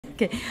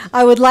Okay.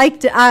 I would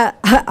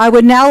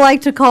now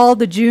like to call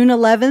the June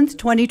 11th,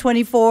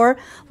 2024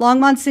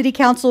 Longmont City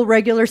Council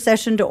regular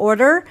session to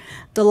order.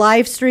 The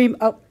live stream,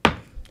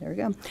 there we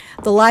go.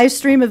 The live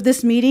stream of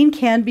this meeting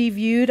can be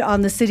viewed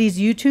on the city's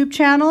YouTube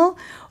channel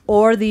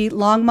or the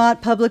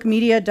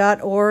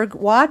longmontpublicmedia.org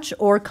watch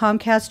or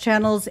Comcast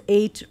channels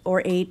 8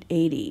 or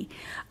 880.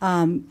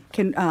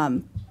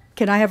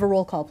 Can I have a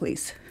roll call,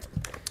 please?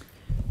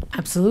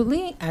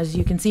 Absolutely. As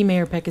you can see,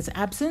 Mayor Peck is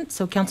absent.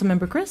 So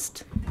Councilmember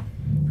Christ.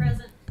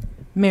 Present.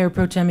 Mayor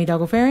Pro Tem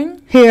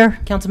Hidalgo-Ferring. Here.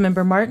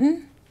 Councilmember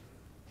Martin.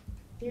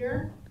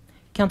 Here.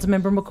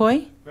 Councilmember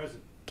McCoy.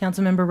 Present.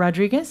 Councilmember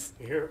Rodriguez.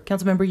 Here.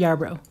 Councilmember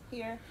Yarbrough.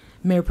 Here.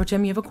 Mayor Pro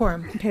Tem, you have a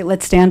quorum. Okay,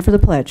 let's stand for the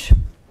pledge.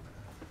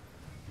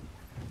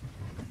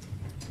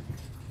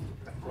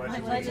 I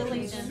pledge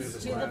allegiance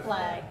to the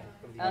flag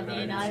of the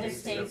United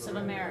States of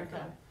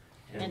America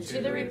and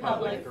to the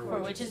republic for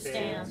which it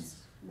stands,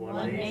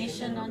 one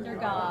nation under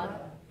God,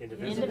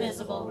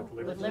 indivisible,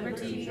 with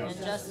liberty and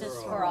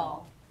justice for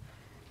all.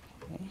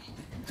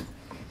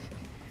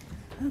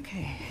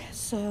 Okay,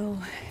 so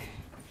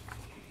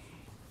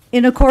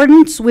in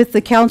accordance with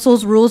the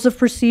council's rules of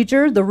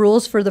procedure, the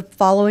rules for the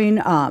following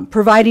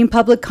providing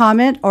public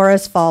comment are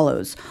as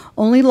follows.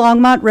 Only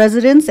Longmont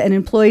residents and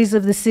employees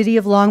of the city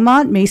of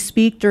Longmont may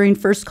speak during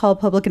first call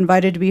public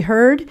invited to be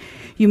heard.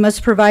 You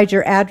must provide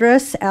your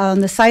address on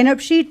the sign-up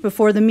sheet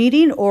before the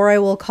meeting, or I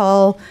will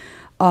call,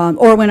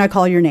 or when I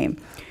call your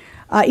name.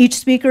 Each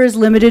speaker is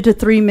limited to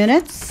 3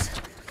 minutes.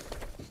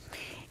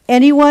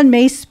 Anyone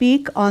may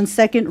speak on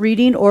second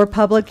reading or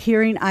public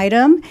hearing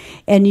item,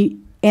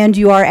 and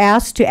you are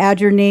asked to add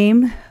your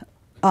name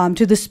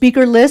to the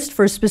speaker list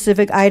for a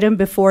specific item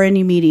before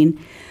any meeting.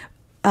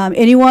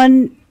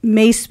 Anyone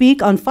may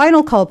speak on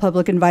final call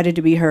public invited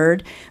to be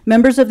heard.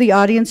 Members of the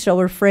audience shall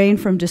refrain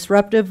from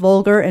disruptive,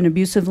 vulgar, and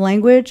abusive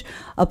language,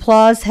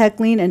 applause,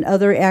 heckling, and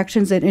other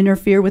actions that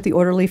interfere with the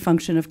orderly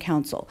function of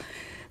council.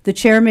 The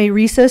chair may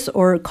recess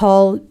or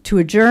call to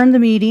adjourn the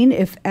meeting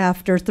if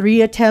after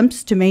 3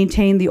 attempts to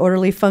maintain the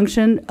orderly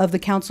function of the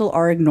council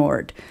are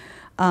ignored.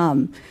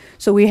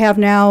 So we have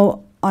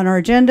now on our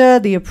agenda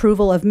the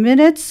approval of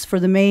minutes for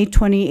the May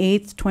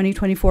 28th,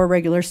 2024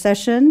 regular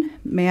session.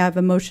 May I have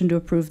a motion to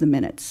approve the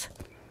minutes?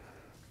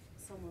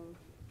 So moved.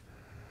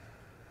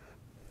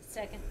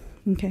 Second.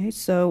 Okay,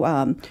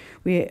 so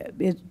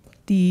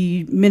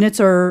the minutes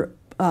are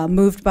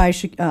moved by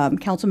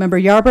Councilmember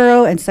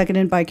Yarborough and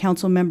seconded by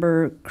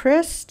Councilmember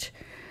Christ.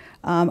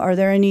 Are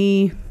there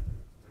any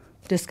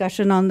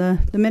discussion on the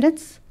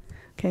minutes?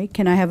 Okay,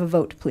 can I have a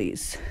vote,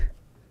 please?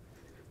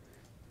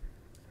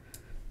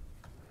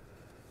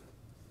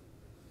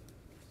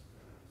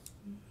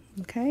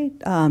 Okay,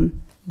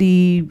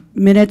 the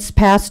minutes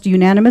passed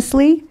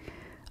unanimously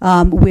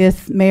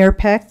with Mayor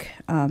Peck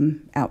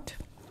out.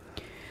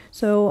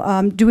 So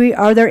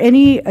are there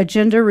any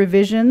agenda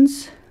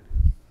revisions?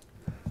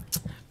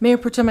 Mayor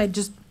Pro Tem, I'd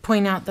just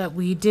point out that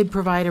we did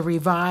provide a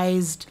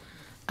revised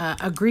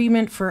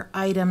agreement for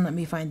item, let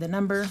me find the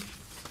number,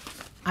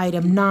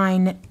 item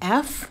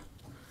 9F.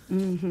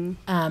 And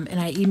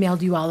I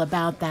emailed you all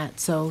about that,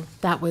 so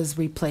that was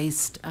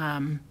replaced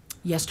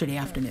yesterday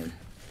afternoon.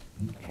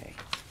 Okay.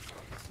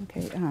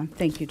 Okay,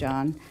 thank you,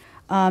 John.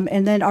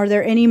 And then are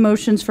there any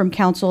motions from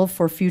council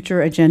for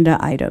future agenda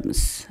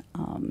items?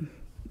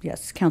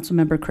 Yes,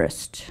 Councilmember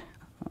Christ.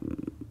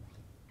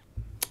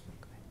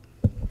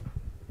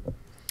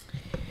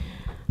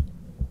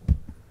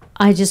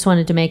 I just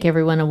wanted to make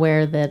everyone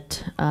aware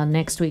that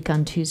next week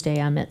on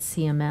Tuesday I'm at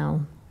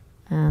CML,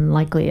 and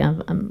likely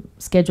I'm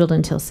scheduled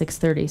until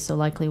 6:30, so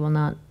likely will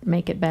not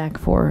make it back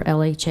for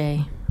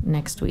LHA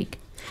next week.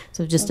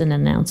 So just an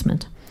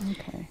announcement.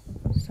 Okay.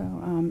 So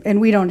and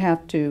we don't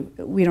have to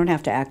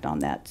act on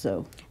that,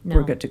 so No.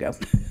 we're good to go.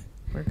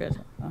 We're good.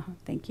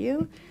 Thank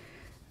you.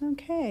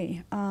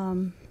 Okay.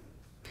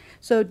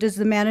 So does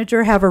the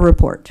manager have a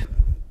report?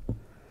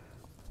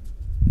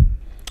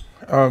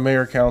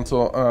 Mayor,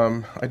 Council,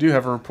 I do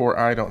have a report.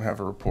 I don't have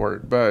a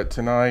report, but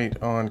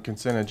tonight on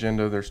consent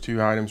agenda, there's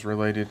 2 items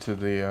related to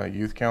the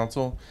Youth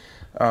Council,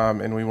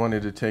 and we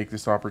wanted to take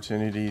this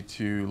opportunity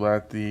to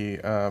let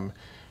the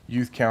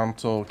Youth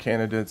Council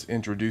candidates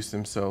introduce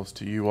themselves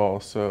to you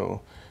all.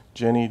 So,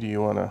 Jenny, do you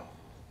want to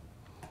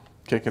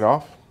kick it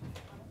off?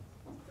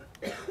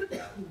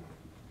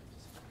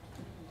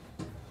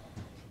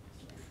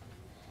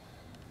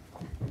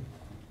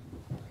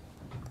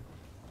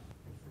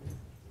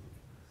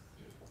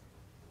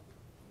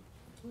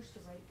 Push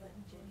the right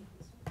button, Jenny.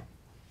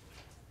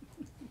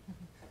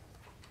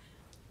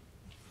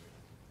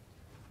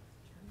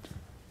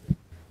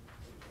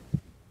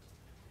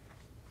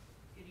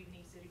 Good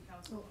evening, City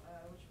Council.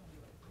 Which one do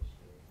you like to push?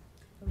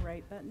 The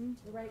right button?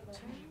 The right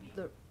button.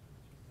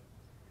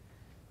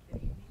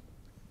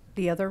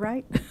 The other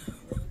right?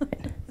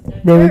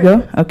 There we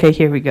go. Okay,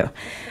 here we go.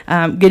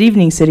 Good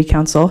evening, City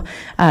Council.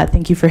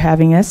 Thank you for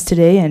having us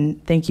today,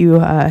 and thank you,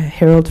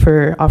 Harold,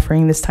 for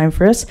offering this time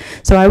for us.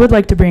 So I would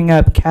like to bring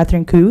up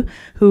Catherine Koo,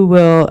 who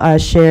will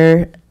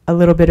share a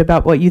little bit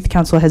about what Youth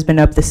Council has been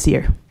up this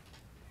year.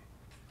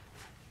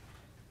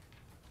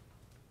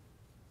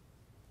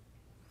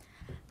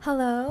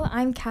 Hello,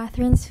 I'm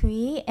Catherine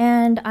Sui,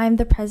 and I'm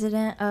the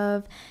president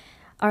of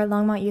our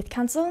Longmont Youth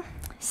Council.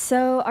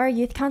 So our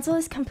Youth Council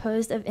is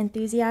composed of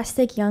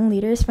enthusiastic young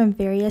leaders from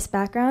various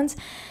backgrounds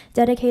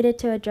dedicated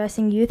to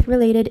addressing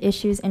youth-related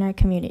issues in our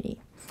community.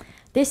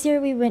 This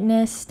year we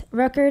witnessed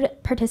record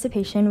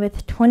participation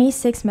with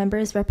 26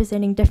 members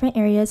representing different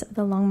areas of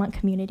the Longmont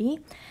community.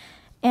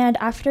 And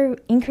after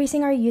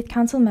increasing our Youth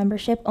Council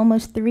membership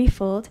almost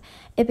threefold,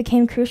 it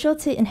became crucial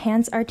to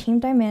enhance our team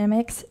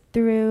dynamics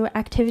through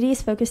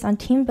activities focused on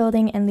team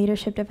building and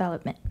leadership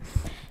development.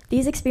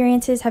 These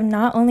experiences have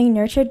not only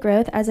nurtured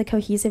growth as a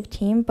cohesive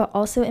team, but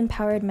also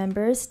empowered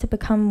members to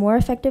become more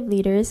effective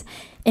leaders,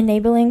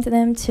 enabling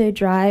them to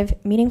drive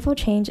meaningful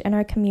change in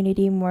our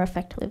community more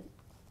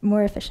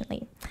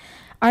efficiently.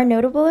 Our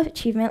notable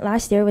achievement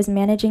last year was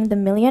managing the $1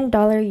 Million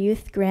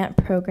Youth Grant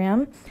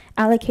Program,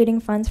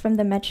 allocating funds from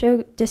the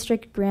Metro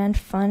District Grant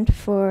Fund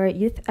for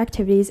youth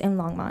activities in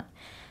Longmont.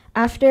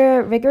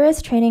 After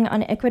rigorous training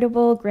on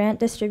equitable grant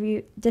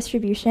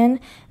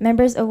distribution,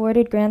 members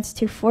awarded grants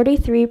to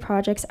 43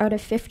 projects out of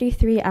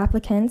 53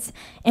 applicants,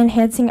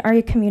 enhancing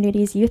our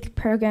community's youth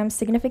programs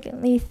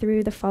significantly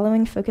through the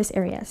following focus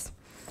areas: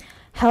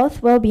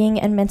 health, well-being,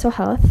 and mental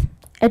health,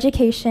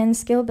 education,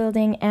 skill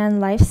building,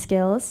 and life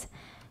skills,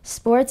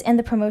 sports and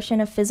the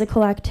promotion of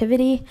physical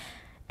activity,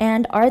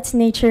 and arts,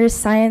 nature,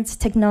 science,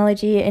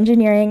 technology,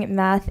 engineering,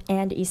 math,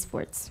 and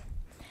esports.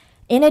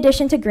 In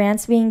addition to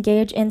grants, we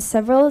engage in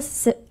several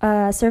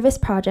service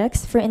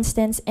projects. For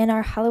instance, in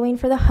our Halloween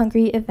for the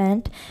Hungry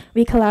event,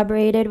 we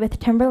collaborated with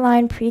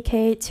Timberline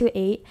Pre-K to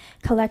 8,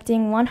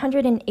 collecting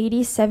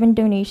 187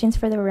 donations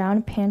for the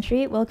Round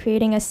Pantry while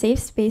creating a safe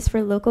space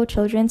for local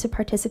children to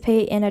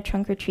participate in a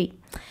trunk or treat.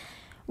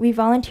 We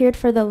volunteered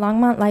for the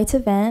Longmont Lights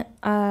event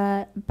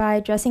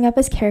by dressing up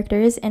as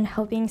characters and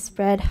helping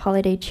spread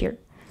holiday cheer.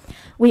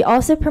 We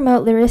also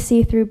promote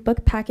literacy through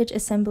book package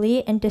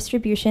assembly and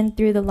distribution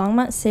through the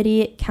Longmont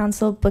City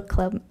Council Book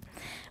Club.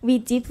 We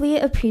deeply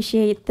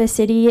appreciate the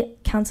City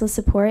Council's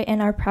support and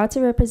are proud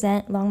to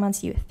represent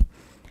Longmont's youth.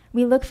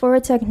 We look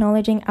forward to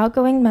acknowledging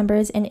outgoing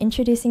members and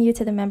introducing you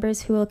to the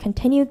members who will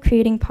continue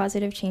creating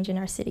positive change in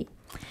our city.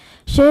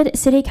 Should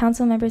City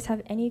Council members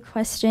have any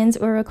questions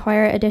or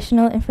require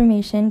additional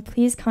information,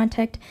 please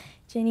contact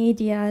Jenny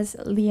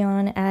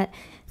Diaz-Leon at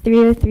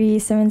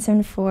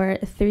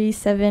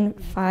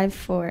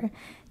 303-774-3754.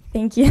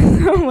 Thank you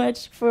so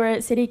much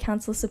for City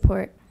Council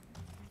support.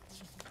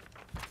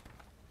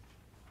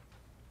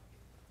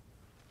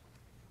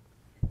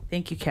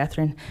 Thank you,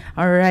 Catherine.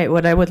 All right,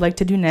 what I would like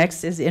to do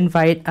next is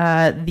invite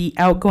the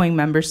outgoing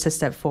members to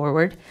step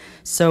forward.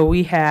 So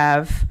we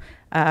have,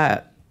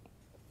 and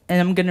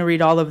I'm going to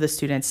read all of the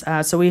students.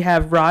 So we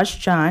have Raj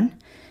John,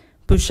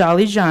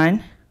 Bushali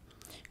John,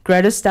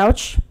 Greta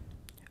Stouch,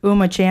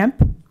 Uma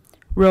Champ,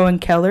 Rowan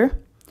Keller,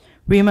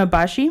 Rima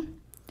Bashi,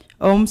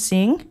 Om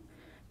Singh,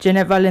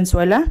 Jeanette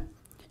Valenzuela,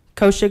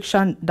 Kaushik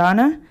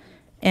Shandana,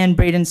 and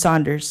Braden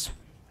Saunders.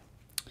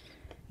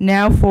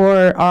 Now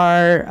for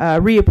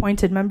our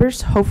reappointed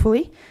members,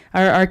 hopefully,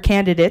 our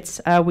candidates.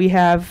 We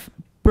have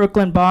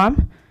Brooklyn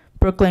Baum,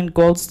 Brooklyn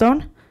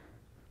Goldstone,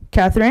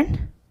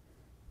 Catherine,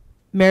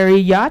 Mary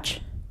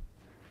Yacht,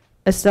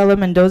 Estela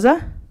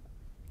Mendoza,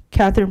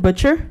 Catherine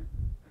Butcher,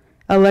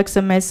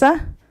 Alexa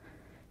Mesa,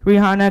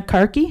 Rihanna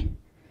Karki,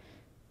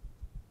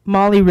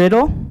 Molly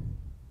Riddle,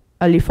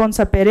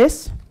 Alifonsa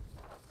Perez,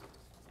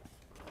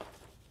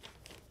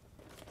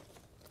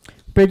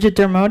 Bridget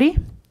Dermody,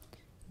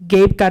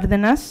 Gabe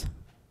Cardenas,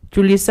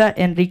 Julissa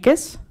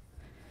Enriquez,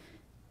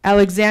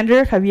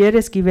 Alexander Javier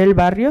Esquivel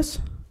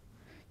Barrios,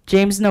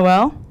 James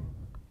Noel,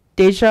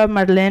 Deja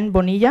Marlene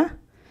Bonilla,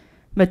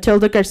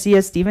 Matilda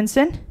Garcia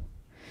Stevenson,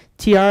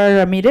 Tiara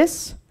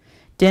Ramirez,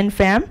 Den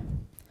Pham,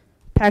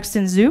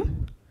 Paxton Zhu,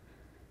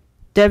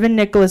 Devin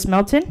Nicholas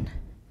Melton,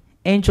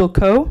 Angel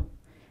Coe,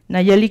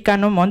 Nayeli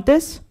Cano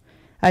Montes,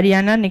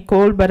 Ariana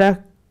Nicole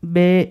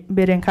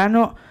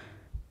Berencano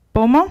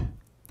Pomo,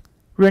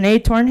 Renee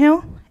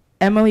Tornhill,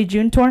 Emily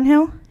June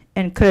Tornhill,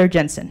 and Claire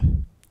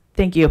Jensen.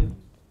 Thank you.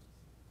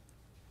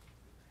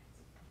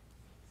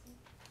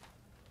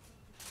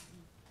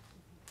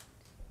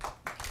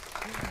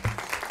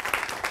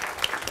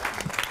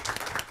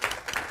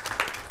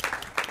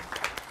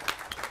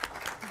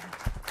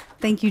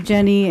 Thank you,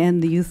 Jenny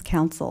and the Youth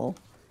Council.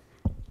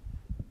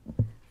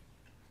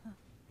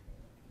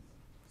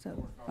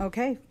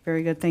 Okay,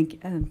 very good.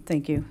 Thank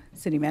you,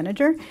 City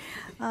Manager.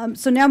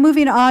 So now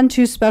moving on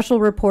to special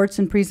reports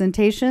and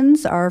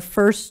presentations. Our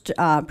first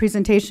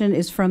presentation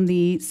is from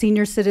the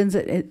Senior Citizens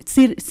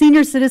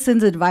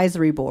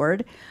Advisory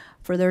Board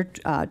for their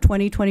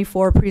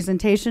 2024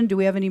 presentation. Do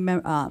we have any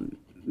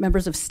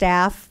members of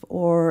staff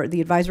or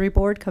the advisory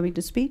board coming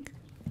to speak?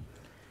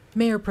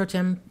 Mayor Pro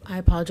Tem, I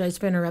apologize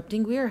for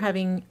interrupting. We are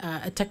having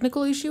a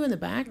technical issue in the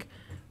back.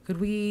 Could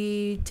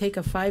we take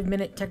a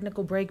 5-minute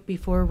technical break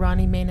before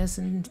Ronnie Manus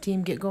and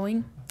team get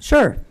going?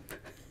 Sure.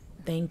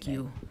 Thank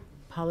you.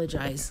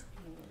 Apologize.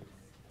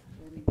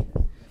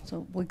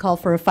 So we call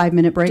for a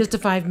 5-minute break? Just a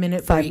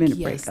 5-minute break. 5-minute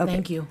break. Yes, Okay.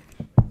 thank you.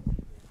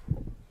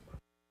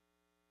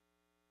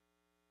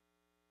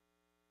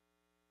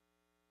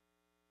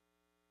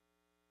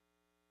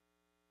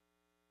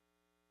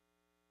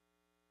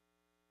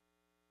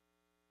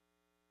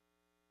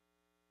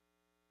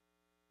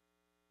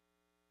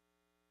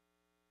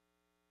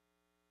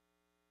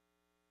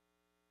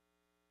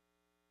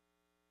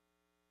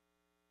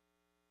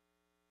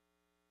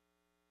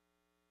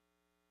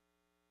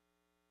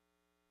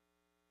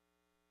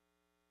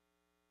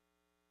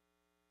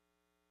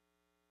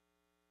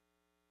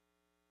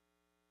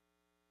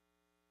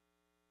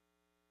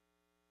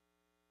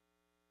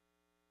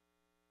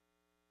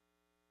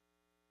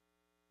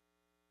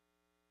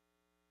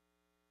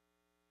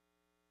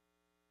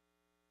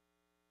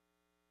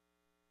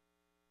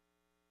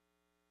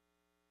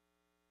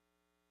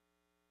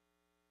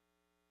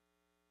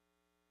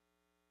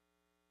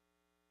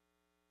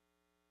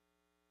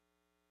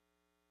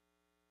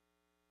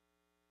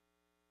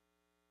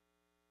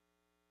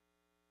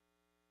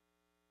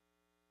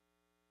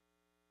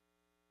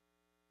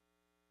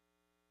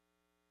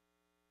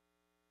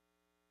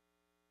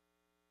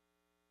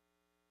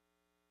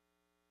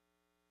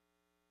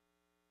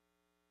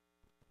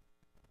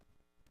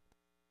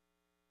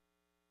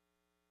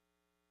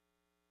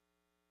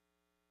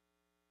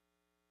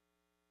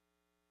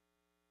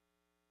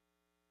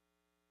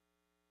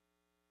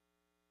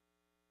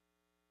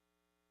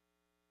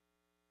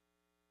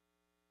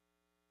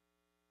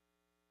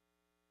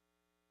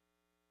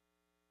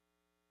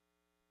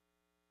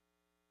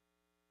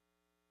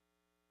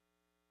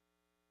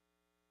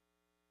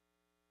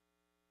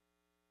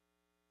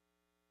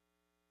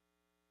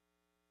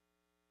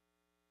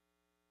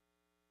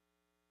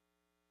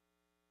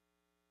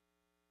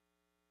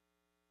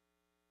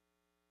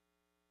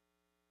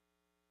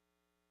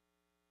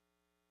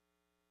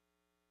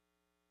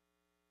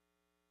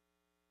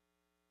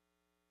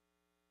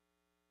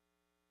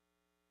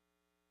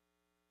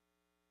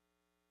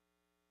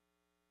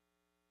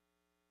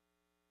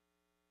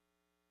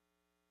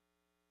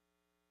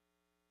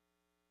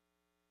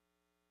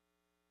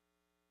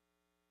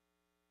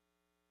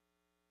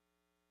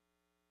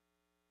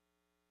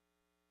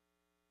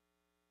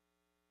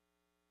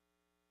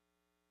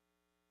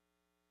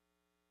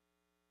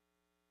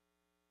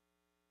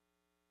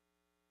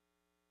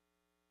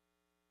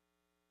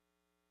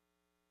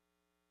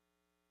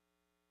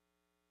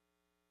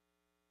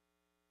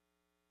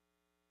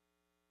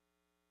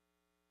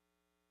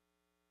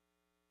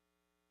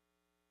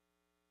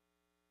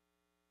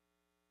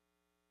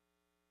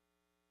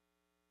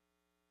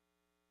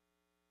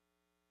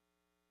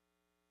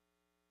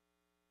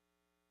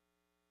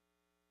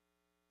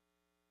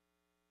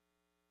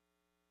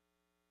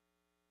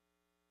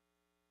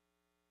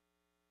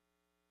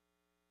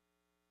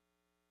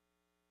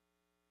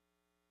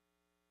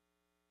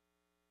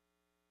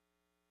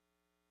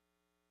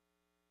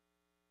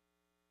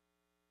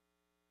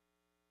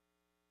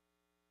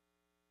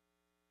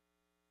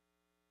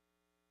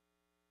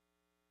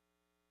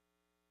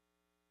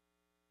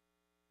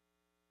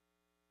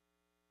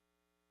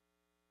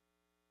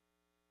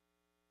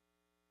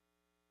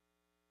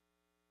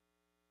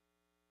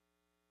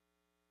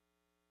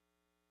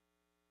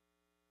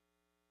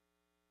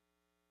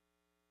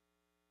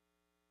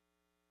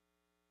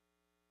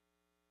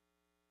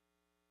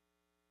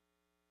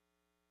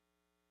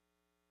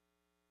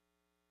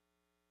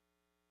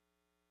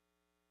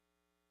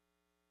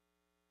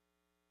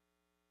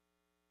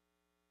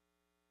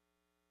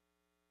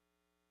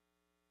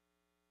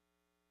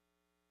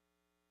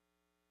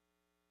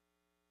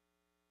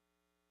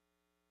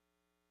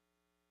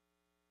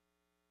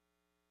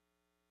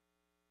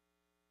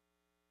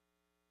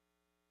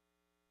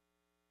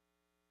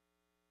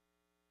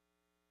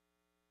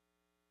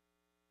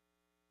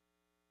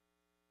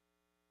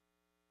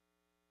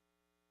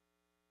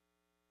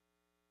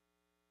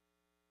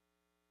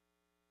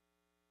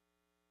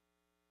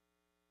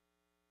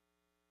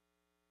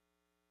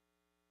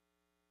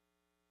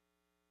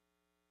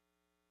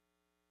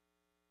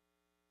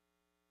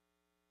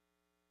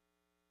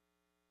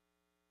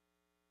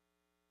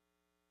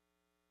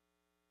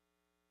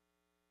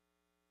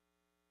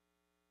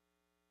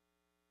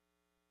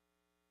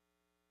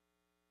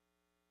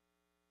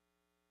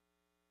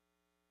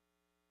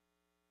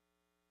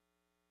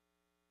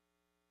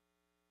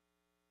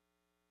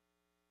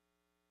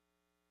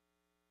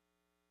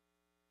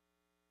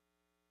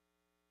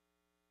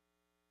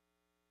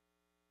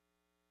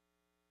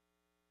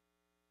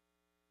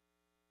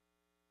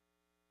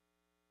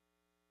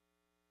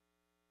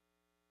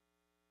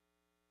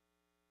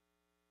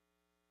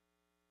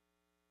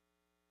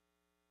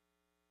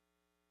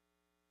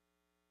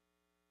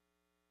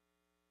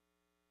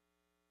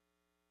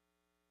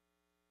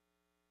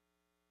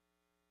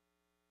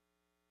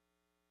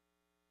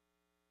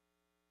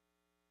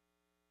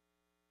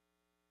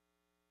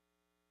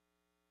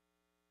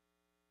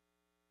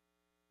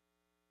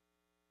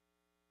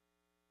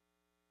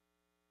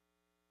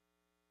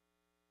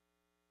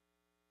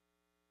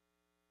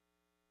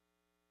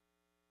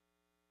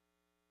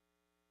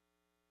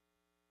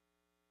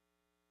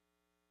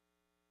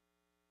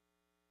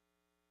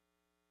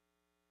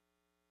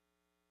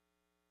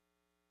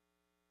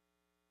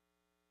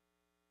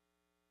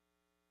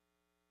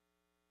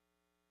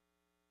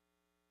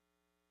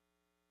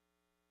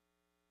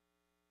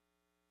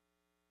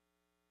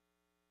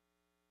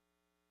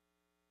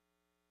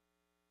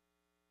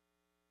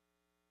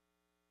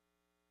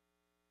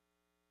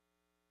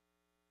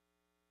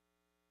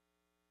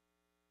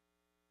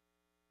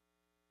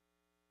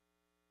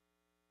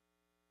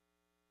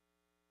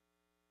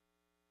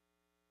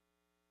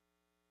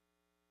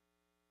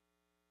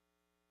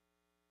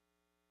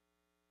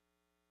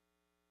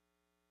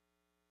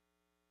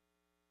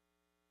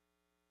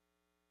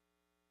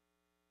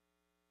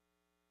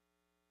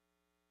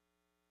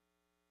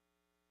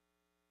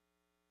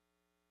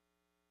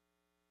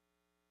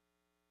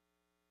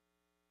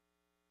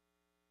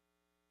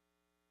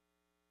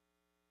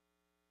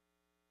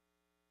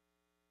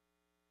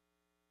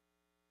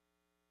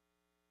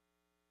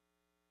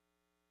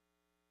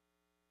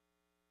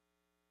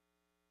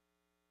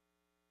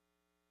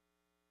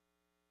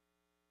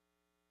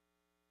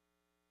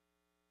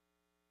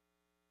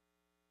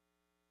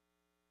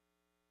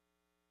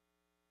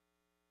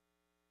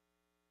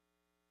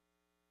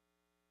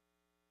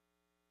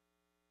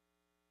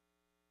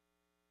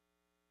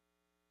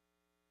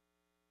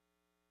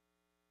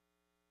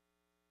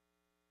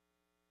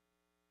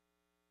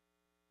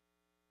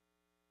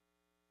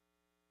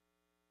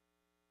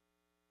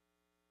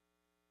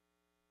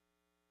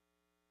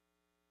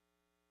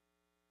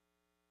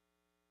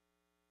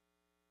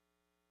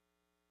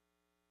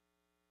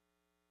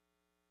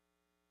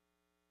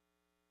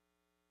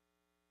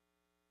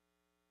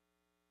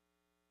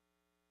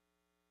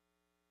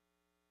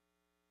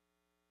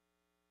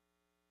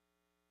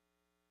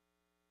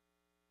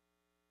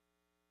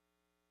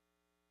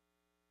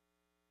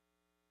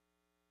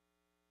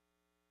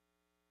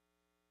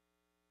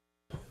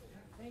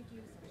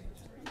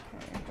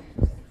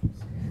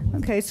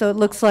 Okay, so it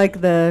looks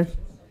like the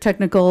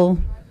technical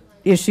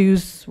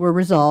issues were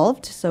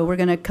resolved, so we're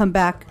going to come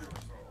back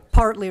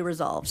partly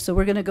resolved. So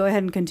we're going to go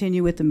ahead and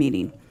continue with the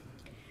meeting.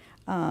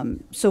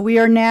 So we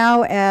are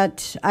now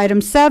at item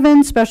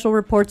 7, special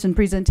reports and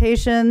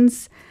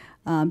presentations,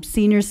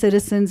 Senior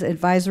Citizens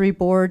Advisory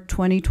Board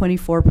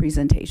 2024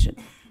 presentation.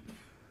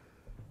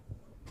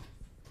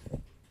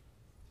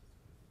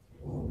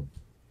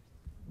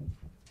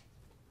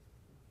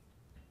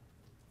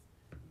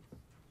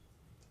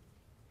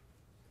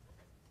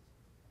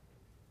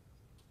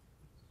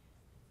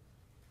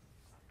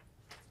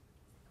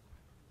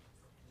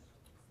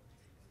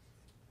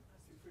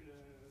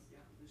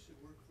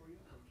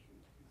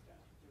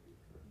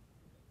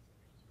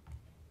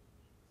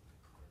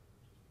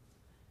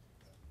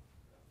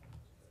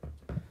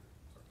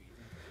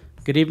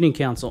 Good evening,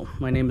 Council.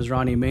 My name is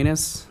Ronnie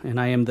Manus, and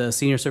I am the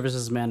Senior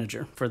Services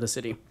Manager for the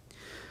city.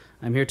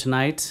 I'm here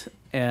tonight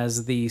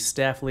as the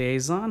staff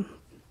liaison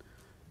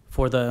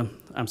for the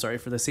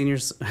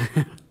seniors,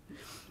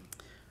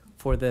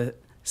 for the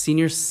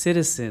Senior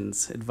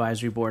Citizens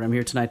Advisory Board. I'm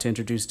here tonight to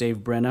introduce Dave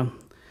Brenna,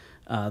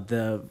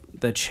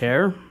 the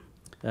chair.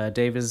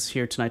 Dave is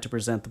here tonight to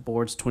present the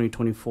board's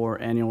 2024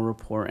 annual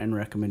report and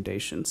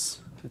recommendations.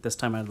 At this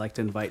time, I'd like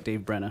to invite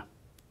Dave Brenna.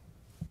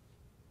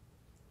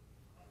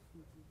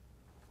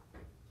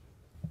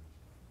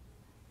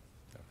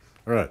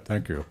 All right,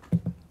 thank you.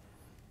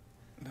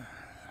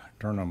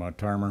 Turn on my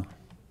timer.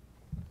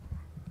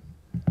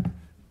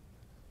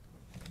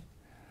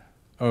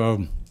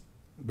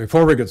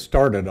 Before we get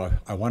started,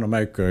 I want to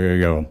make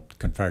a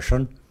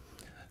confession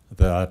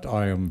that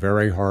I am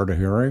very hard of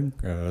hearing,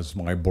 as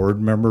my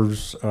board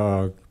members,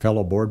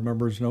 fellow board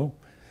members know.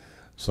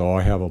 So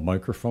I have a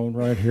microphone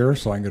right here,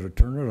 so I'm going to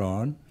turn it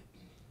on.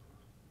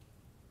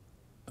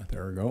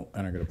 There we go,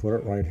 and I'm going to put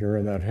it right here,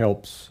 and that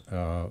helps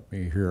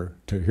me here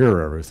to hear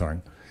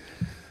everything.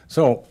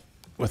 So,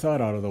 with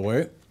that out of the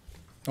way,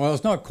 well,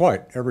 it's not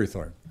quite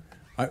everything.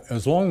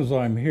 As long as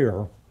I'm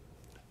here,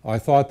 I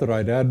thought that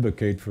I'd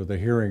advocate for the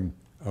hearing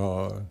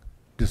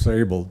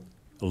disabled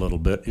a little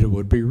bit. It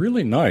would be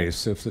really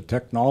nice if the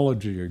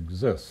technology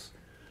exists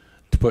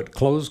to put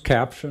closed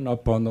caption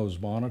up on those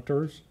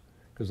monitors,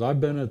 because I've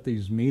been at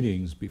these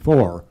meetings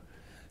before,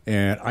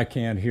 and I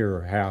can't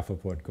hear half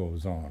of what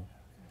goes on.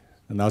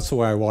 And that's the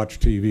way I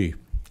watch TV.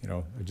 You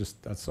know,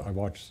 I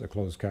watch the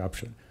closed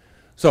caption.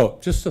 So,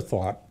 just a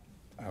thought.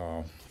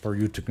 For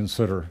you to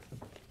consider.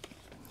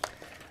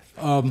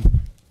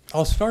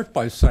 I'll start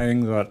by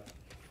saying that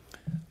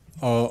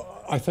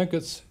I think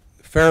it's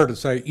fair to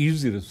say,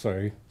 easy to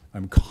say,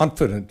 I'm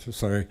confident to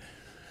say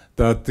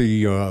that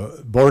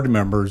the board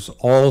members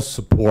all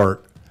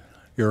support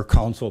your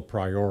council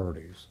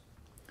priorities,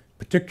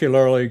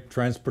 particularly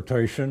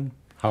transportation,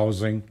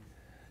 housing,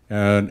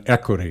 and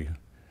equity.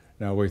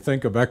 Now, we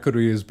think of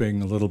equity as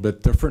being a little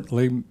bit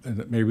differently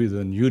maybe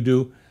than you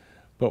do.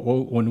 But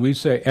when we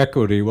say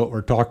equity, what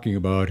we're talking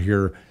about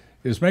here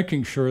is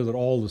making sure that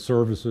all the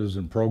services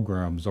and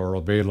programs are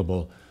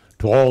available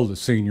to all the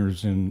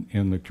seniors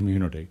in the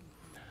community.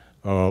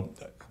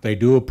 They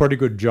do a pretty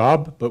good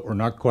job, but we're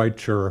not quite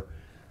sure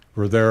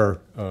we're there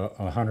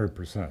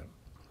 100%.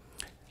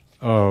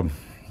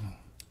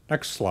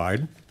 Next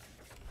slide.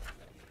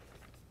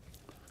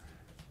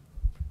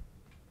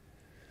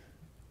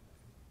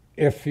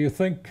 If you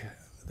think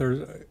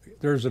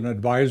there's an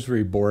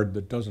advisory board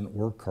that doesn't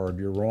work hard,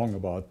 you're wrong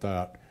about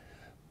that.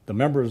 The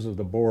members of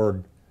the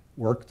board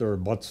work their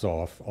butts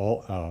off,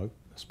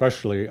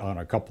 especially on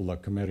a couple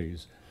of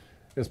committees.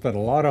 It's been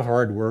a lot of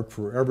hard work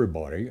for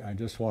everybody. I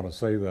just want to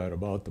say that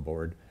about the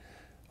board.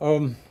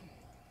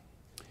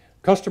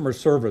 Customer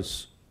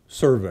service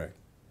survey.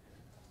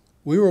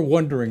 We were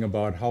wondering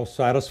about how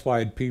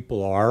satisfied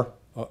people are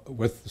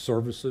with the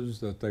services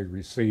that they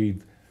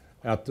receive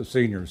at the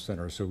senior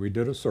center. So we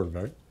did a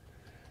survey.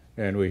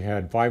 And we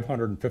had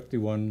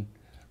 551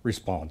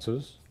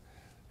 responses,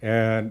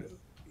 and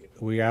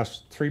we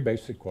asked 3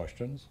 basic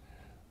questions,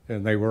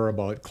 and they were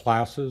about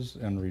classes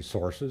and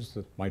resources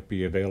that might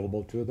be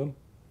available to them.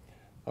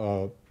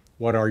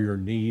 What are your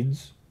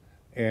needs,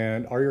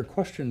 and are your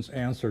questions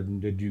answered, and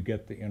did you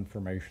get the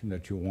information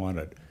that you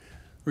wanted?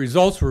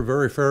 Results were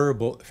very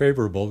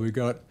favorable. We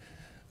got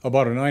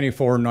about a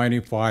 94,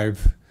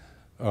 95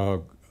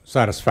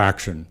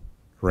 satisfaction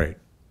rate.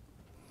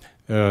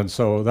 And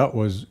so that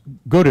was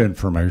good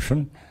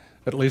information.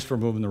 At least we're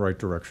moving in the right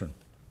direction.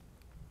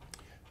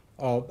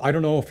 I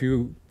don't know if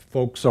you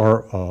folks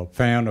are a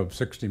fan of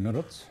 60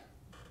 Minutes.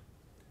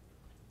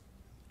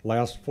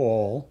 Last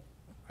fall,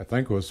 I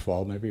think it was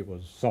fall, maybe it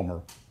was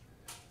summer,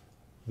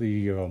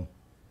 the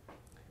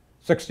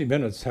 60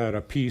 Minutes had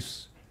a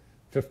piece,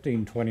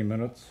 15, 20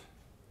 minutes,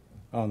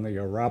 on the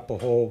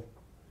Arapahoe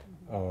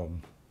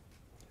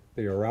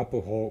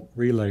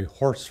relay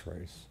horse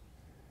race.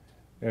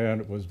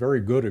 And it was very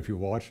good if you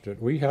watched it.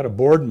 We had a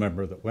board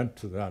member that went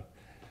to that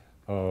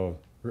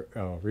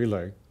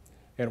relay,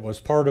 and it was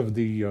part of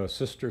the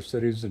Sister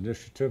Cities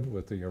Initiative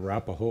with the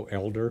Arapahoe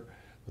Elder,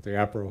 with the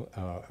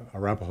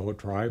Arapahoe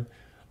tribe.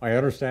 I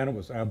understand it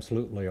was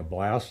absolutely a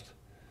blast.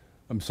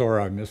 I'm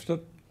sorry I missed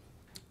it,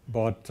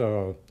 but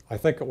I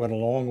think it went a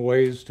long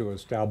ways to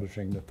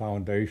establishing the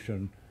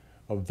foundation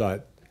of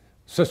that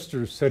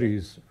sister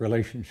cities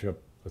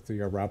relationship with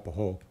the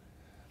Arapaho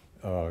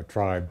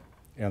tribe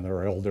and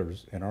their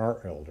elders and our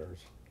elders.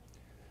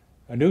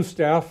 A new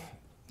staff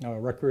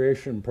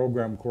recreation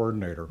program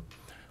coordinator.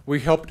 We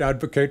helped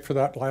advocate for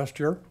that last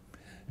year,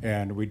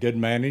 and we did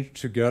manage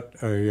to get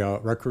a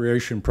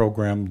recreation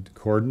program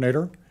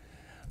coordinator,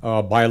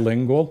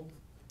 bilingual,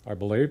 I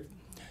believe.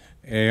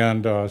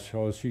 And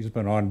so she's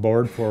been on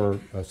board for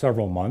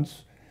several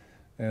months.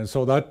 And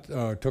so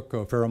that took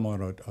a fair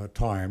amount of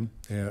time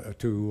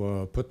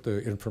to put the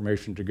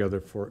information together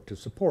to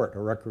support a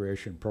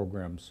recreation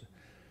programs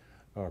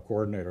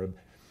coordinator.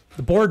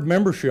 The board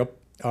membership,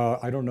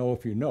 I don't know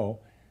if you know,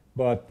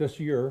 but this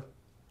year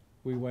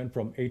we went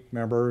from 8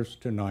 members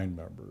to 9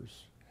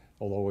 members,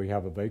 although we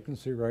have a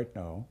vacancy right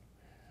now.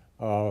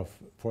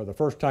 For the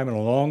first time in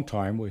a long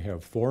time, we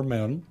have 4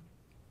 men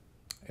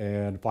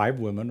and 5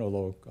 women,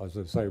 although, as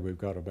I say, we've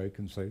got a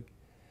vacancy.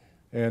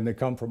 And they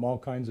come from all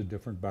kinds of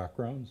different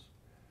backgrounds.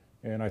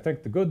 And I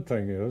think the good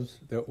thing is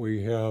that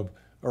we have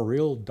a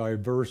real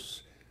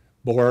diverse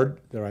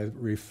board that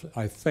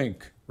I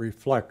think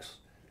reflects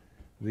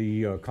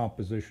the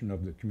composition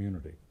of the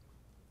community.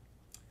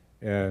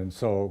 And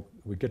so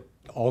we get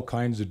all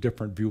kinds of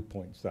different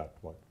viewpoints that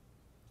way.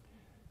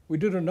 We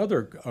did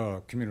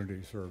another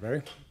community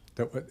survey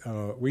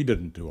that we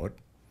didn't do it,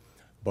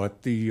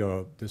 but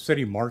the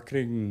city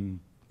marketing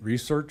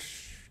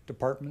research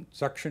department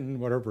section,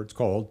 whatever it's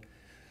called,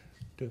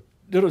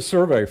 did a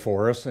survey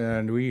for us,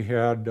 and we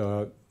had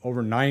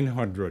over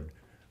 900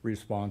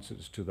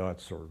 responses to that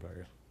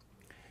survey.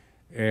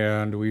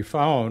 And we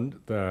found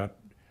that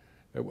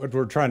what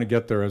we're trying to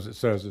get there, as it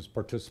says, is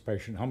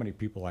participation, how many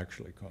people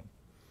actually come.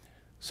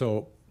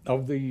 So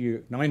of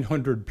the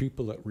 900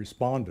 people that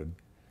responded,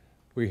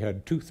 we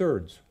had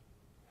 2/3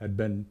 had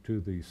been to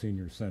the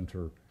senior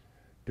center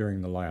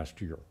during the last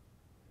year.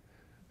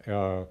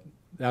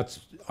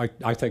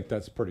 I think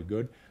that's pretty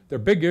good. Their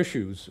big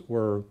issues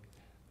were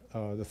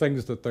the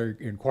things that they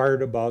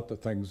inquired about, the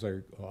things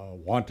they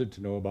wanted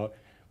to know about,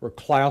 were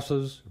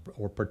classes,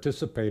 or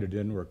participated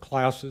in, were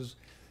classes.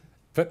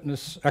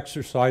 Fitness,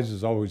 exercise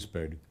is always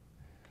big.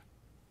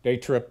 Day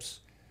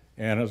trips,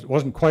 and it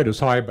wasn't quite as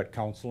high, but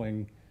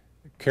counseling,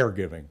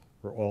 caregiving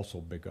were also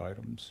big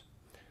items.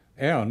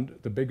 And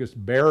the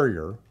biggest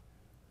barrier,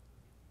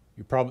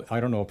 I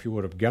don't know if you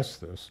would have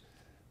guessed this,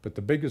 but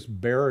the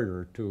biggest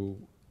barrier to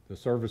the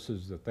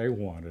services that they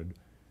wanted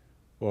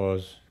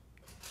was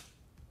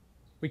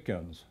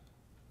weekends,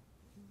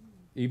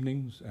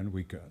 evenings and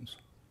weekends.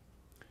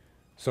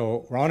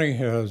 So Ronnie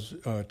has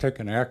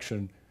taken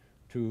action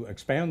to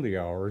expand the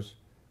hours,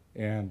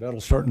 and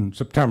that'll start in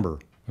September,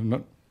 isn't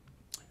it?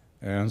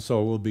 And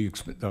so we'll be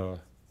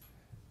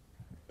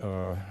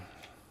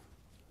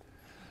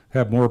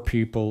have more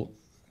people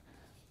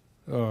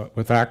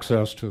with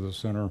access to the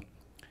center,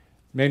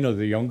 mainly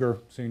the younger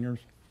seniors.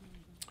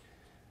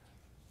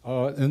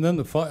 And then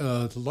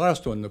the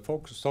last one, the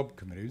focus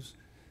subcommittees.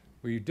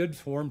 We did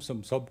form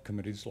some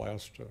subcommittees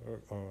last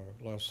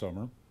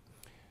summer,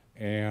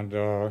 and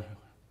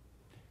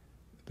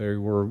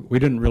we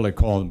didn't really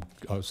call them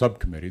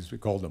subcommittees. We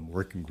called them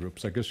working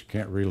groups. I guess you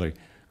can't really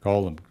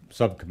call them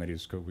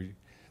subcommittees because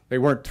they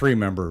weren't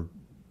 3-member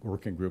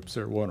working groups.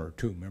 They're 1 or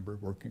 2-member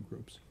working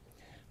groups.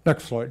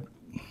 Next slide.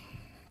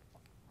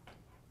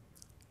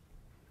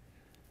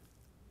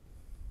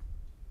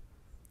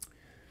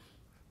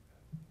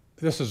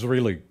 This is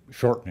really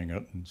shortening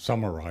it and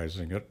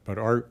summarizing it, but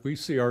we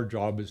see our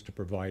job is to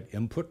provide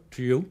input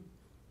to you,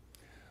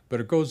 but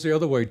it goes the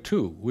other way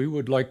too. We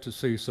would like to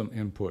see some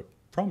input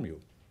from you.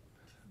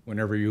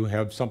 Whenever you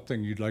have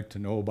something you'd like to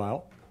know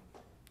about,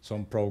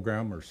 some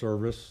program or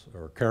service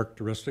or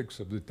characteristics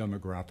of the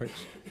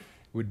demographics,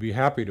 we'd be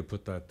happy to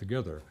put that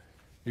together.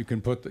 You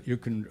can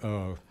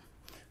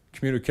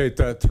communicate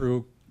that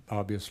through,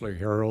 obviously,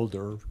 Harold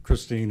or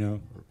Christina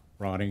or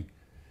Ronnie,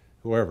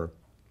 whoever.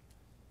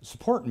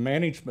 Support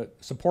management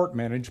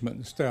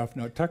and staff,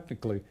 now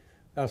technically,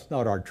 that's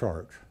not our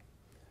charge.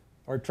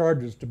 Our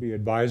charge is to be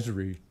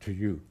advisory to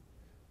you.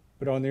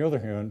 But on the other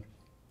hand,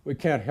 we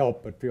can't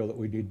help but feel that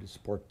we need to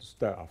support the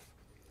staff.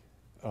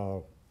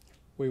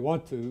 We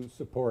want to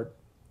support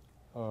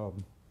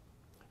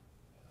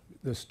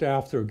the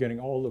staff through getting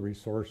all the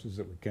resources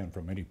that we can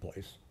from any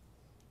place.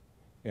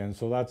 And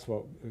so that's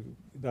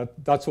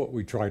what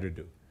we try to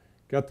do.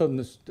 Get them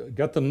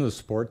the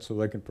support so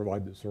they can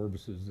provide the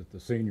services that the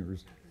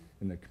seniors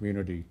in the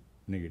community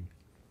need.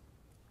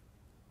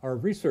 Our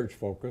research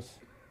focus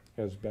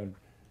has been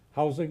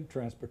housing,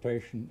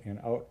 transportation, and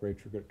outreach.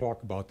 We're going to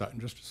talk about that in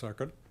just a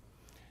second.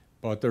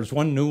 But there's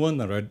one new one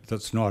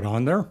that's not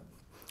on there,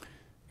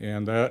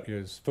 and that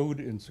is food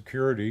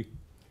insecurity.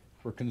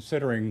 We're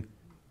considering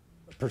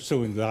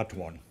pursuing that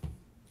one.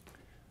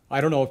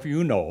 I don't know if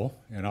you know,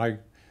 and I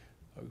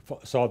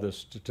saw this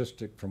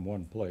statistic from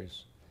one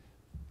place,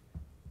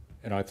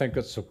 and I think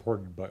it's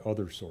supported by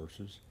other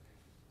sources.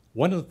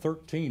 1 of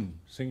 13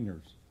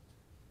 seniors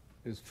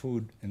is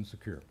food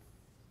insecure.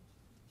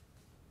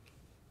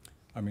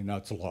 I mean,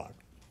 that's a lot.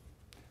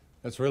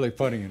 It's really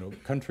funny in a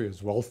country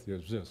as wealthy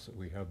as this that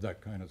we have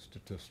that kind of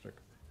statistic.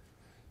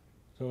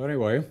 So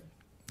anyway,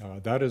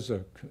 that is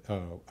a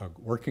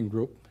working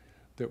group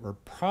that we're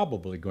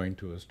probably going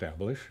to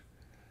establish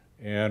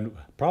and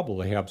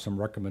probably have some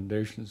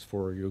recommendations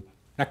for you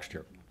next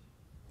year.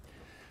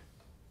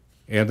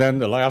 And then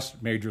the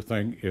last major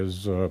thing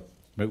is to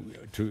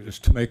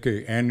make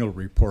an annual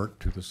report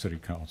to the City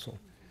Council.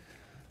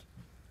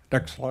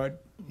 Next slide.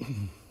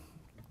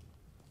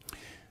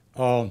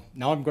 Now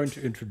I'm going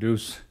to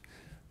introduce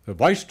the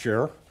Vice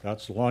Chair.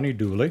 That's Lonnie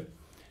Dooley.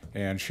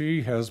 And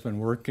she has been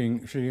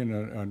working, she and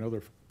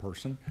another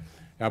person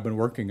have been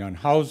working on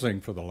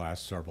housing for the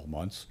last several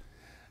months.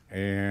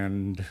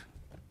 And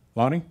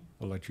Lonnie,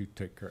 I'll let you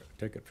take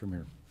it from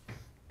here.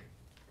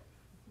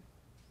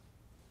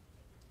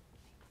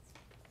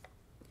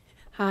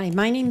 Hi,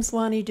 my name's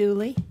Lonnie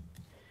Dooley.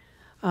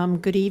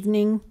 Good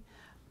evening,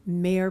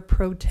 Mayor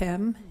Pro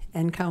Tem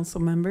and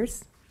council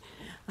members.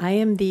 I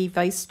am the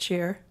Vice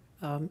Chair,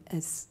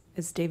 as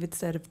David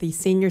said, of the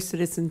Senior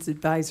Citizens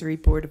Advisory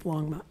Board of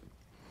Longmont.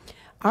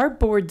 Our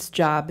board's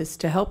job is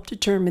to help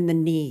determine the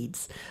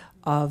needs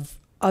of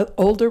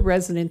older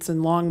residents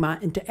in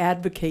Longmont and to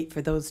advocate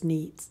for those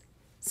needs.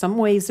 Some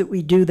ways that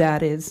we do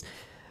that is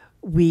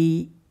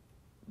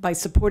by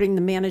supporting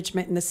the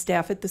management and the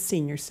staff at the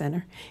senior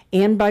center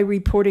and by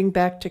reporting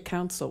back to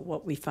council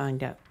what we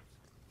find out.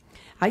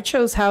 I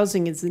chose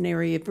housing as an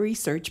area of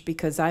research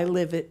because I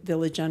live at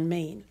Village on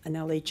Main, an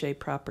LHA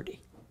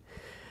property.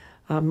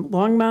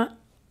 Longmont,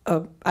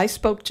 I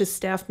spoke to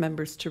staff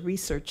members to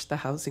research the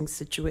housing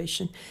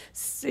situation.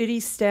 City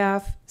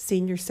staff,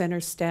 senior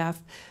center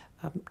staff,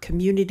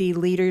 community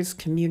leaders,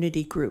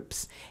 community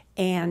groups,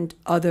 and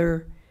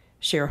other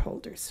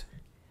shareholders.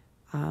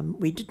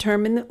 We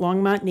determined that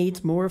Longmont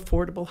needs more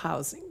affordable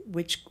housing,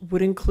 which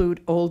would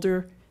include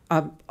older,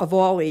 of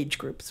all age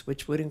groups,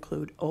 which would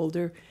include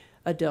older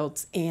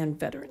adults and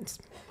veterans.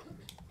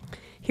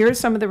 Here are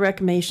some of the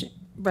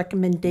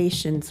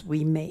recommendations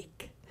we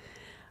make.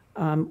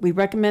 We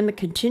recommend the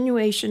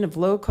continuation of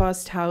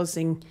low-cost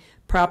housing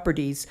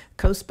properties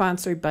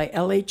co-sponsored by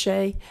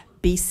LHA,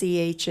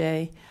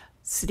 BCHA,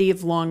 City of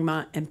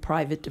Longmont, and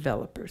private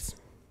developers.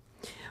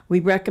 We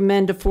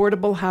recommend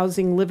affordable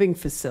housing living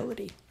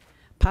facility,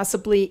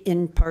 possibly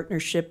in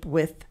partnership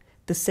with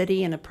the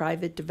city and a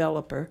private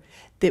developer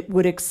that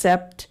would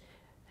accept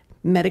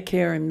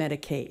Medicare and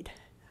Medicaid.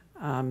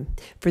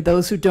 For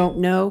those who don't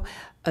know,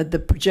 the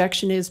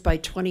projection is by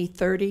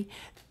 2030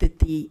 that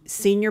the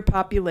senior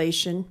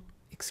population,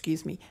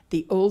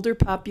 the older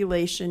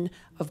population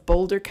of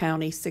Boulder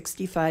County,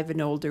 65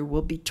 and older,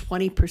 will be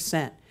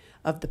 20%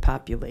 of the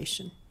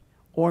population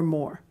or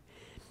more.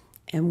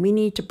 And we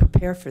need to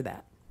prepare for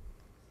that.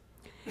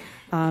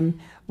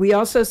 We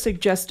also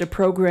suggest a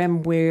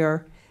program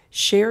where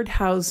shared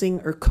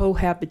housing or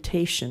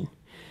cohabitation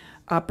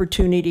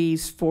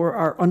opportunities for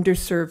our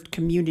underserved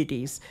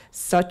communities,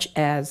 such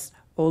as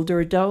older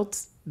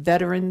adults,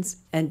 veterans,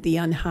 and the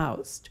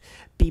unhoused,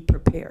 be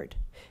prepared.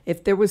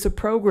 If there was a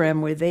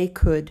program where they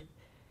could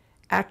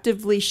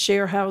actively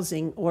share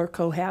housing or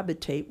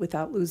cohabitate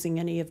without losing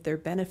any of their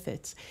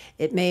benefits,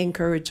 it may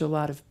encourage a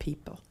lot of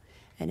people,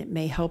 and it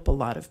may help a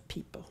lot of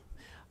people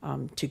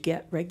to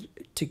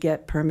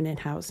get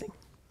permanent housing.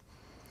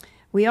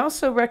 We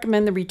also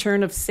recommend the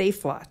return of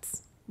Safe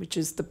Lots, which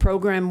is the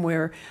program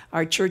where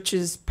our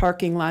church's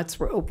parking lots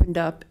were opened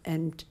up,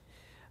 and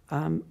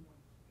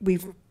we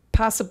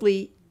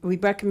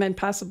recommend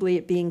possibly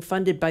it being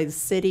funded by the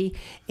city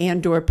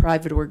and or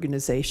private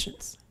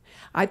organizations.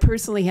 I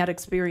personally had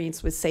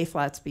experience with Safe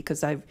Lots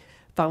because I've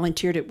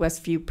volunteered at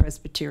Westview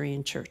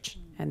Presbyterian Church,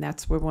 and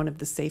that's where one of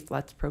the Safe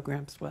Lots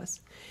programs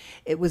was.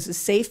 It was a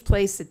safe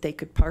place that they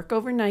could park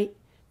overnight,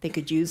 they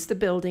could use the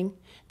building,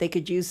 they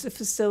could use the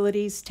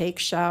facilities, take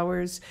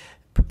showers,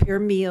 prepare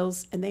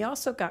meals, and they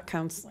also got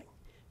counseling.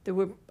 There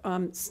were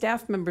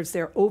staff members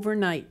there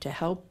overnight to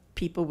help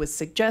people with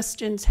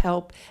suggestions,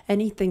 help,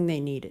 anything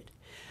they needed.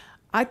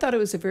 I thought it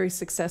was a very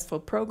successful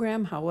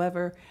program.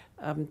 However,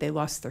 they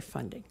lost their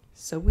funding.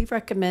 So we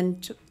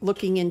recommend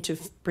looking into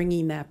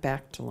bringing that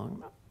back to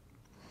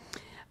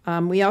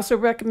Longmont. We also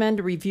recommend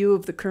a review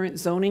of the current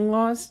zoning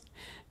laws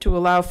to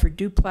allow for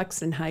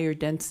duplex and higher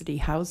density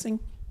housing.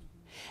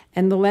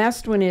 And the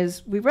last one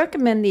is we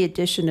recommend the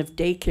addition of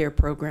daycare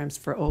programs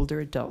for older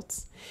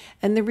adults.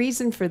 And the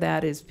reason for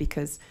that is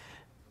because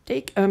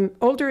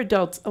older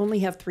adults only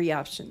have 3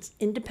 options: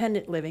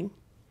 independent living,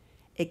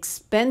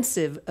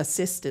 expensive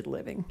assisted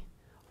living,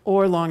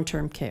 or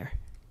long-term care.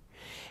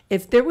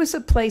 If there was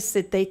a place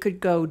that they could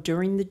go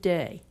during the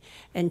day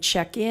and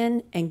check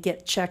in and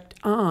get checked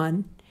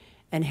on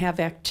and have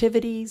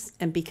activities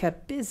and be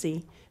kept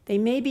busy, they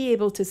may be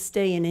able to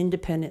stay in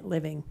independent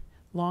living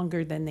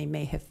longer than they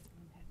may have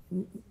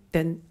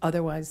than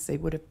otherwise they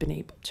would have been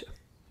able to.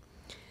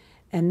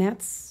 And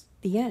that's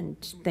the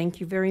end. Thank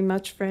you very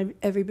much for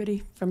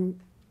everybody.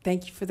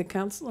 Thank you for the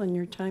council and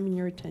your time and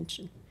your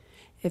attention.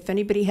 If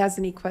anybody has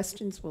any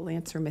questions, we'll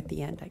answer them at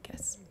the end, I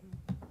guess.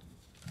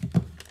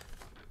 That's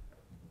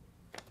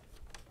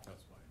fine.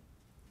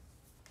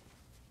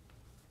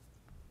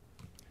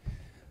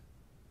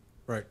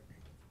 Right.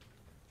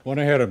 One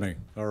ahead of me.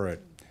 All right.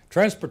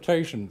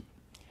 Transportation.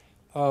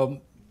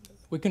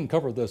 We can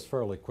cover this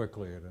fairly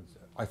quickly.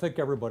 I think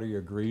everybody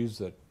agrees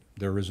that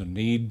there is a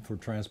need for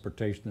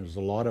transportation. There's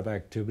a lot of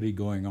activity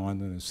going on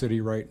in the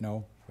city right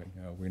now.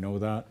 We know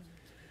that.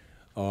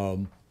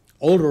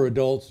 Older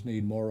adults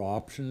need more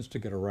options to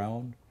get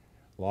around.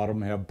 A lot of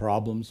them have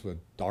problems with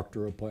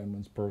doctor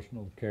appointments,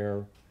 personal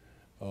care,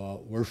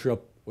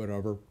 worship,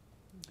 whatever.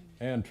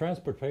 And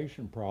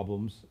transportation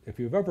problems, if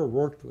you've ever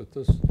worked with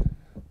this,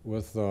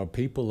 with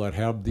people that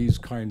have these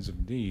kinds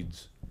of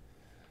needs,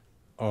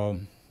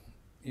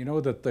 you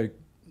know that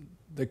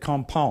they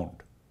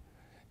compound.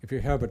 If you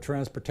have a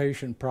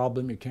transportation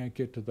problem, you can't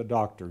get to the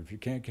doctor. If you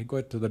can't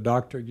get to the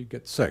doctor, you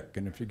get sick.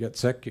 And if you get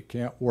sick, you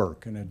can't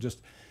work. And it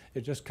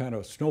just kind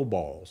of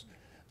snowballs.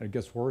 And it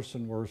gets worse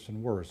and worse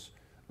and worse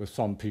with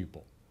some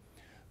people.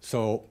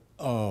 So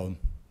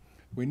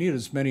we need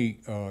as many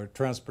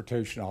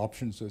transportation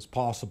options as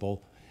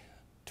possible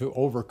to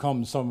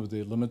overcome some of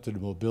the limited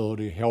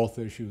mobility, health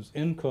issues,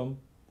 income,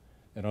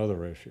 and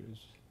other issues.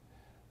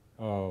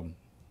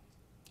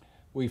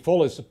 We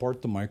fully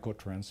support the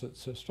microtransit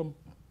system,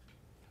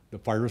 the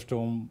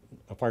Firestone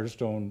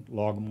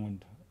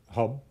Longmont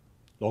hub,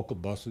 local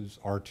buses,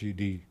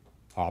 RTD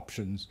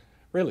options,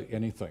 really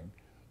anything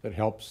that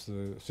helps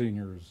the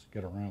seniors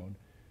get around.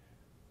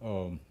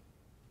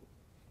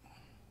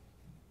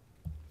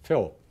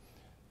 Phil,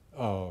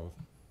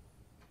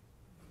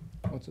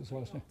 what's his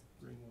last name?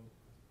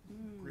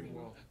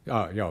 Greenwald.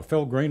 Yeah,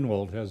 Phil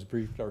Greenwald has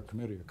briefed our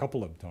committee a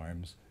couple of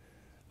times,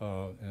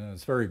 and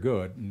it's very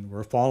good, and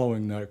we're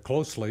following that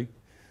closely,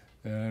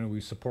 and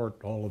we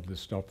support all of the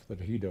stuff that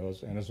he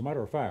does. And as a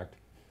matter of fact,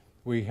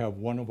 we have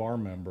one of our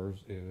members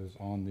is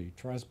on the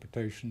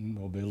Transportation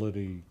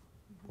Mobility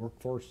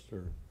Workforce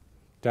or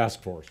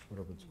Task Force,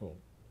 whatever it's called.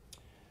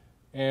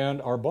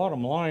 And our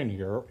bottom line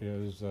here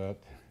is that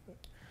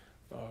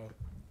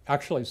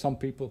actually some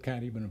people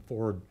can't even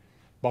afford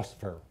bus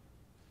fare.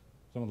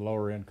 Some of the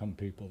lower income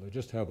people, they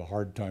just have a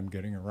hard time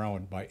getting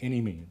around by any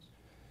means.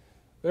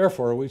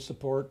 Therefore, we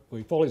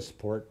fully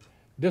support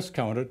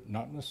discounted,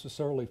 not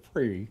necessarily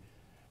free,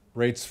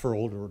 rates for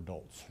older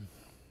adults.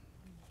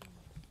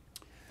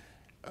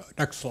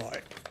 Next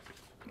slide.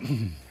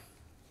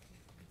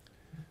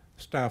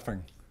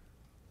 Staffing.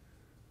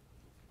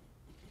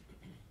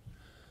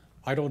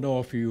 I don't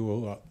know if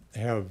you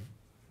have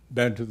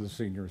been to the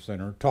senior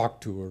center,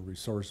 talked to a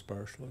resource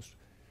specialist,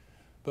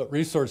 but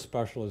resource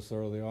specialists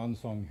are the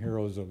unsung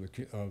heroes of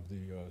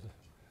the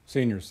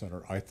senior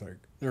center, I think.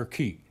 They're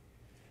key.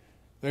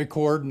 They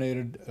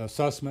coordinated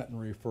assessment and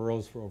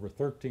referrals for over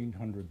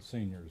 1,300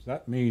 seniors.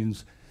 That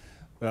means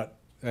that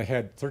they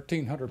had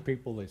 1,300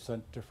 people they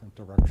sent different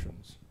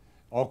directions,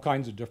 all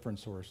kinds of different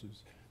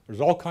sources.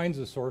 There's all kinds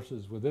of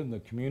sources within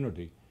the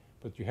community,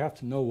 but you have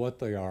to know what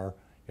they are.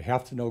 You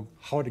have to know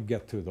how to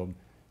get to them.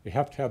 You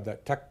have to have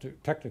that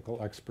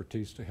technical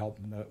expertise to help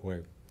in that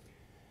way.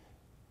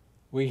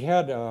 We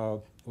had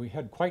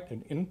quite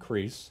an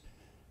increase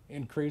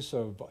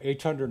of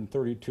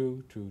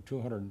 832 to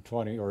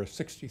 220, or a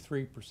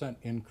 63%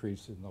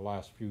 increase in the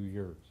last few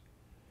years.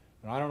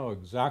 And I don't know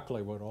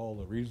exactly what all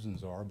the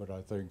reasons are, but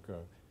I think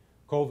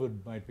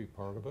COVID might be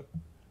part of it.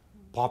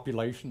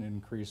 Population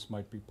increase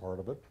might be part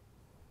of it.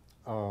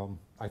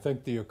 I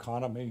think the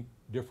economy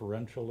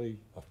differentially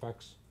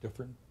affects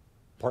different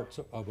parts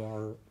of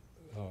our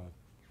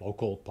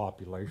local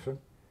population.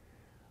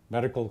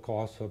 Medical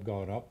costs have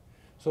gone up.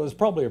 So there's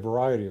probably a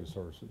variety of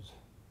sources.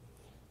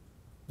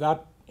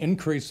 That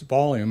increased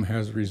volume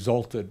has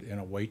resulted in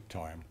a wait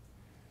time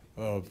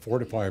of 4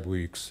 to 5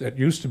 weeks. It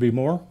used to be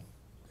more.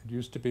 It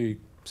used to be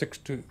 6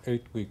 to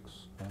 8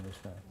 weeks, I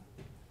understand.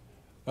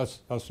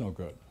 That's no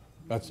good.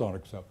 That's not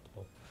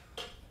acceptable.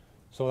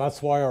 So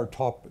that's why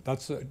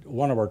that's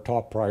one of our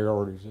top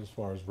priorities as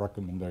far as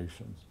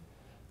recommendations.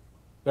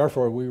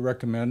 Therefore, we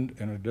recommend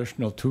an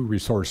additional 2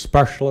 resource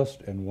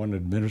specialists and 1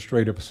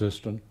 administrative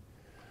assistant.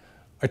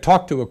 I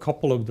talked to a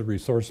couple of the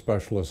resource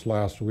specialists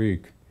last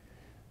week,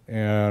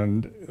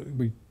 and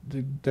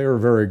they were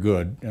very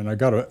good, and I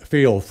got a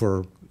feel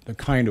for the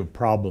kind of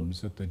problems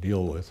that they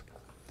deal with.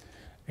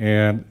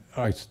 And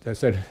I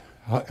said,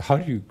 how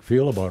do you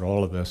feel about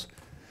all of this?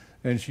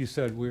 And she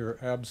said, we're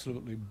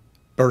absolutely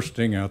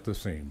bursting at the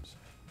seams.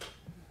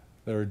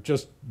 They're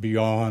just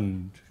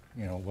beyond,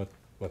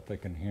 what they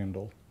can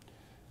handle.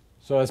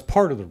 So that's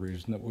part of the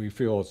reason that we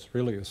feel it's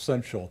really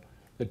essential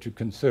that you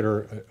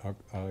consider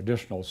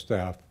additional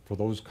staff for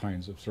those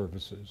kinds of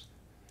services.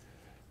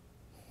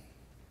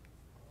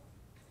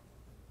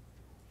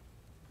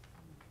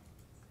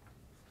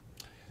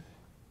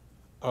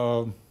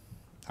 I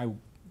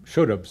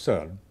should have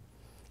said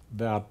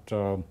that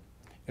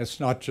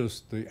it's not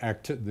just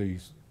the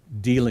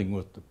dealing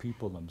with the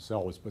people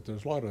themselves, but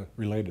there's a lot of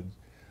related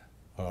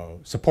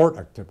support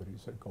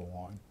activities that go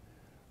on.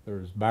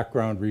 There's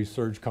background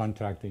research,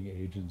 contacting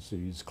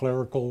agencies,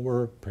 clerical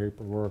work,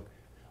 paperwork,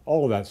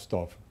 all of that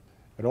stuff.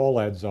 It all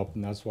adds up,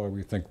 and that's why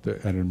we think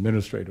that an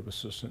administrative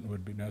assistant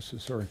would be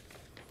necessary.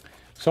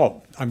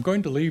 So I'm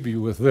going to leave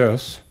you with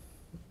this.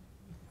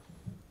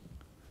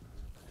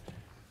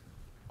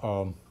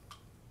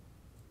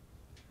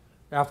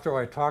 after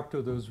I talked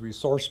to those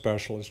resource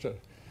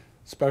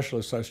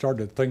specialists, I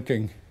started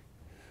thinking,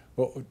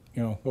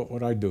 what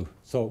would I do?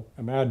 So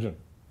imagine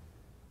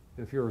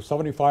if you're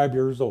 75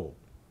 years old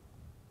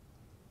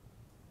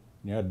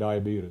and you had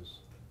diabetes,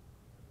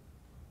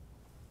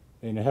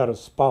 and you had a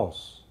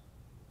spouse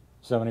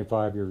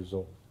 75 years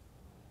old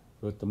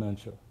with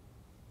dementia,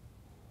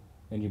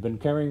 and you've been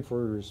caring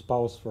for your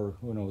spouse for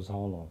who knows how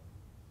long,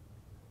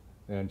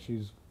 and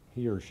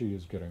he or she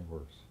is getting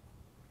worse.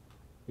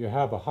 You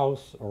have a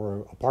house or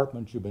an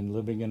apartment you've been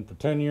living in for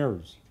 10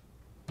 years,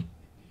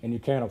 and you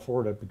can't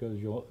afford it because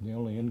the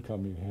only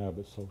income you have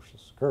is Social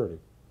Security.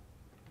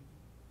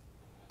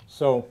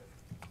 So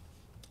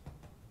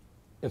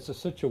it's a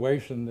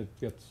situation that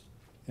gets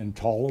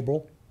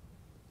intolerable.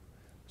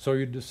 So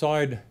you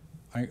decide,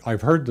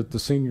 I've heard that the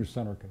senior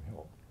center can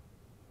help.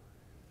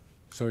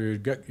 So you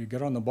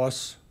get on the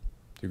bus,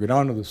 you go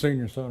down to the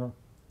senior center,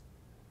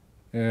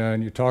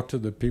 and you talk to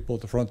the people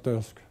at the front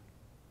desk,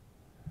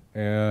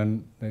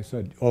 and they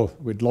said, oh,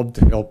 we'd love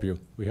to help you.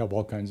 We have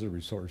all kinds of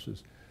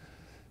resources.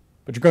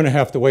 But you're going to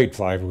have to wait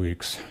 5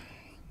 weeks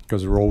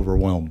because we're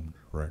overwhelmed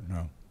right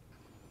now.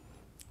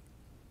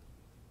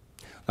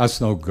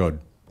 That's no good.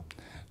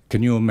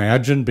 Can you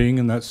imagine being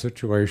in that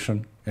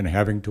situation and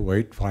having to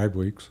wait 5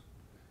 weeks?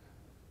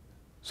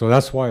 So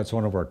that's why it's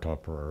one of our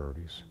top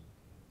priorities.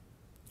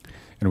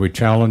 And we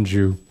challenge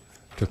you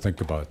to think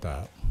about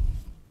that.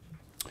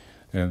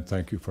 And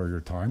thank you for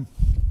your time.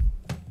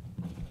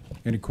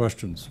 Any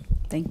questions?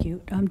 Thank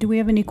you. Do we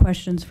have any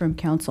questions from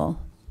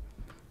council?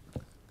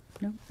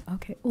 No?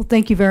 Okay. Well,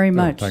 thank you very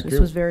much. Thank This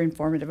you. was very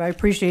informative. I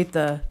appreciate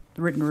the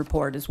written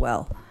report as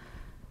well.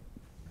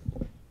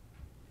 Okay.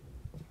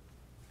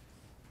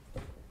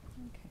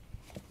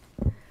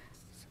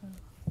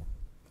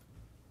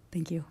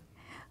 Thank you.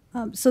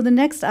 So the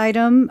next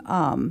item,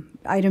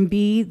 item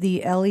B,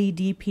 the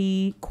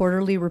LEDP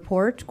quarterly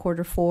report,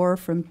 quarter 4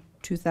 from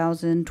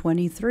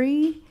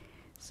 2023.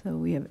 So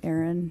we have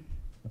Aaron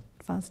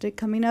Fosdick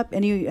coming up.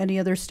 Any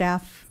other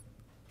staff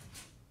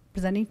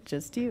presenting?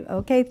 Just you?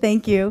 Okay,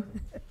 thank you.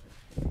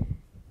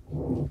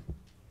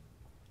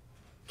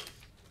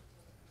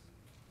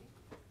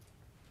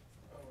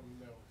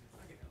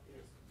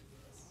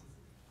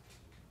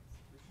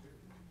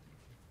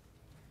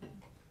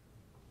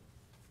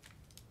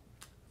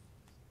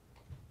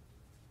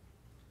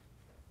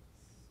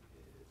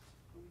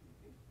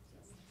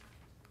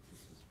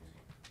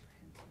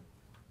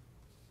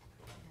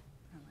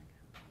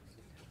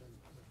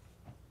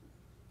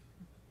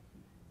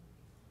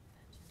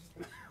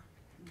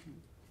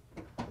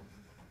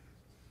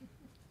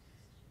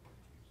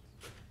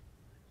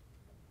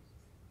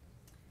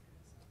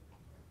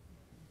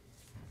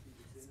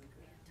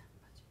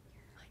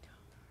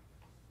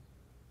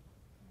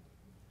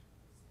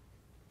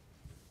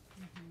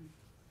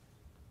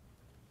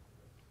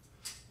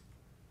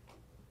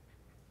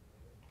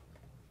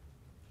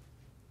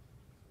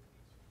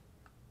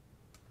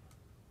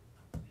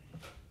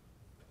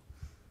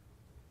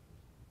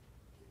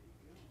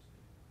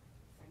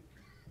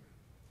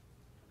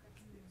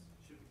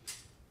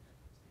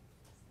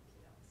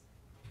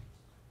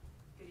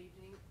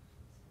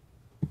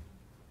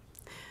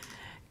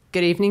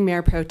 Good evening,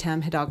 Mayor Pro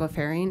Tem Hidalgo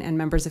Faring and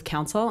members of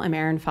council. I'm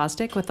Erin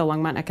Fosdick with the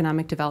Longmont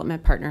Economic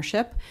Development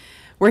Partnership.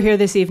 We're here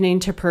this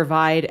evening to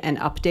provide an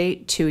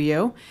update to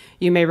you.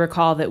 You may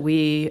recall that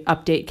we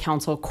update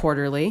council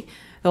quarterly.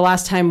 The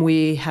last time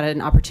we had an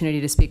opportunity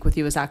to speak with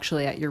you was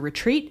actually at your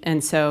retreat,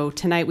 and so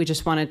tonight we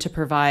just wanted to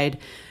provide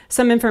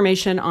some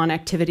information on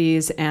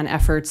activities and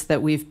efforts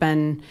that we've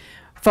been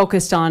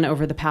focused on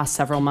over the past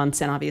several months,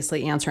 and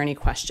obviously answer any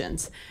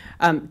questions.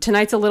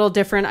 Tonight's a little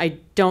different. I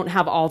don't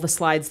have all the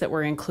slides that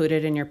were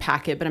included in your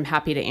packet, but I'm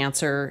happy to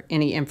answer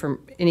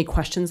any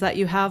questions that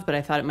you have, but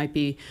I thought it might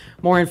be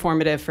more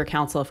informative for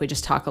council if we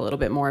just talk a little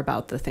bit more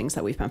about the things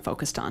that we've been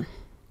focused on.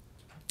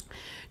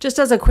 Just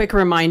as a quick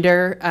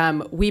reminder,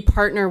 we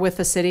partner with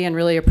the city and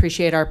really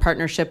appreciate our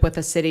partnership with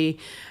the city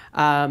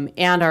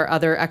and our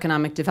other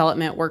economic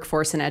development,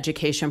 workforce, and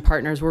education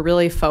partners. We're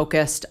really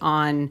focused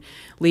on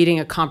leading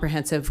a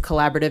comprehensive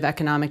collaborative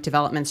economic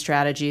development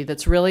strategy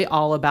that's really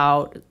all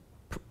about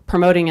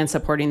promoting and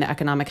supporting the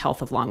economic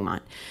health of Longmont.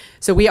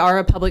 So we are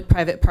a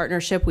public-private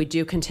partnership. We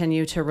do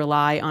continue to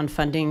rely on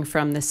funding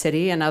from the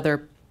city and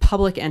other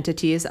public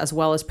entities as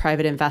well as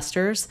private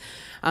investors.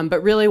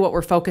 But really what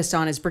we're focused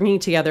on is bringing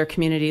together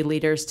community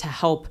leaders to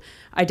help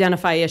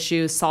identify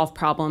issues, solve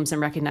problems, and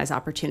recognize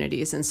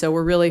opportunities. And so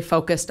we're really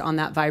focused on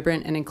that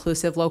vibrant and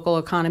inclusive local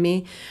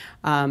economy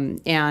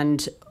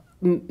and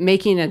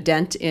making a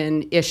dent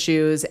in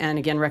issues and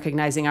again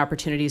recognizing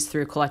opportunities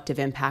through collective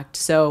impact.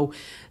 So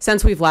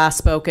since we've last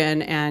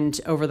spoken and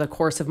over the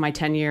course of my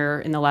tenure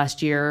in the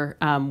last year,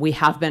 we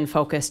have been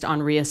focused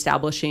on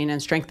reestablishing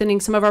and strengthening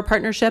some of our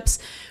partnerships.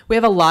 We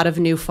have a lot of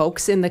new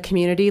folks in the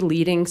community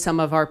leading some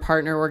of our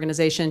partner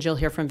organizations. You'll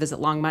hear from Visit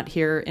Longmont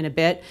here in a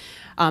bit.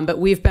 But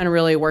we've been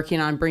really working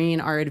on bringing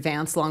our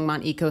advanced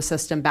Longmont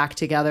ecosystem back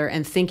together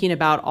and thinking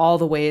about all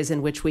the ways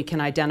in which we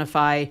can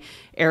identify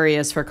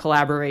areas for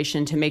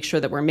collaboration to make sure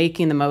that we're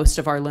making the most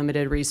of our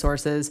limited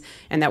resources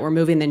and that we're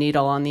moving the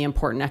needle on the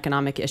important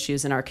economic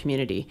issues in our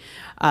community.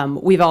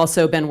 We've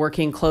also been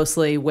working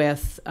closely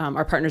with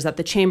our partners at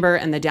the Chamber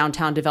and the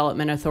Downtown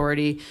Development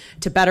Authority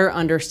to better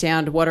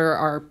understand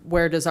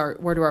where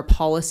do our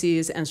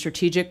policies and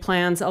strategic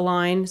plans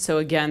align, so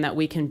again, that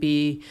we can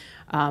be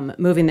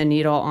moving the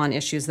needle on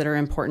issues that are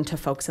important to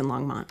folks in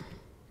Longmont.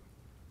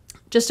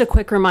 Just a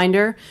quick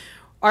reminder,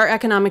 our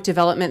economic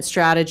development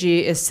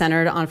strategy is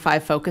centered on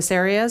 5 focus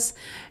areas,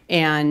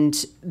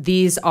 and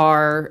these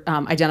are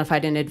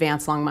identified in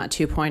Advanced Longmont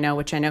 2.0,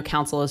 which I know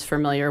Council is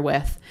familiar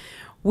with.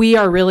 We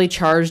are really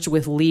charged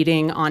with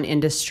leading on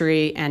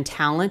industry and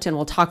talent, and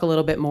we'll talk a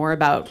little bit more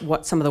about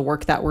what some of the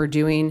work that we're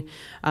doing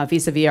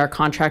vis-a-vis our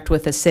contract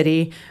with the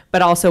city,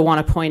 but also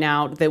want to point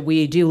out that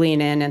we do lean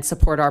in and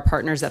support our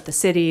partners at the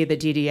city, the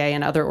DDA,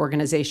 and other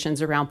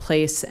organizations around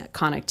place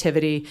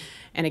connectivity.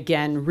 And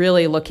again,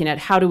 really looking at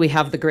how do we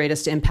have the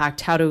greatest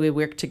impact, how do we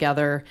work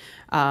together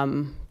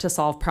to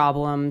solve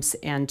problems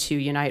and to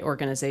unite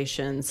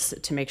organizations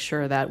to make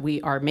sure that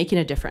we are making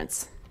a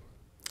difference.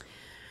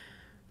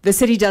 The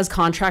city does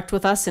contract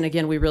with us, and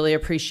again, we really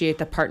appreciate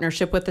the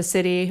partnership with the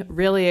city.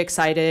 Really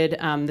excited.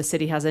 The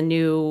city has a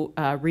new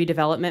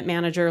redevelopment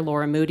manager,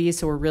 Laura Moody,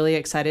 so we're really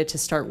excited to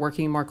start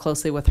working more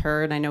closely with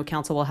her, and I know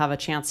Council will have a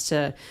chance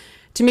to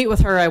meet with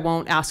her. I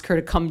won't ask her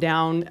to come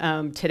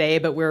down today,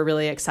 but we're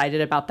really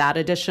excited about that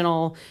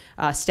additional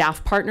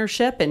staff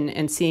partnership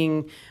and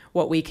seeing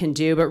what we can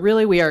do. But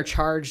really, we are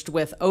charged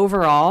with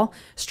overall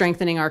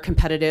strengthening our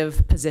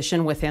competitive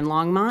position within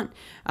Longmont,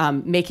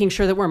 making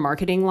sure that we're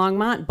marketing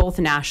Longmont both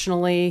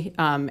nationally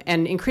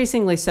and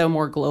increasingly so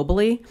more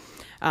globally,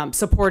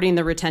 supporting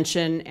the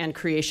retention and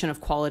creation of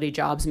quality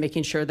jobs,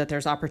 making sure that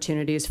there's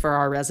opportunities for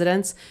our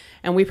residents.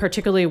 And we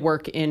particularly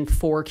work in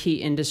 4 key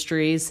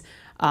industries,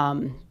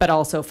 but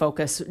also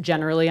focus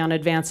generally on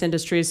advanced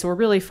industries. So we're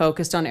really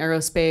focused on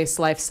aerospace,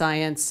 life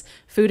science,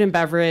 food and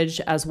beverage,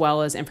 as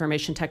well as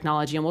information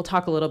technology. And we'll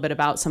talk a little bit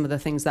about some of the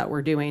things that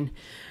we're doing.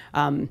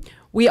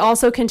 We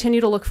also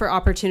continue to look for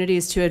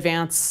opportunities to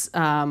advance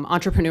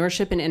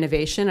entrepreneurship and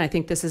innovation. I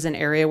think this is an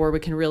area where we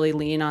can really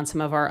lean on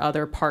some of our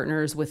other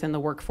partners within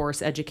the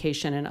workforce,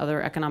 education, and other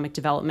economic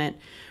development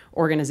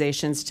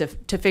organizations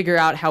to figure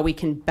out how we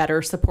can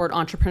better support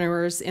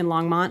entrepreneurs in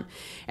Longmont.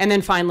 And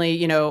then finally,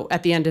 you know,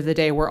 at the end of the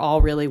day, we're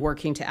all really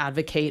working to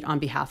advocate on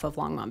behalf of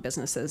Longmont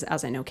businesses,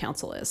 as I know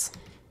Council is.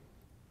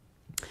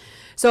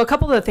 So a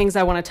couple of the things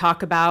I want to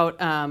talk about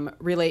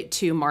relate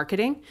to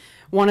marketing.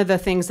 One of the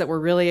things that we're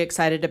really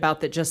excited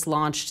about that just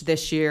launched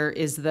this year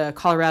is the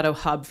Colorado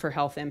Hub for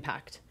Health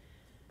Impact.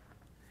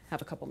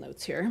 Have a couple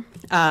notes here.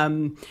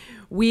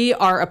 We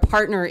are a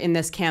partner in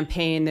this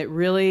campaign that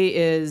really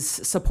is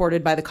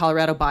supported by the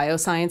Colorado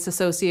Bioscience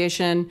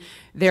Association.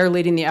 They're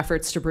leading the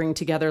efforts to bring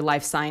together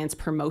life science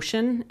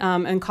promotion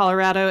in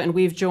Colorado, and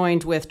we've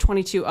joined with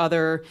 22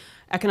 other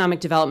economic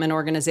development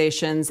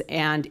organizations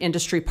and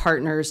industry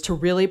partners to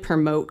really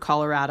promote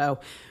Colorado.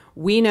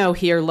 We know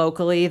here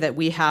locally that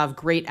we have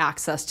great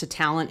access to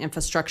talent,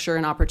 infrastructure,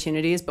 and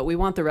opportunities, but we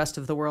want the rest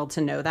of the world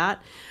to know that.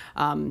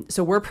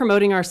 So we're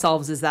promoting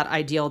ourselves as that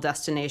ideal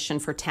destination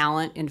for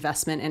talent,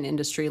 investment, and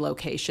industry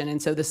location. And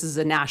so this is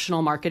a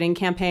national marketing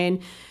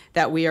campaign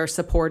that we are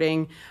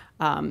supporting.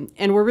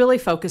 And we're really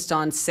focused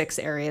on 6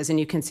 areas, and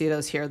you can see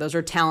those here. Those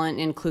are talent,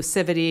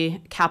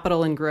 inclusivity,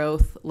 capital and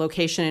growth,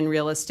 location and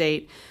real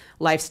estate,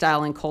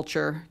 lifestyle and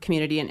culture,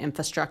 community and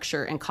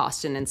infrastructure, and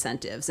cost and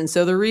incentives. And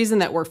so the reason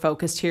that we're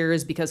focused here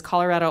is because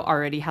Colorado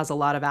already has a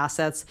lot of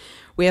assets.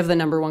 We have the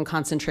 #1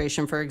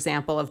 concentration, for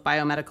example, of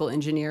biomedical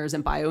engineers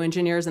and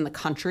bioengineers in the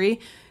country.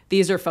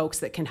 These are folks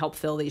that can help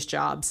fill these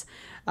jobs.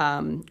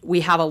 We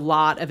have a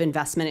lot of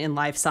investment in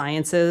life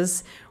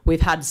sciences.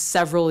 We've had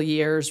several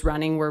years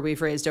running where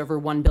we've raised over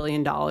 $1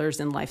 billion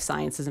in life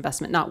sciences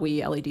investment. Not we,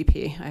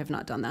 LEDP, I have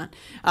not done that,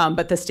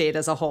 but the state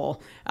as a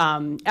whole.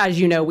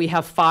 As you know, we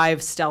have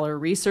 5 stellar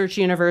research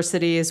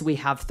universities. We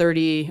have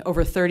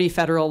over 30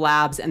 federal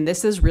labs, and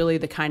this is really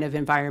the kind of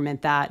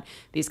environment that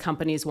these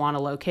companies want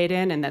to locate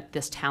in and that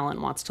this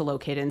talent wants to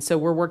locate in. So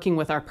we're working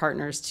with our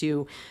partners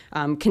to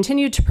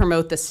continue to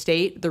promote the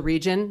state, the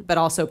region, but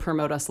also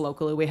promote us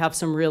locally. We have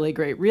some really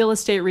great real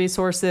estate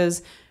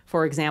resources.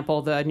 For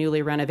example, the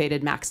newly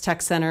renovated Max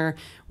Tech Center.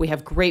 We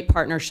have great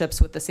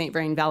partnerships with the St.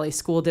 Vrain Valley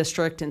School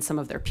District and some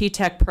of their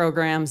P-Tech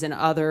programs and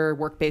other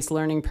work-based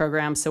learning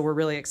programs, so we're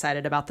really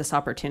excited about this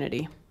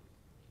opportunity.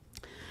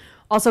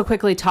 Also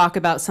quickly talk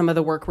about some of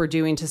the work we're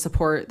doing to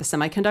support the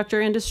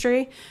semiconductor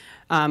industry.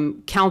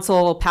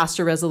 Council passed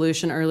a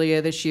resolution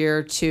earlier this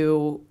year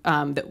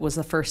that was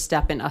the first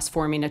step in us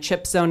forming a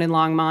chip zone in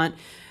Longmont.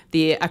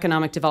 The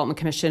Economic Development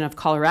Commission of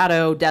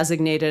Colorado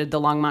designated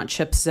the Longmont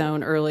Chip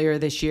Zone earlier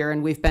this year,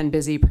 and we've been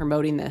busy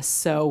promoting this.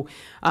 So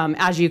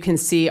as you can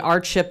see, our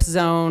Chip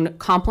Zone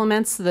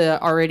complements the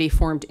already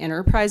formed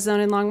Enterprise Zone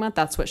in Longmont.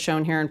 That's what's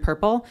shown here in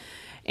purple.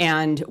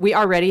 And we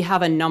already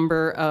have a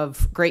number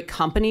of great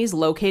companies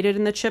located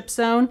in the Chip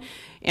Zone.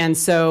 And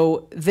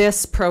so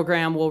this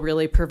program will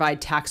really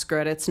provide tax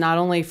credits, not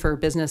only for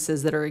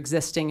businesses that are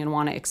existing and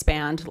want to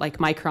expand, like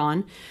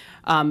Micron,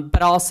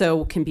 but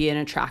also can be an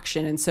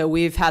attraction. And so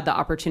we've had the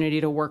opportunity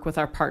to work with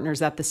our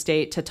partners at the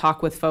state to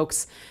talk with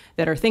folks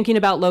that are thinking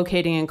about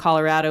locating in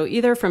Colorado,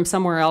 either from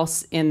somewhere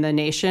else in the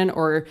nation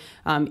or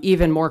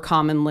even more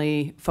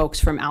commonly, folks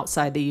from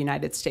outside the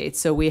United States.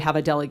 So we have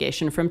a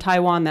delegation from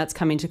Taiwan that's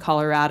coming to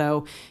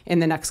Colorado in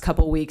the next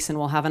couple weeks, and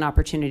we'll have an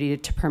opportunity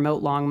to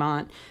promote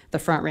Longmont, the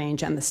Front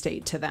Range, and the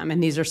state to them.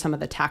 And these are some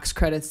of the tax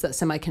credits that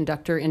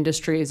semiconductor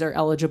industries are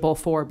eligible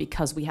for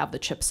because we have the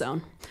chip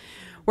zone.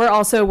 We're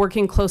also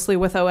working closely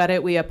with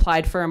OEdit. We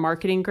applied for a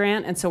marketing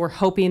grant, and so we're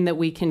hoping that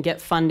we can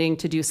get funding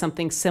to do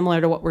something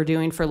similar to what we're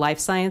doing for life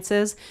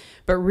sciences,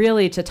 but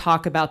really to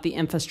talk about the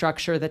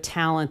infrastructure, the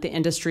talent, the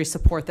industry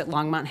support that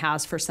Longmont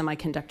has for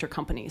semiconductor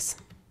companies.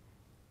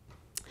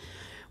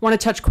 Want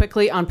to touch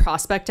quickly on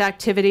prospect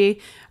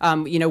activity.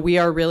 We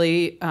are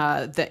really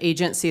the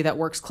agency that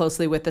works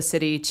closely with the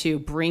city to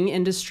bring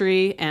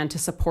industry and to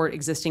support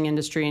existing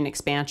industry and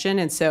expansion.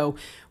 And so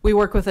we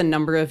work with a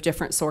number of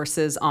different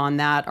sources on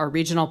that. Our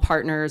regional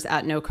partners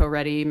at NOCO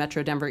Ready,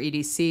 Metro Denver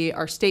EDC,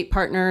 our state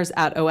partners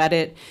at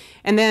OEdit,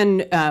 and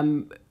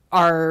then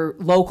our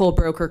local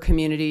broker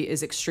community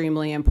is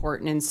extremely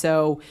important. And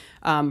so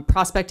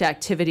prospect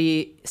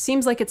activity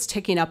seems like it's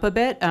ticking up a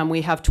bit.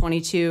 We have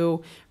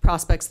 22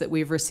 prospects that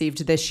we've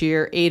received this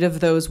year. 8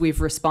 of those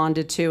we've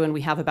responded to, and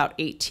we have about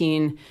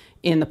 18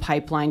 in the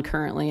pipeline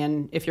currently.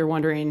 And if you're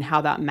wondering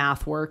how that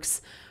math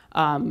works,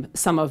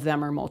 some of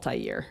them are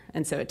multi-year.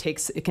 And so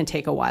it can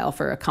take a while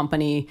for a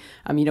company.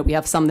 We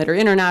have some that are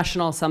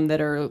international, some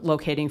that are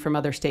locating from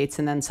other states,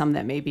 and then some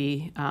that may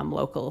be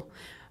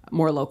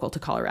more local to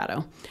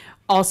Colorado.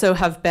 Also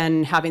have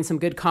been having some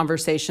good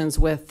conversations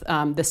with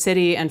the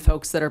city and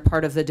folks that are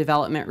part of the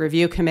Development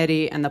Review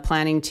Committee and the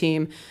planning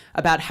team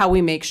about how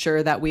we make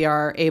sure that we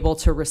are able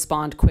to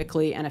respond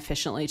quickly and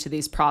efficiently to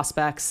these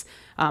prospects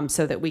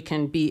so that we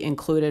can be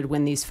included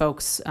when these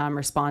folks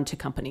respond to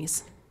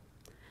companies.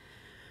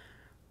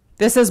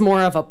 This is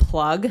more of a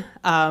plug,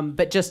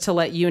 but just to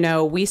let you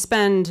know, we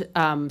spend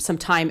some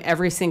time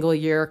every single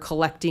year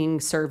collecting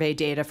survey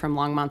data from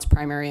Longmont's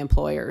primary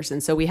employers.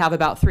 And so we have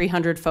about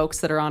 300 folks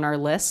that are on our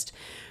list.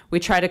 We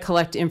try to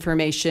collect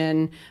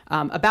information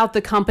about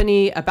the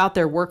company, about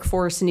their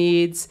workforce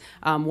needs,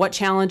 what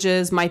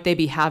challenges might they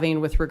be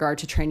having with regard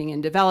to training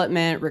and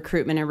development,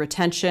 recruitment and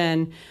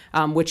retention,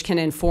 which can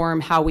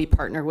inform how we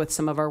partner with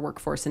some of our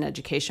workforce and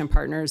education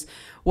partners.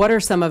 What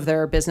are some of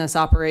their business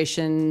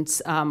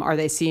operations? Are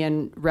they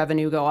seeing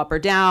revenue go up or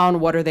down?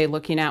 What are they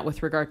looking at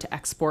with regard to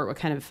export? What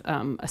kind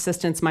of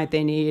assistance might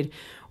they need?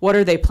 What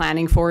are they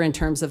planning for in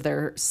terms of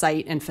their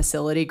site and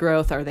facility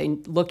growth? Are they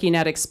looking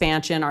at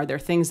expansion? Are there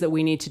things that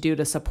we need to do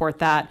to support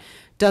that?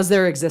 Does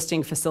their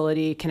existing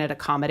facility, can it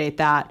accommodate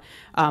that?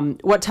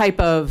 What type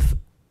of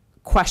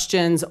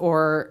questions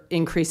or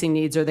increasing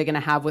needs are they going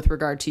to have with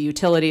regard to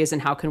utilities,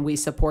 and how can we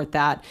support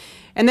that?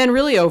 And then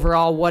really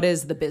overall, what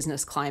is the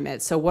business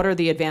climate? So what are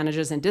the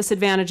advantages and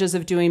disadvantages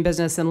of doing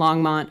business in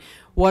Longmont?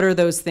 What are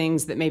those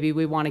things that maybe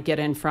we want to get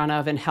in front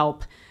of and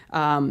help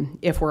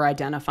if we're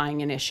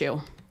identifying an issue?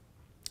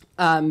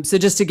 So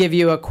just to give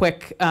you a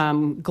quick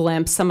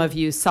glimpse, some of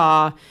you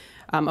saw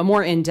a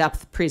more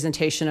in-depth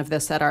presentation of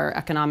this at our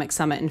economic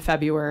summit in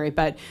February,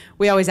 but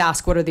we always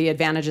ask what are the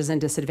advantages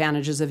and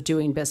disadvantages of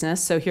doing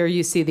business. So here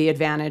you see the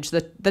advantage.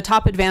 The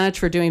top advantage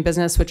for doing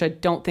business, which I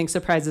don't think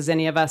surprises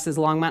any of us, is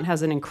Longmont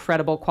has an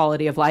incredible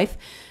quality of life.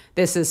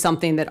 This is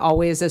something that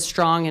always is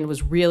strong and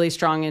was really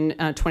strong in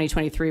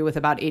 2023 with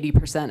about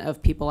 80%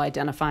 of people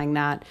identifying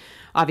that.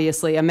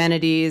 Obviously,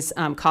 amenities,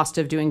 cost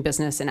of doing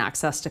business, and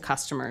access to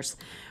customers.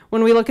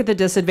 When we look at the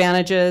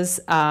disadvantages,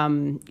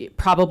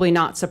 probably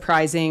not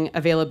surprising,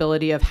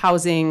 availability of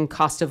housing,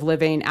 cost of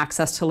living,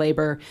 access to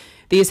labor.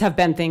 These have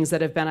been things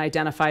that have been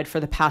identified for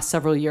the past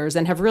several years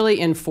and have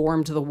really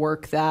informed the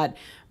work that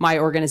my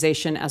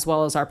organization, as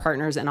well as our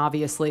partners and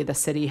obviously the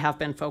city, have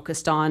been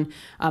focused on.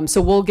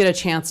 So we'll get a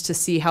chance to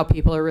see how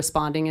people are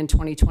responding in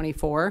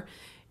 2024.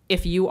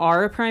 If you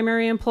are a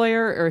primary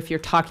employer, or if you're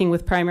talking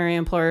with primary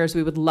employers,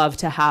 we would love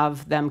to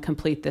have them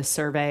complete this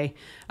survey,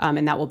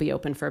 and that will be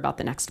open for about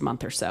the next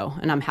month or so,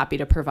 and I'm happy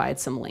to provide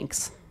some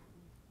links.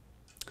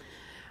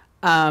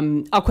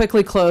 I'll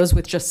quickly close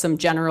with just some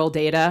general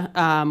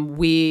data.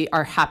 We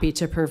are happy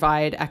to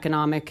provide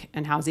economic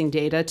and housing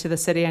data to the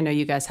city. I know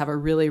you guys have a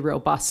really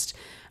robust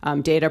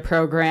data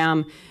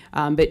program.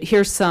 But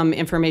here's some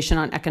information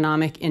on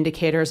economic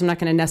indicators. I'm not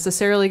going to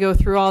necessarily go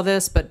through all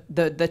this, but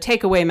the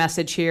takeaway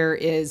message here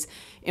is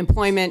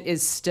employment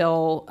is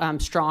still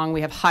strong.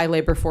 We have high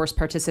labor force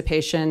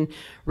participation,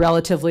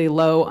 relatively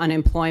low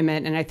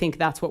unemployment, and I think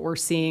that's what we're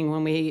seeing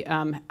when we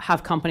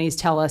have companies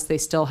tell us they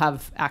still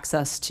have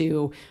access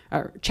to,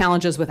 or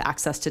challenges with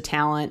access to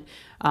talent.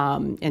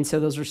 And so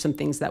those are some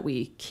things that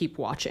we keep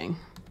watching.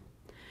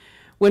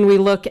 When we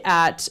look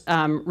at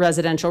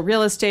residential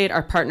real estate,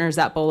 our partners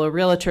at Bolo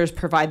Realtors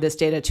provide this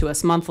data to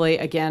us monthly.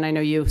 Again, I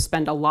know you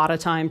spend a lot of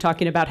time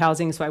talking about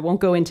housing, so I won't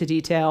go into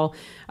detail.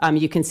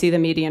 You can see the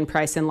median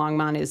price in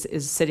Longmont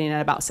is sitting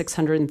at about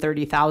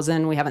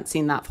 $630,000. We haven't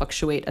seen that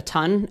fluctuate a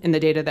ton in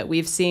the data that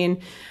we've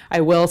seen.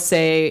 I will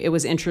say it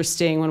was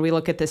interesting when we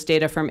look at this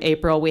data from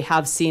April, we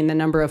have seen the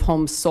number of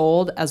homes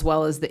sold as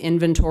well as the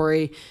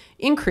inventory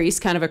increase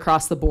kind of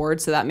across the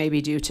board. So that may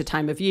be due to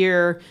time of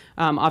year.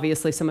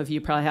 Obviously, some of you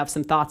probably have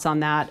some thoughts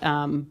on that,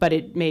 but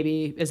it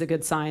maybe is a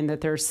good sign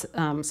that there's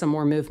some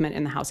more movement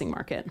in the housing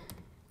market.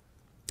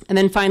 And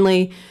then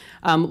finally,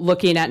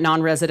 looking at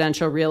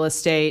non-residential real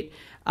estate,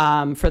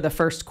 for the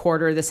first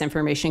quarter, this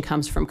information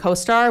comes from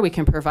CoStar. We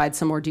can provide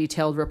some more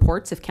detailed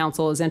reports if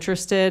council is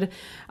interested.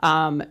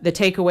 The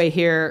takeaway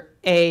here,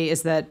 A,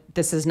 is that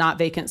this is not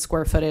vacant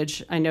square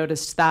footage. I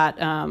noticed that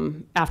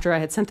after I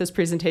had sent this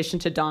presentation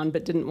to Dawn,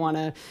 but didn't want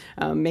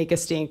to make a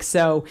stink.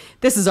 So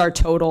this is our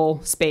total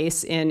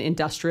space in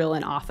industrial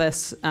and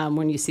office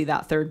when you see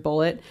that third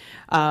bullet.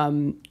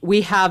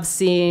 We have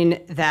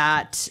seen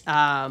that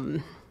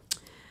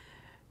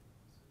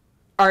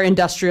our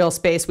industrial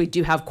space, we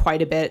do have quite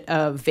a bit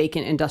of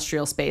vacant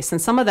industrial space, and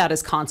some of that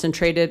is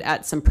concentrated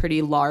at some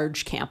pretty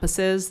large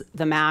campuses,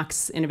 the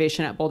Max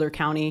Innovation at Boulder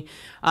County.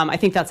 I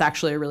think that's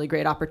actually a really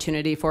great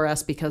opportunity for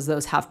us because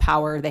those have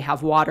power, they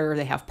have water,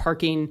 they have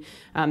parking,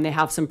 they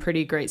have some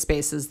pretty great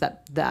spaces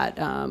that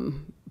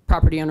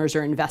property owners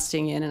are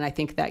investing in, and I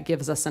think that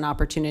gives us an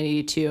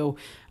opportunity to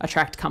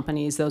attract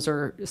companies.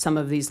 Some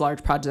of these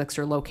large projects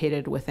are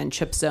located within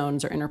chip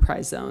zones or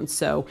enterprise zones,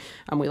 so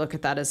we look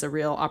at that as a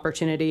real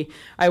opportunity.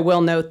 I will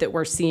note that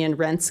we're seeing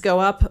rents go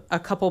up a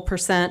couple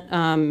percent,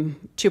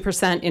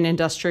 2% in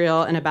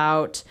industrial and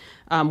about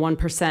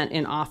 1%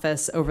 in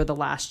office over the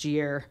last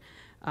year,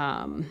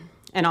 and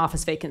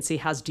office vacancy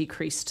has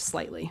decreased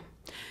slightly.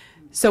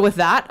 So with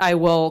that, I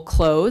will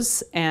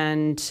close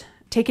and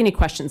take any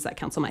questions that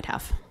council might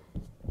have.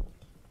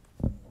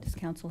 Does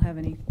council have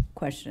any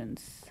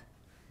questions?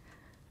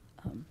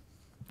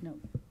 No.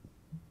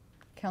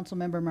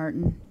 Councilmember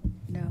Martin?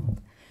 No.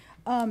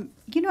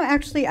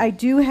 Actually, I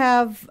do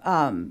have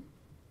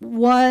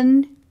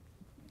one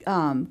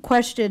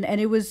question,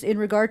 and it was in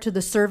regard to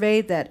the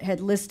survey that had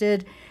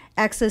listed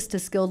access to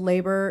skilled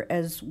labor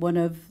as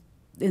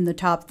in the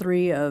top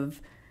 3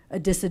 of a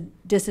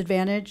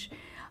disadvantage.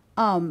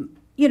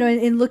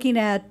 In looking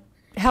at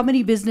how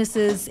many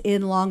businesses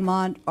in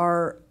Longmont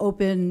are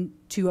open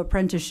to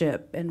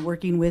apprenticeship and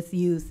working with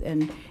youth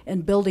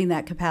and building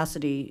that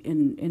capacity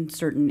in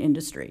certain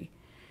industry?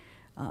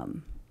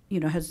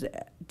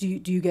 Do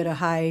you get a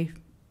high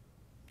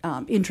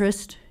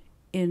interest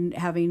in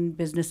having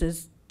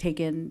businesses take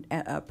in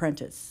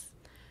apprentice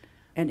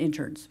and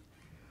interns?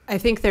 I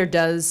think there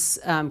does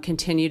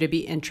continue to be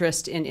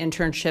interest in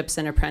internships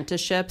and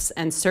apprenticeships,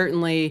 and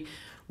certainly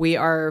we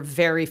are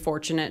very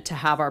fortunate to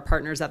have our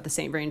partners at the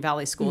St. Vrain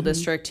Valley School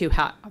District who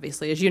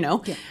obviously, as you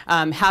know,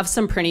 have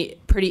some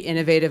pretty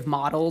innovative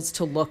models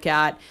to look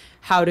at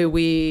how do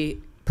we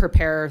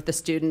prepare the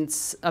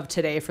students of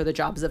today for the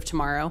jobs of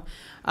tomorrow.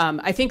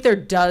 I think there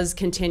does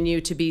continue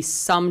to be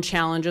some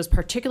challenges,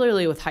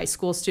 particularly with high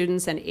school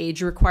students and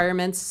age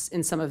requirements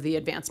in some of the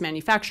advanced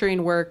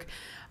manufacturing work.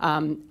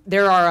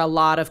 There are a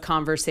lot of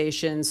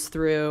conversations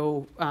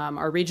through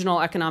our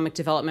regional economic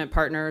development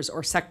partners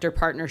or sector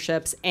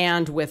partnerships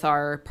and with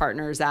our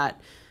partners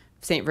at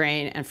St.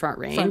 Vrain and Front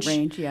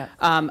Range,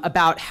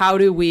 about how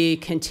do we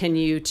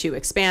continue to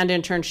expand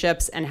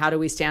internships and how do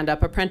we stand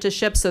up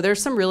apprenticeships. So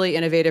there's some really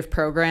innovative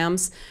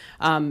programs.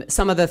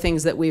 Some of the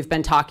things that we've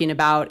been talking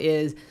about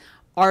is,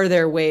 are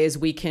there ways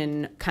we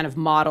can kind of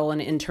model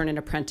an intern and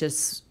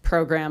apprentice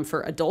program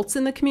for adults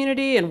in the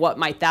community, and what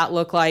might that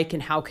look like,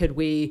 and how could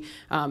we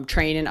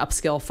train and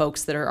upskill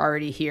folks that are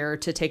already here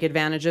to take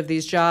advantage of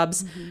these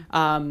jobs?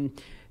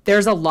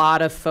 There's a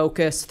lot of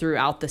focus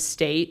throughout the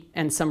state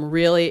and some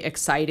really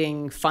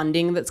exciting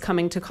funding that's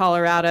coming to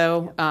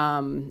Colorado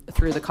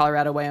through the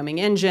Colorado-Wyoming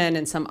Engine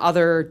and some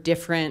other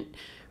different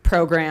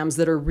programs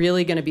that are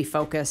really going to be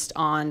focused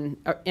on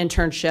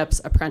internships,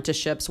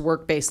 apprenticeships,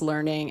 work-based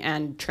learning,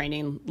 and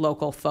training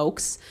local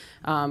folks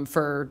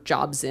for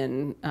jobs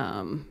in,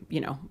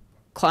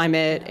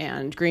 climate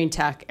and green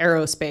tech,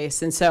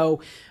 aerospace. And so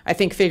I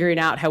think figuring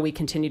out how we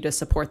continue to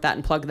support that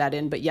and plug that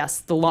in. But yes,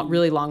 the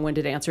really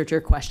long-winded answer to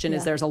your question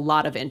is there's a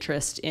lot of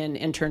interest in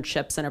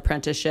internships and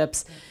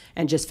apprenticeships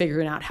and just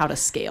figuring out how to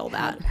scale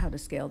that. How to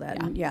scale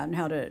that, and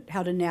how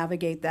to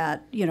navigate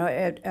that.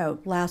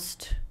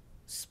 Last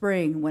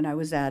spring when I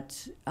was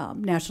at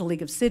National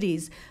League of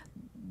Cities,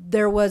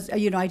 there was,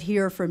 I'd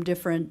hear from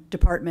different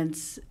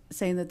departments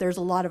saying that there's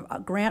a lot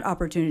of grant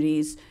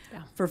opportunities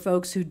for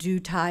folks who do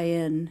tie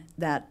in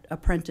that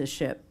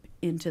apprenticeship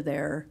into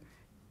their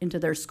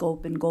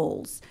scope and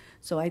goals.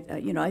 So I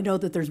know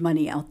that there's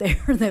money out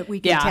there that we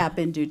can tap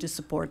into to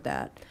support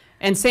that.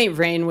 And St.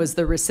 Vrain was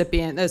the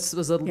recipient. This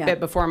was a bit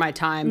before my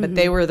time, but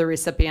they were the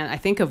recipient, I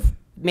think, of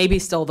maybe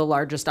still the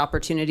largest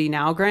Opportunity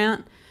Now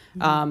grant.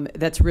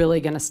 That's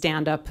really going to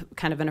stand up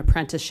kind of an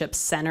apprenticeship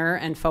center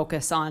and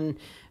focus on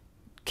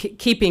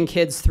keeping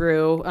kids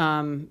through,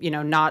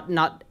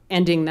 not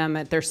ending them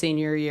at their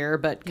senior year,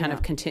 but kind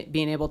of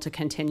being able to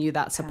continue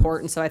that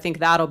support. And so I think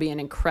that'll be an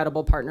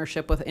incredible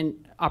partnership with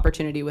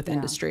opportunity with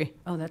industry.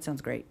 Oh, that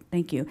sounds great.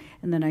 Thank you.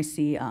 And then I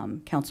see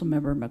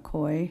Councilmember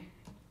McCoy.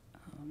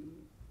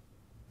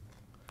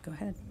 Go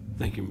ahead.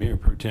 Thank you, Mayor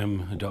Pro Tem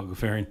Hidalgo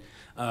Ferrin.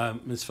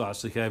 Ms.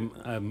 Fosdick,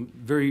 I'm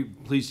very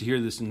pleased to hear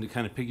this and to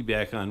kind of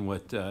piggyback on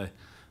what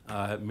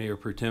Mayor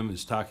Pro Tem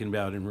is talking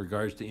about in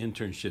regards to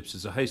internships.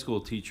 As a high school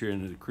teacher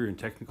and a career and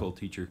technical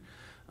teacher,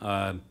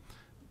 a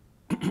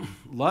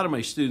lot of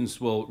my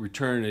students will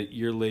return a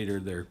year later.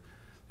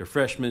 They're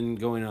freshmen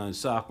going on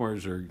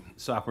sophomores, or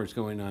sophomores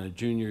going on to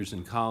juniors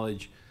in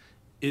college.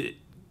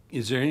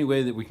 Is there any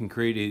way that we can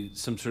create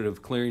some sort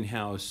of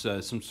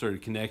clearinghouse, some sort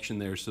of connection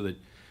there, so that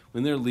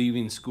when they're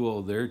leaving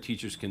school, their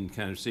teachers can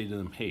kind of say to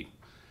them, hey,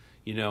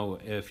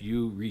 if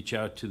you reach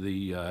out to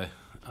the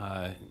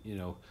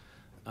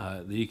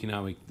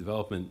Economic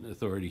Development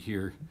Authority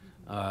here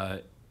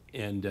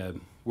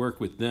and work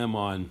with them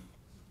on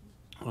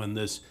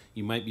this,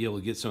 you might be able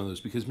to get some of those,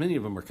 because many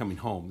of them are coming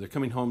home. They're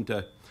coming home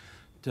to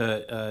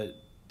cut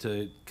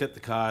the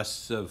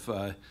costs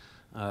of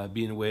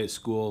being away at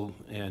school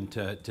and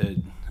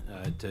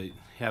to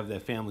have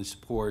that family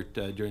support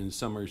during the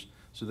summers.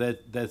 So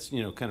that's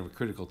kind of a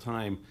critical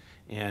time.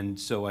 And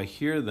so I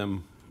hear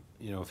them,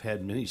 I've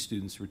had many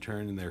students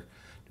return and they're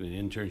doing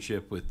an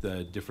internship with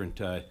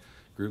different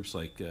groups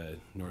like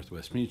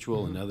Northwest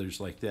Mutual and others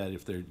like that,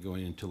 if they're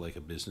going into like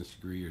a business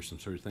degree or some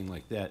sort of thing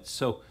like that.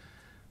 So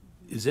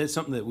is that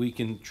something that we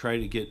can try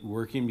to get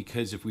working?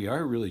 Because if we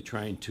are really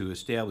trying to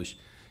establish,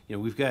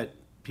 we've got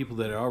people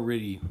that are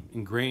already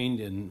ingrained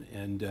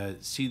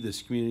and see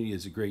this community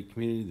as a great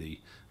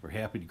community. They were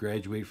happy to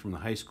graduate from the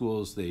high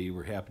schools. They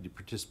were happy to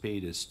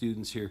participate as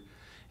students here,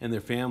 and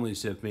their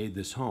families have made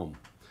this home.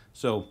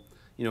 So,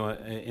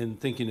 and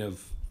thinking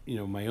of,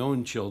 my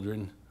own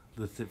children,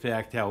 the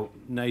fact how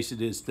nice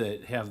it is to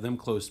have them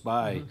close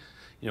by,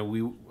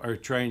 we are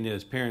trying to,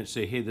 as parents,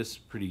 say, hey, this is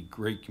a pretty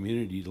great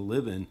community to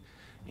live in,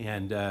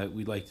 and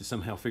we'd like to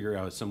somehow figure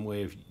out some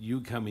way of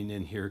you coming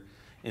in here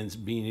and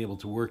being able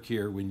to work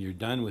here when you're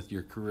done with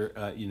your career,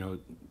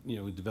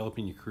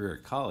 developing your career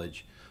at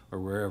college or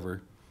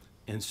wherever.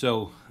 And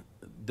so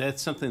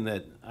that's something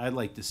that I'd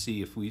like to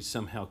see if we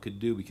somehow could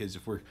do, because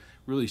if we're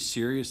really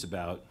serious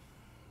about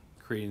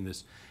creating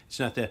this, it's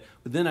not that.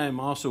 But then I'm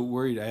also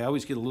worried, I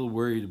always get a little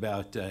worried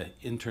about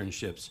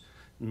internships,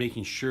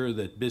 making sure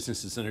that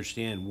businesses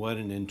understand what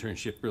an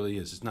internship really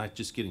is. It's not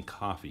just getting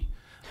coffee,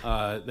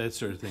 that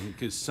sort of thing,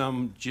 because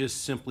some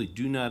just simply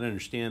do not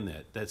understand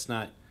that. That's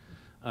not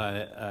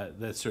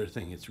that sort of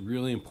thing. It's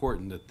really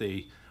important that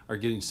they are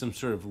getting some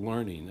sort of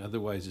learning.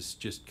 Otherwise, it's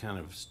just kind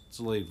of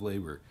slave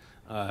labor,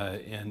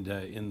 and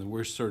in the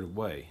worst sort of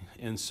way.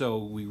 And so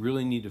we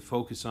really need to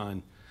focus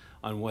on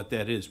what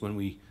that is. When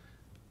we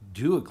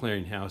do a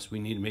clearinghouse, we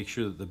need to make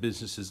sure that the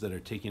businesses that are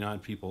taking on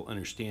people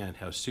understand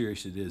how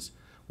serious it is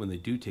when they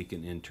do take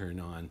an intern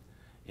on,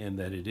 and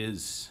that it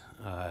is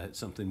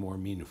something more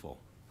meaningful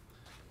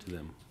to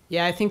them.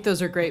 Yeah, I think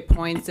those are great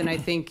points, and I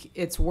think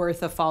it's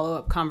worth a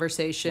follow-up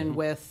conversation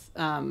with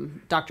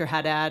Dr.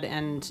 Haddad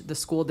and the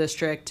school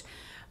district.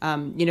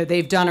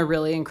 They've done a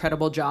really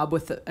incredible job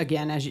with,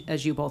 again,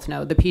 as you both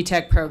know, the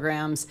P-TECH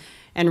programs,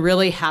 and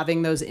really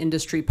having those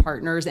industry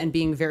partners and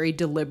being very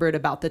deliberate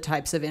about the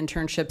types of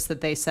internships that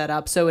they set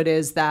up. So it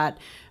is that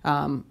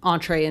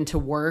entree into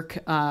work,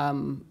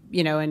 and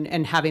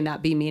having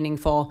that be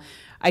meaningful.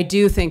 I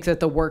do think that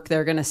the work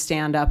they're going to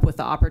stand up with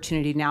the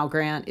Opportunity Now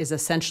grant is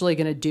essentially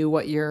going to do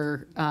what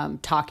you're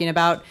talking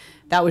about.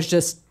 That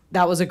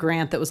was a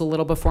grant that was a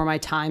little before my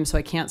time, so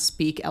I can't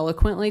speak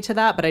eloquently to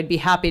that, but I'd be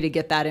happy to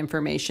get that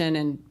information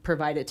and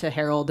provide it to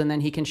Harold, and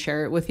then he can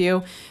share it with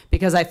you,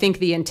 because I think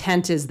the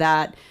intent is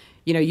that,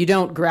 you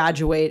don't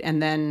graduate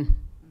and then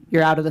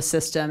you're out of the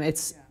system.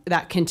 It's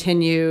that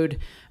continued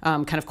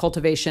kind of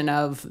cultivation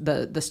of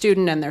the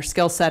student and their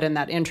skill set and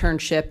that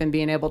internship, and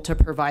being able to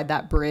provide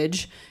that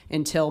bridge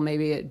until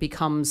maybe it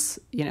becomes,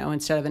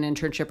 instead of an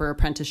internship or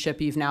apprenticeship,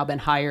 you've now been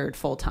hired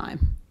full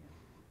time.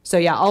 So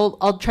yeah,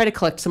 I'll try to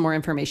collect some more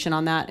information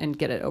on that and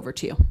get it over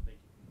to you.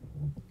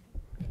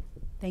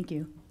 Thank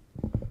you.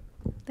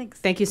 Thanks.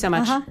 Thank you so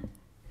much. Okay.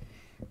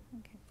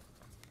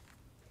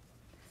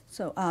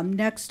 So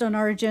next on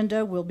our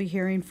agenda, we'll be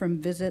hearing from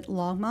Visit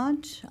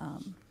Longmont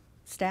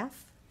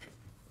staff.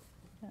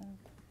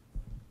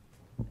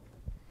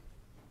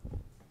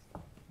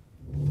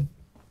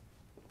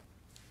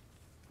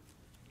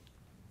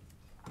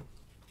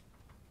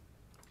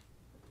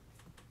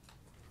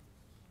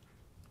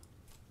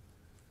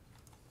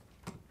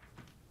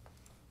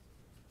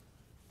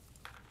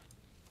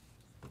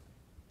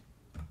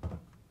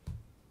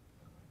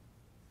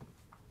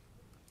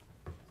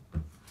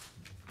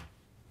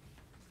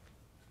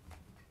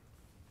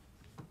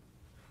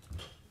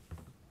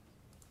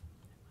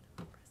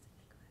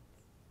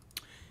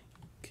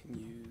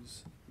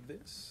 Use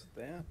this,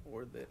 that,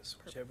 or this,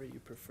 whichever you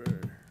prefer.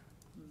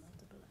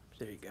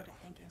 There you go.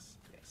 Thank you.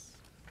 Yes.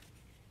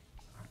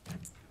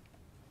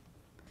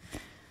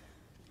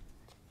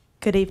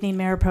 Good evening,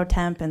 Mayor Pro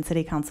Temp and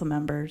City Council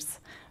members.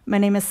 My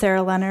name is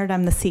Sarah Leonard.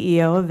 I'm the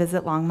CEO of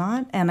Visit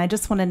Longmont, and I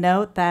just want to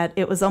note that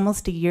it was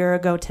almost a year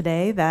ago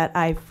today that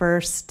I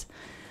first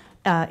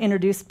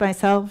introduced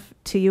myself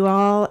to you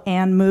all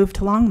and moved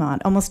to Longmont,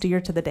 almost a year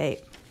to the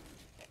date.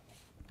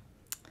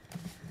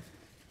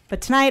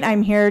 But tonight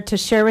I'm here to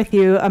share with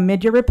you a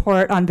mid-year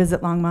report on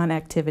Visit Longmont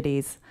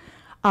activities.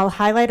 I'll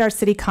highlight our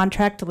city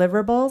contract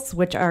deliverables,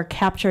 which are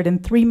captured in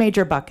 3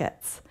 major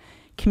buckets: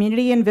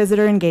 community and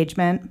visitor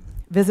engagement,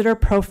 visitor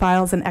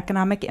profiles and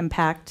economic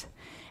impact,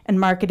 and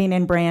marketing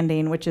and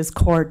branding, which is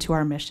core to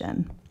our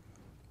mission.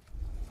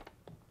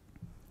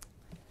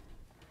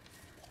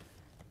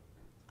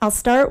 I'll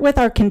start with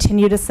our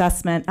continued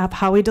assessment of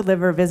how we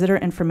deliver visitor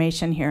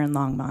information here in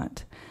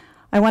Longmont.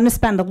 I want to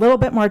spend a little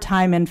bit more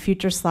time in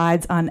future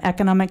slides on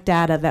economic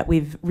data that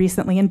we've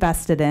recently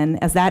invested in,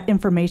 as that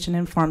information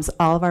informs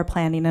all of our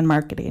planning and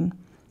marketing.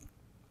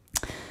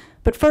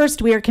 But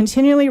first, we are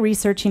continually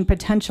researching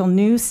potential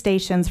new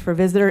stations for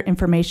visitor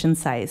information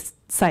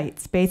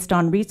sites based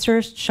on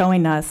research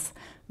showing us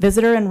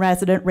visitor and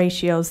resident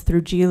ratios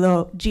through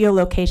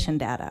geolocation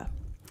data.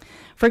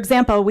 For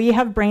example, we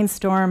have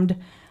brainstormed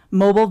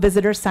mobile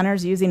visitor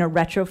centers using a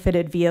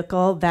retrofitted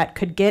vehicle that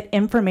could get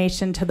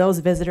information to those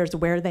visitors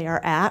where they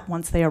are at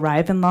once they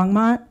arrive in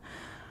Longmont,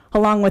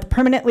 along with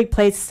permanently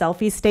placed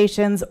selfie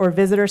stations or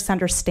visitor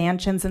center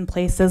stanchions in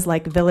places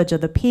like Village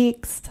of the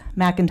Peaks,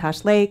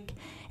 McIntosh Lake,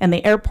 and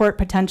the airport,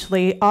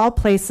 potentially, all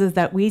places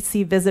that we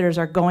see visitors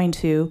are going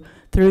to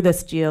through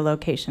this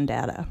geolocation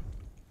data.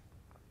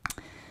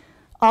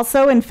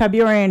 Also, in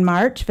February and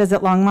March, Visit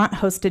Longmont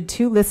hosted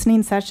 2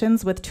 listening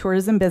sessions with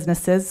tourism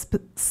businesses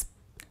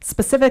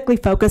specifically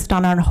focused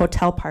on our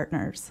hotel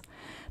partners.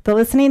 The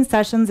listening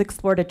sessions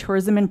explored a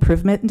tourism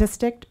improvement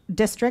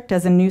district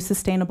as a new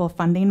sustainable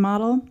funding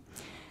model.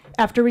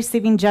 After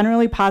receiving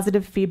generally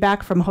positive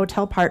feedback from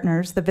hotel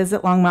partners, the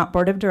Visit Longmont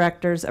Board of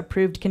Directors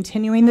approved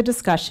continuing the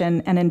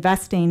discussion and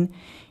investing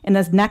in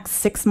the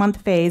next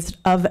 6-month phase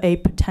of a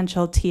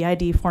potential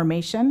TID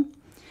formation.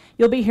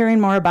 You'll be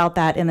hearing more about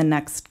that in the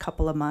next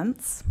couple of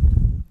months.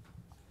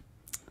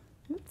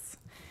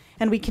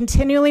 And we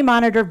continually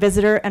monitor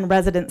visitor and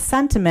resident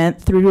sentiment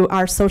through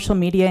our social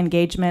media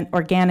engagement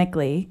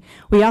organically.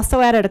 We also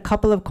added a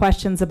couple of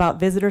questions about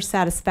visitor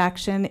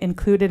satisfaction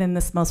included in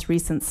this most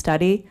recent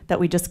study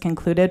that we just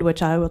concluded,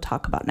 which I will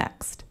talk about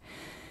next.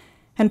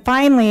 And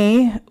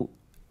finally,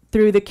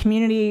 through the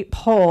community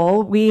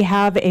poll, we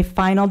have a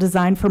final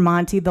design for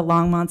Monty, the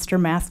Long Monster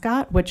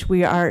mascot, which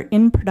we are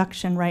in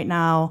production right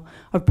now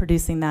of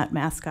producing that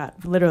mascot,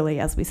 literally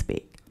as we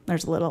speak.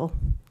 There's a little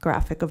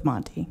graphic of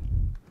Monty.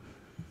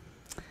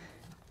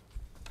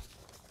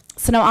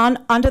 So now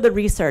on to the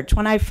research.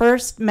 When I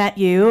first met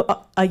you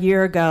a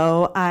year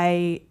ago,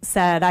 I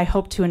said I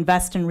hope to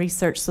invest in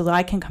research so that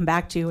I can come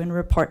back to you and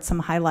report some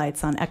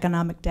highlights on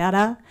economic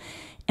data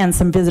and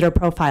some visitor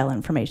profile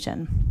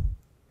information.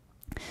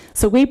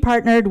 So we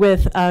partnered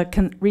with a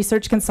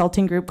research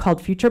consulting group called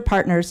Future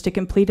Partners to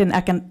complete an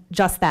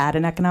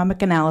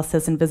economic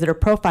analysis and visitor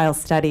profile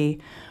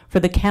study for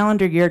the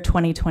calendar year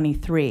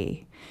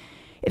 2023.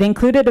 It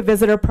included a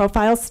visitor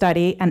profile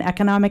study and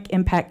economic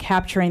impact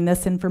capturing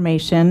this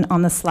information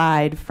on the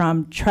slide,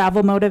 from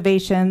travel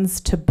motivations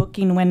to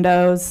booking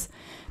windows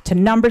to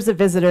numbers of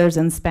visitors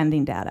and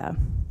spending data.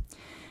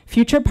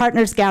 Future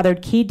Partners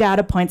gathered key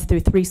data points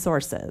through 3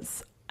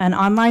 sources: an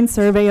online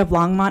survey of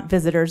Longmont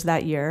visitors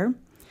that year.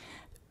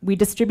 We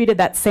distributed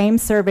that same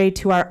survey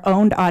to our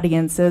owned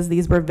audiences.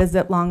 These were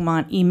Visit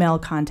Longmont email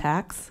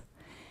contacts,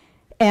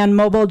 and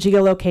mobile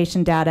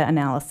geolocation data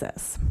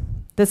analysis.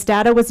 This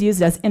data was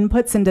used as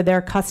inputs into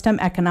their custom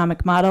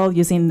economic model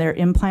using their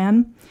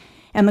IMPLAN,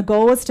 and the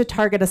goal was to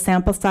target a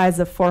sample size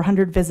of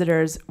 400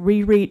 visitors.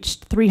 We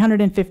reached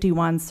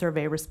 351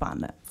 survey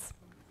respondents.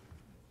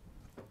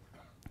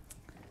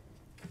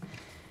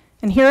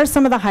 And here are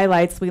some of the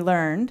highlights we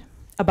learned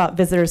about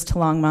visitors to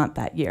Longmont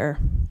that year.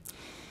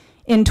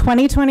 In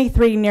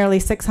 2023, nearly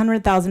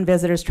 600,000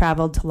 visitors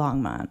traveled to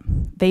Longmont.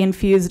 They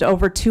infused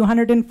over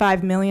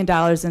 $205 million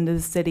into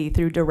the city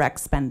through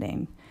direct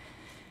spending.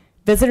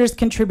 Visitors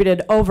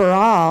contributed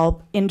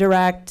overall,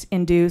 indirect,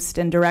 induced,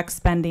 and direct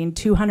spending,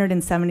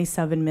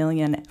 $277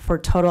 million for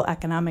total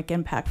economic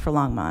impact for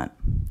Longmont.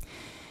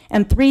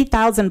 And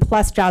 3,000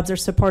 plus jobs are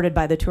supported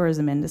by the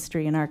tourism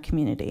industry in our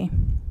community.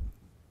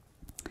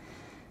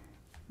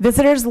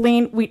 Visitors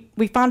lean,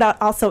 we found out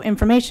also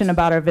information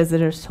about our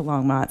visitors to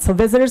Longmont. So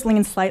visitors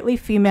lean slightly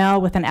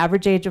female with an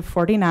average age of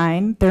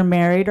 49. They're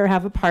married or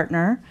have a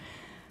partner.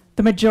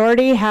 The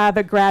majority have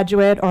a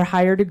graduate or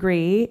higher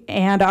degree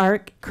and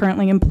are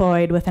currently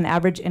employed with an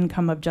average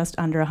income of just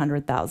under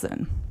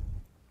 $100,000.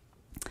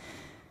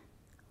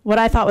 What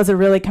I thought was a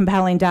really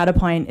compelling data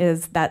point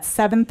is that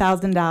in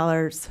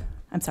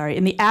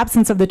the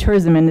absence of the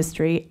tourism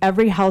industry,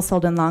 every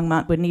household in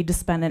Longmont would need to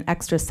spend an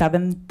extra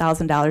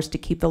 $7,000 to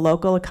keep the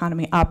local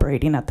economy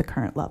operating at the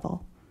current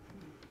level.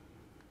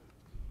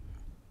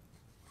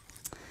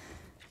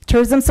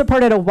 Tourism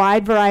supported a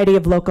wide variety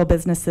of local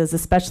businesses,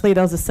 especially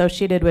those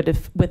associated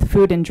with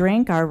food and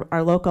drink,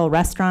 our local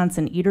restaurants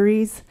and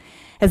eateries,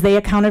 as they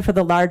accounted for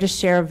the largest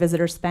share of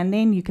visitor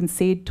spending. You can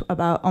see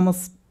about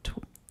almost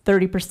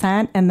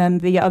 30%, and then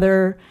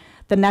the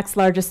next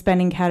largest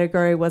spending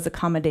category was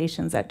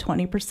accommodations at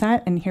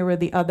 20%, and here were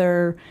the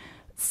other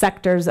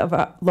sectors of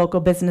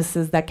local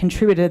businesses that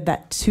contributed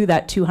to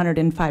that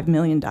 $205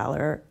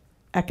 million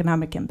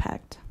economic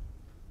impact.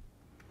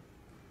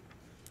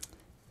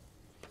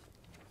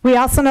 We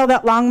also know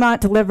that Longmont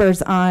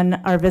delivers on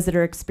our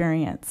visitor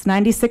experience.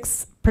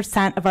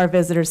 96% of our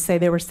visitors say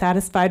they were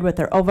satisfied with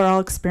their overall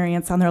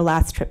experience on their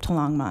last trip to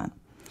Longmont.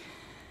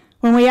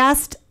 When we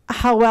asked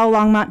how well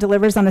Longmont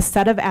delivers on a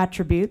set of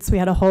attributes, we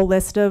had a whole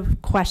list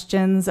of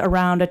questions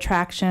around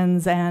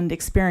attractions and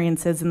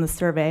experiences in the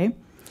survey.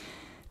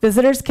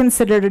 Visitors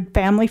considered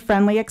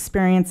family-friendly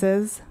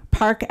experiences,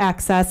 park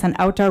access, and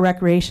outdoor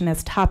recreation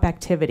as top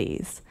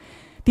activities.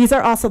 These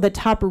are also the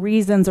top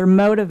reasons or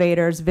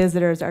motivators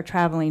visitors are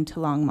traveling to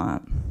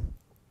Longmont.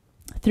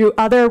 Through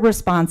other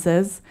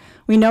responses,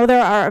 we know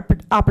there are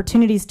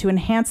opportunities to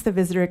enhance the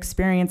visitor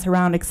experience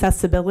around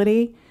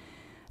accessibility,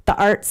 the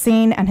art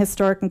scene, and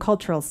historic and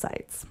cultural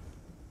sites.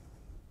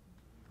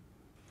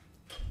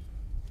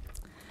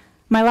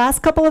 My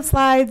last couple of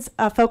slides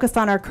focus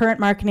on our current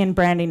marketing and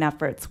branding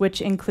efforts,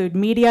 which include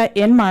media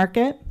in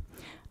market,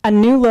 a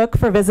new look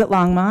for Visit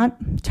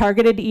Longmont,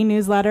 targeted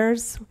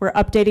e-newsletters, we're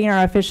updating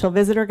our official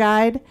visitor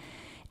guide,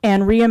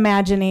 and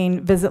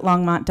reimagining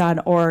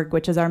visitlongmont.org,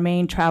 which is our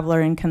main traveler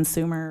and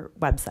consumer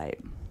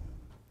website.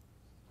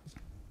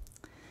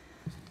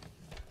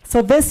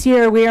 So this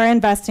year, we are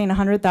investing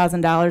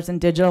 $100,000 in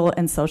digital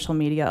and social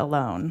media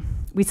alone.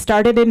 We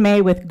started in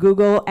May with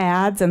Google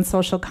Ads and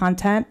social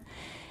content,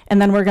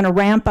 and then we're going to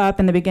ramp up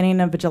in the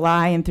beginning of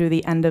July and through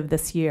the end of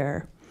this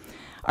year.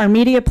 Our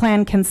media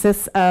plan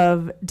consists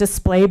of digital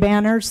display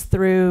banners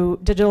through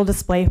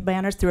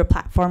a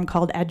platform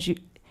called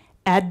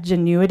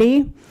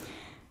Adgenuity.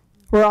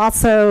 We're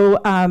also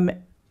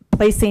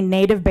placing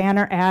native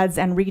banner ads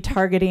and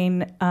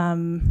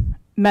retargeting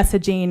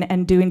messaging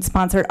and doing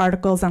sponsored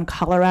articles on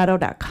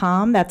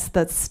Colorado.com. That's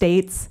the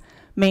state's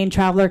main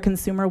traveler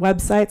consumer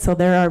website. So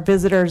there are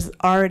visitors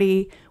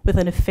already with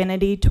an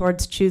affinity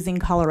towards choosing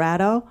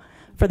Colorado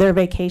for their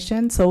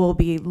vacation. So we'll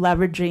be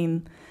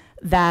leveraging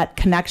that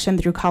connection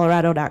through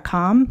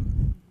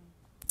Colorado.com.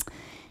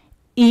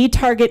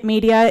 eTarget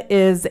Media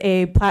is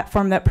a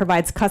platform that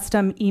provides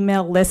custom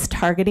email list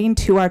targeting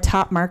to our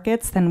top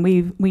markets. And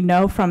we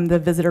know from the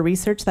visitor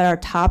research that our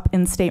top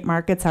in-state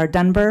markets are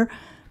Denver,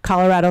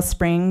 Colorado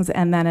Springs,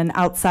 and then an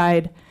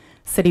outside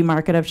city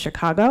market of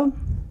Chicago.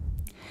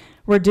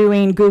 We're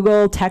doing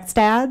Google text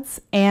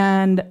ads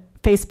and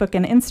Facebook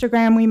and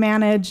Instagram we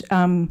manage,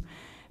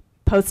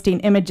 posting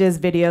images,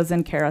 videos,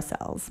 and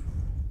carousels.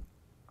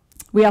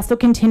 We also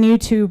continue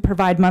to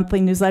provide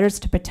monthly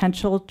newsletters to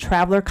potential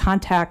traveler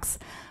contacts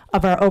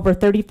of our over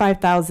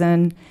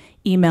 35,000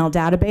 email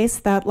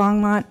database that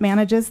Longmont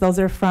manages. Those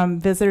are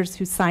from visitors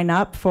who sign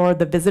up for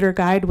the visitor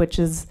guide, which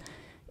is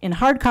in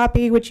hard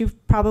copy, which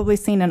you've probably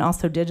seen, and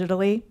also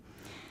digitally.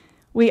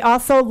 We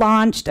also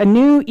launched a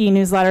new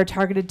e-newsletter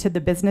targeted to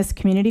the business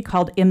community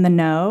called In the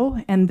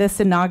Know, and this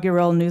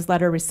inaugural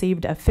newsletter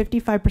received a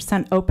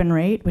 55% open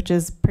rate, which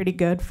is pretty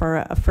good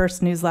for a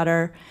first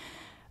newsletter,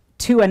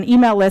 to an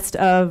email list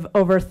of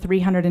over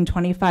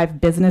 325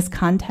 business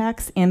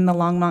contacts in the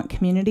Longmont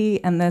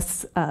community, and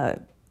this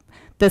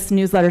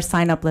newsletter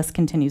sign-up list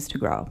continues to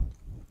grow.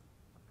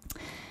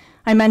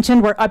 I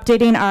mentioned we're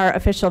updating our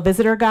official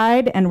visitor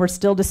guide, and we're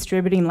still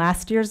distributing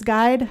last year's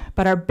guide,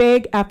 but our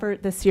big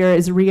effort this year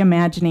is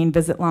reimagining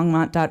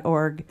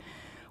visitlongmont.org,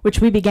 which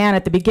we began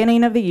at the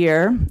beginning of the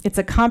year. It's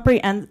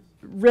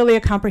really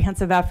a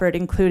comprehensive effort,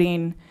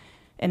 including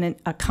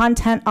a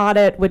content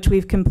audit, which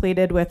we've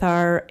completed with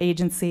our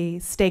agency,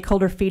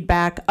 stakeholder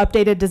feedback,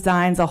 updated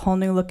designs, a whole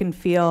new look and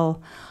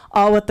feel,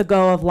 all with the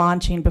goal of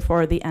launching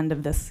before the end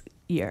of this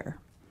year.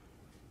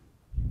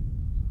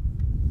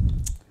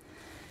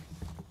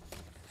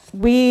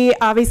 We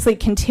obviously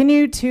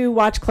continue to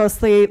watch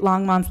closely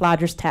Longmont's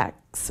lodger's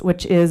tax,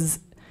 which is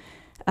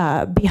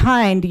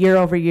behind year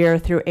over year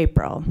through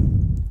April.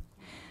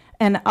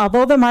 And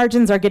although the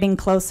margins are getting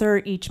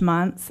closer each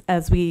month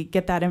as we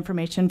get that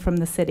information from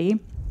the city,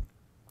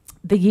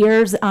 the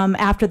years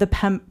after the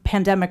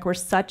pandemic were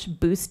such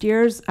boost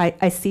years.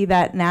 I see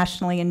that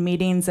nationally in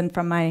meetings and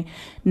from my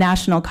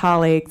national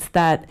colleagues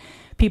that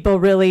people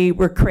really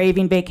were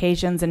craving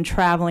vacations and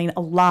traveling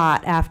a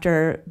lot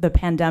after the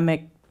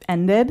pandemic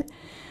ended.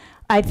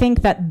 I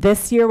think that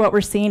this year what we're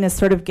seeing is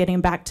sort of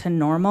getting back to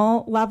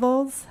normal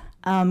levels.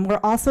 We're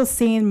also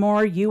seeing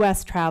more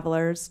U.S.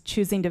 travelers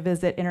choosing to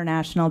visit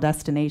international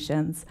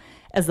destinations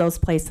as those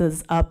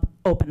places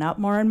open up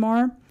more and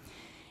more.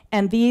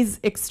 And these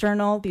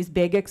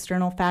big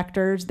external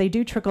factors, they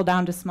do trickle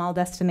down to small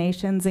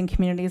destinations in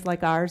communities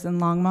like ours in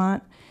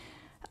Longmont.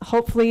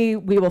 Hopefully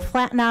we will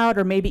flatten out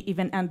or maybe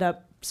even end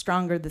up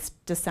stronger this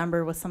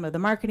December with some of the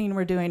marketing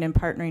we're doing and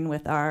partnering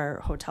with our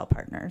hotel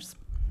partners.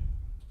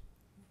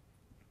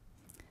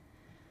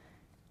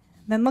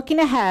 Then looking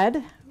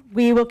ahead,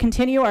 we will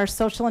continue our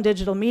social and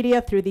digital media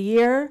through the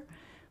year.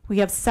 We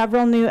have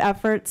several new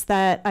efforts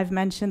that I've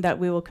mentioned that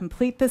we will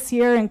complete this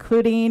year,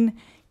 including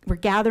we're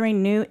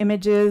gathering new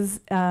images,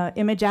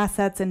 image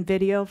assets and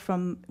video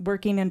from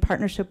working in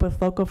partnership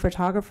with local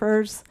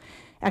photographers.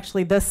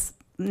 Actually, this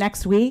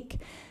next week,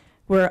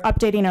 we're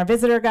updating our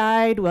visitor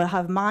guide. We'll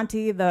have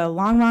Monty, the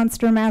long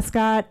monster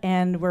mascot,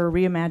 and we're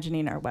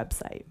reimagining our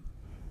website.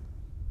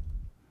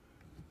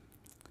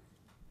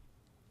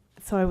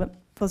 So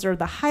those are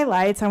the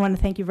highlights. I want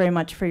to thank you very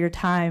much for your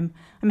time.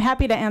 I'm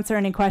happy to answer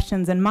any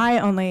questions, and my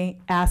only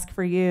ask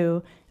for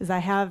you is I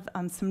have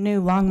some new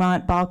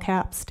Longmont ball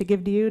caps to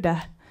give to you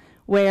to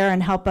wear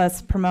and help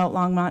us promote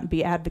Longmont and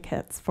be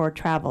advocates for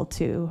travel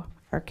to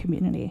our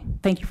community.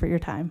 Thank you for your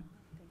time.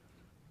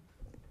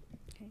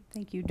 Okay,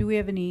 thank you. Do we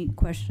have any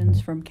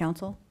questions from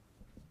council?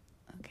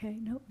 Okay,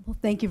 no. Well,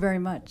 thank you very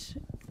much.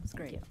 That's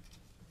great.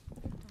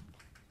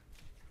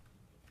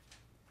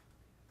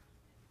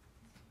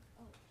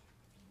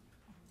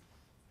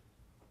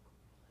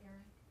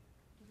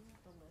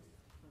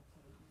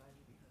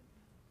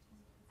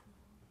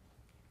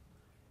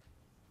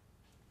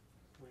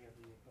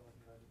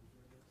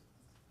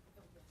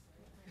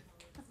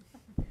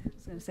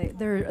 I was going to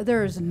say,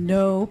 there is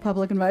no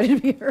public invited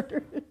to be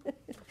heard.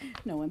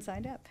 No one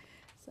signed up.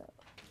 So,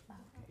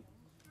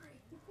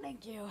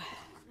 thank you.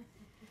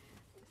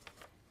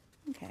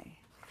 Okay.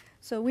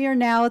 So we are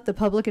now at the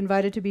public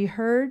invited to be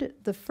heard.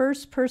 The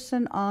first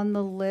person on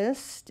the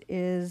list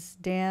is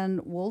Dan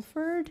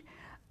Wolford.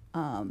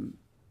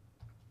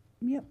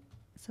 Yep.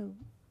 So,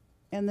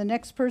 and the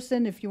next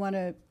person, if you want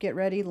to get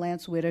ready,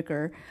 Lance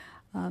Whitaker.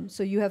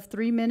 So you have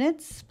 3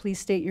 minutes. Please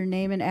state your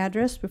name and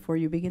address before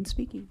you begin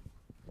speaking.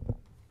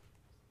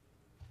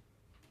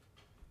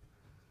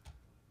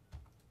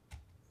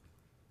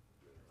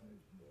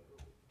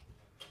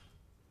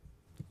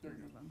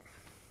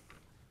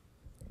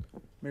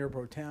 Mayor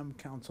Pro Tem,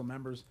 council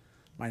members,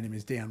 my name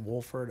is Dan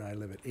Wolford. I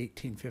live at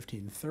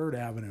 1815 3rd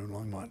Avenue in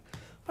Longmont.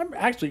 I'm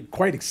actually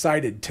quite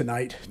excited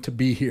tonight to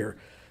be here.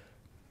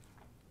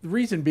 The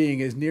reason being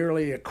is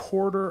nearly a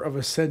quarter of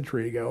a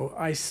century ago,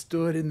 I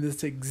stood in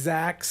this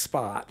exact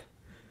spot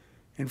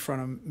in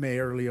front of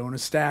Mayor Leona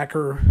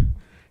Stacker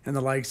and the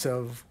likes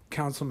of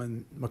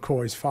Councilman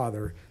McCoy's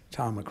father,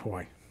 Tom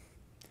McCoy.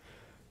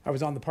 I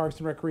was on the Parks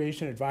and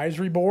Recreation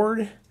Advisory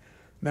Board,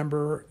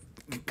 member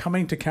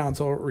coming to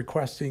council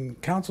requesting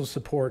council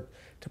support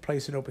to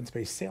place an open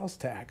space sales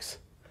tax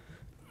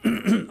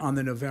on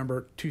the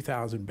November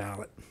 2000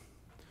 ballot.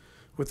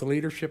 With the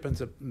leadership and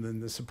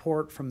the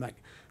support from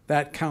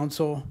that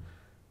council,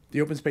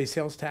 the open space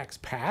sales tax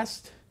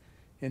passed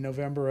in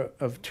November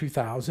of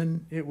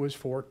 2000. It was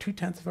for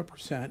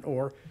 0.2%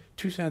 or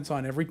 2 cents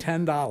on every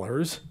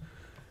 $10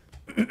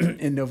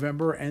 in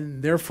November,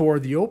 and therefore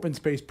the open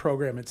space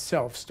program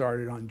itself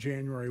started on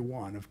January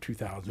 1 of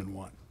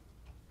 2001.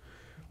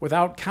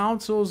 Without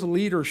council's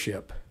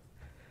leadership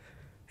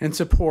and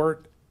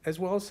support, as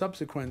well as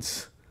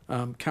subsequent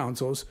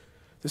councils,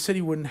 the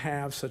city wouldn't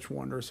have such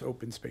wondrous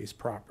open space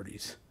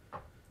properties.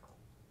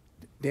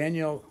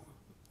 Danielle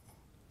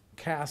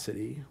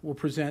Cassidy will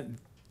present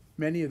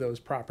many of those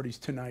properties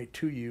tonight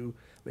to you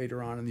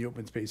later on in the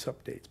open space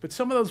updates. But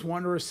some of those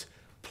wondrous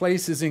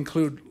places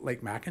include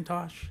Lake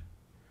McIntosh,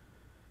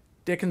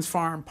 Dickens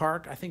Farm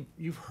Park. I think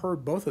you've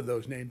heard both of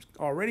those names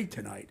already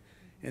tonight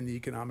in the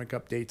economic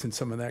updates and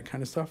some of that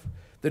kind of stuff.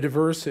 The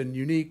diverse and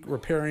unique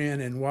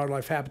riparian and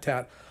wildlife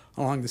habitat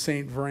along the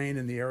St. Vrain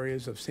in the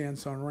areas of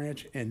Sandstone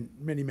Ranch, and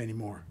many, many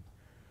more.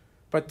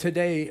 But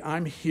today,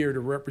 I'm here to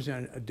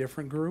represent a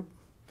different group,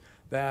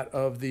 that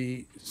of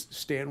the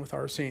Stand With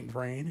Our St.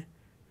 Vrain.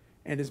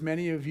 And as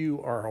many of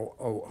you are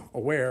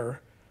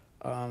aware,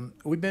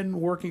 we've been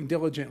working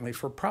diligently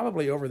for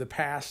probably over the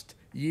past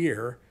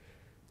year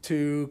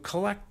to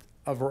collect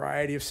a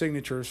variety of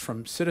signatures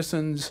from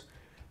citizens,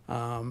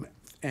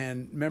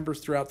 and members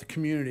throughout the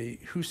community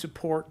who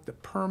support the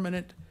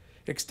permanent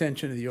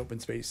extension of the open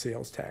space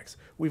sales tax.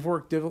 We've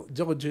worked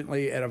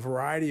diligently at a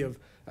variety of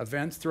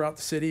events throughout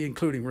the city,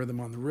 including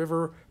Rhythm on the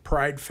River,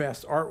 Pride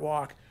Fest, Art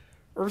Walk,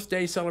 Earth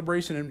Day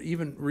celebration, and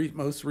even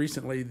most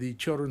recently, the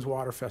Children's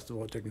Water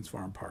Festival at Dickens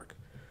Farm Park.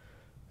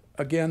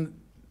 Again,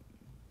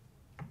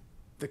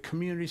 the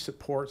community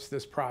supports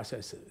this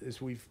process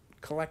as we've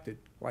collected,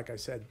 like I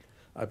said,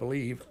 I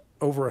believe,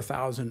 over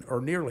 1,000 or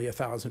nearly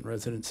 1,000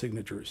 resident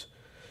signatures.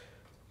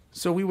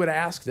 So we would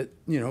ask that,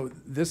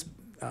 this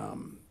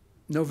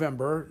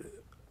November,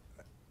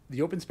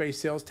 the open space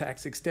sales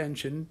tax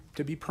extension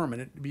to be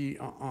permanent, to be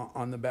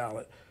on the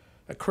ballot.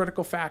 A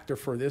critical factor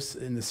for this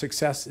and the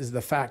success is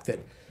the fact that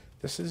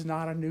this is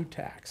not a new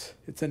tax.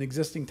 It's an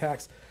existing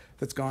tax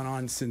that's gone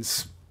on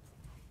since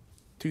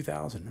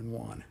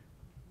 2001.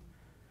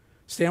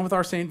 Stand With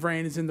Our St.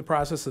 Vrain is in the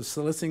process of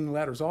soliciting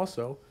letters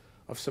also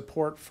of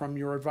support from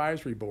your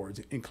advisory boards,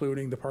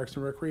 including the Parks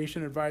and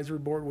Recreation Advisory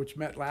Board, which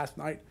met last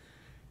night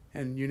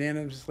and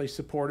unanimously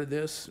supported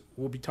this.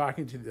 We'll be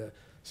talking to the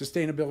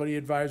Sustainability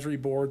Advisory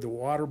Board, the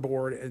Water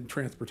Board, and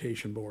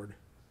Transportation Board.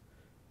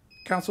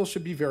 Council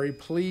should be very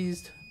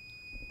pleased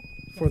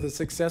for the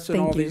success in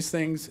Thank all you. these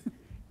things.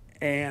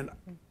 And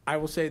I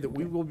will say that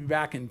we will be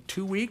back in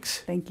 2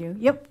 weeks. Thank you.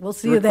 Yep, we'll to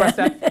see you then. request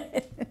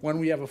that when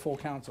we have a full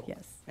council.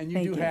 Yes, And you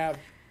thank do you. have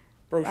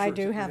brochures. I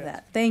do have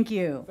that. Thank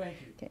you.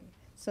 Thank you. Okay.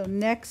 So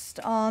next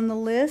on the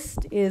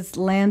list is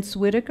Lance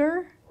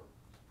Whitaker.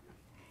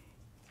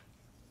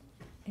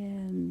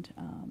 And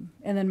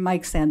then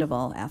Mike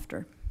Sandoval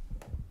after.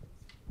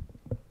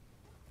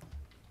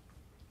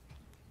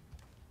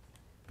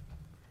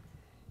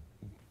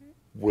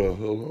 Well,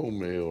 hello,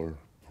 Mayor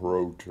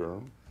Pro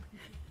Term.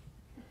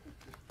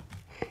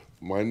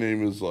 My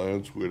name is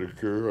Lance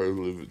Whitaker. I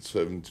live at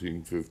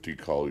 1750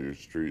 Collier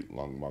Street,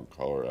 Longmont,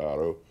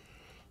 Colorado.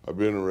 I've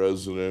been a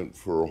resident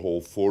for a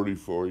whole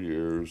 44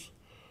 years.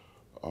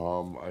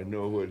 I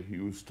know what he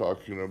was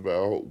talking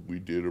about. We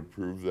did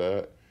approve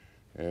that,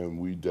 and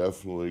we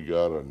definitely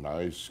got a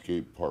nice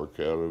skate park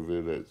out of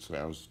it at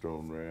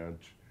Sandstone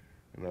Ranch,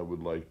 and I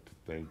would like to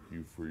thank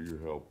you for your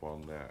help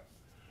on that.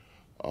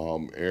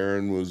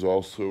 Aaron was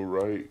also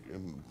right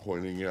in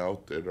pointing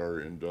out that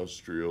our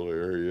industrial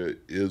area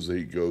is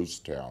a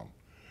ghost town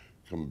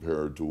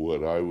compared to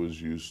what I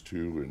was used to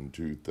in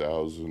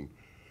 2000.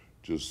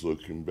 Just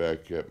looking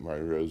back at my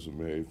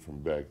resume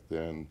from back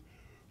then,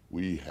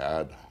 we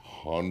had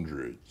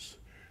hundreds.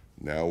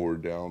 Now we're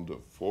down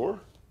to 4,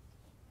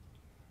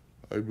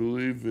 I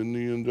believe, in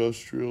the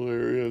industrial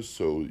area.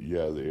 So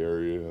yeah, the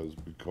area has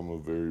become a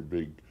very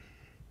big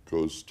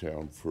ghost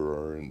town for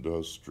our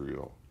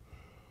industrial.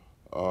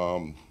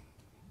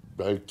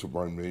 Back to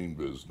my main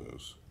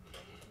business.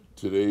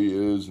 Today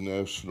is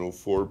National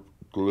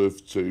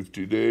Forklift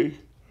Safety Day,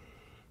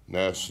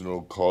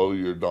 National Call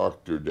Your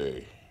Doctor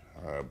Day.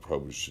 I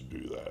probably should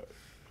do that.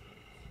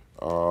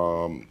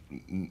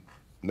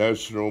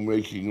 National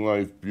Making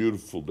Life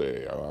Beautiful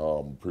Day.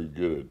 I'm pretty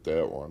good at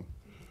that one.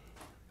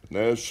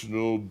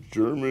 National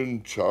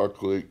German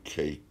Chocolate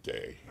Cake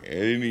Day.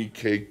 Any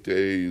cake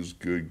day is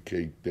good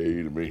cake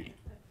day to me.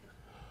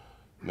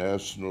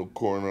 National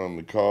Corn on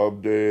the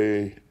Cob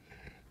Day.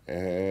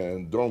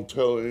 And don't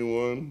tell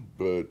anyone,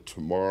 but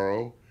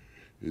tomorrow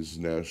is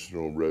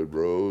National Red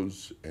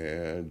Rose,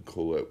 and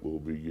Colette will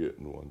be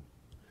getting one.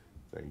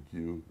 Thank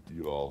you.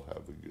 You all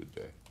have a good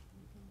day.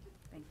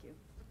 Thank you.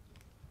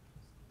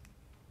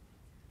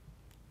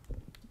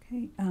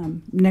 Okay,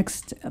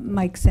 next,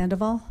 Mike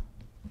Sandoval.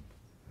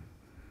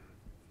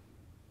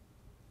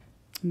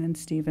 And then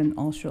Stephen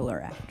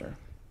Alschuler after.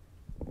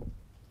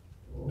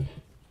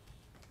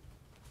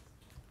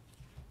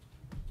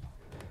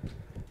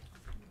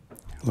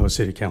 Hello,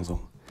 City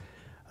Council.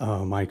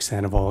 Mike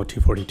Sandoval,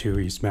 242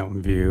 East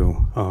Mountain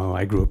View.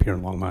 I grew up here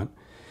in Longmont.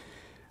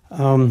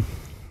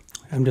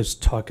 I'm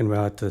just talking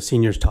about the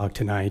seniors talk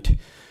tonight,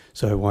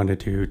 so I wanted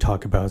to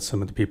talk about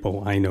some of the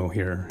people I know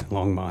here in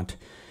Longmont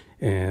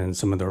and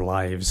some of their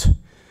lives.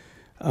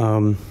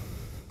 Right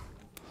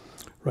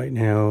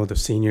now, the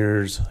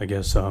seniors, I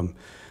guess, the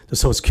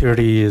Social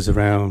Security is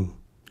around,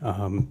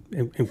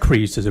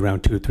 increased is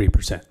around 2 or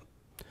 3%.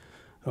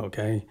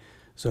 Okay.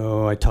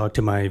 So I talked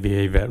to my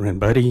VA veteran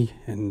buddy,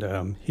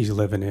 and he's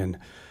living in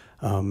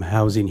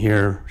housing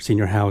here,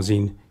 senior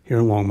housing here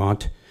in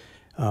Longmont.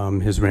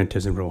 His rent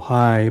isn't real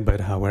high,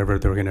 but however,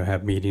 they're going to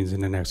have meetings in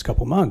the next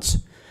couple months,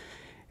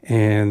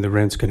 and the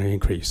rent's going to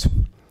increase.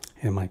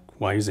 And I'm like,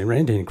 why is the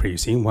rent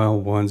increasing? Well,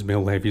 one's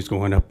mill levy is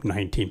going up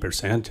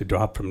 19%, it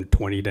dropped from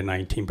 20 to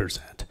 19%.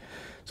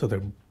 So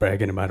they're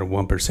bragging about a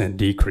 1%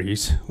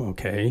 decrease,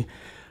 okay.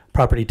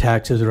 Property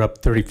taxes are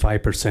up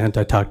 35%.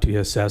 I talked to the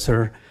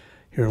assessor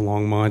here in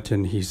Longmont,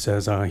 and he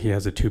says he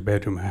has a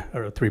 2-bedroom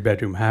or a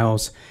 3-bedroom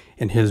house,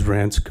 and his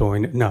rent's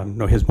going,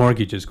 his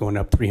mortgage is going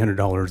up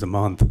 $300 a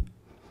month.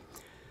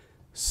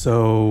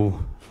 So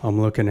I'm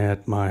looking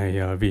at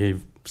my VA,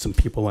 some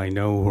people I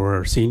know who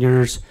are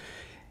seniors,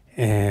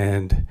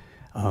 and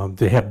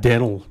they have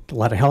a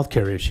lot of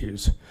healthcare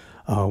issues.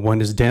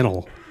 One is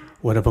dental.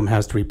 One of them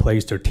has to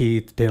replace their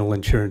teeth. Dental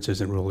insurance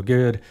isn't really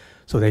good,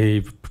 so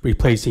they're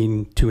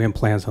replacing 2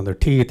 implants on their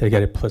teeth. They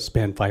got to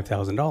spend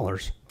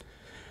 $5,000.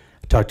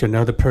 Talked to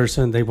another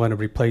person, they want to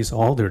replace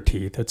all their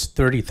teeth. That's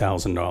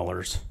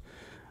 $30,000.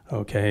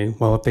 Okay,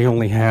 well, if they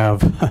only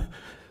have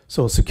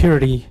Social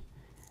Security,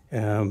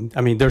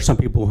 I mean, there's some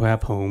people who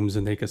have homes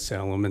and they could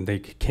sell them and they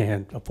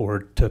can't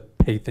afford to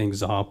pay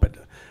things off, but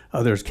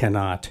others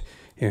cannot.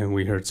 And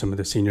we heard some of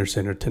the senior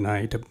center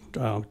tonight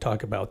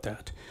talk about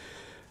that.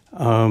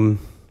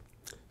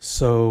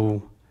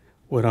 So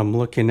what I'm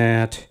looking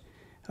at,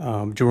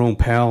 Jerome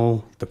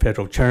Powell, the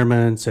federal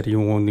chairman, said he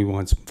only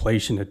wants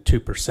inflation at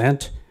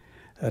 2%.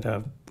 At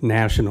a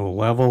national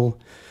level.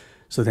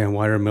 So then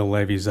why are mill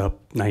levies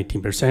up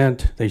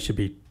 19%? They should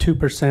be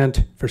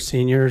 2% for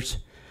seniors.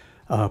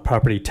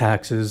 Property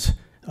taxes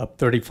up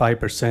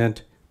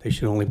 35%. They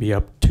should only be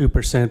up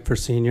 2% for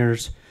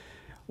seniors.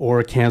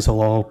 Or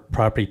cancel all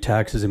property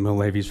taxes and mill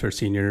levies for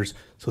seniors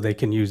so they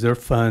can use their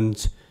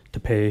funds to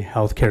pay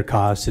health care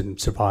costs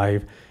and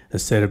survive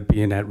instead of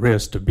being at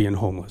risk of being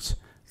homeless.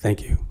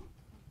 Thank you.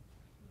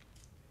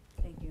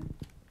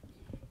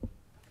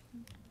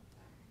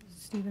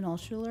 Stephen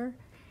Alschuler.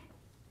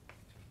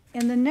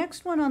 And the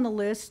next one on the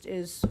list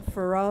is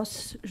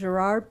Feroz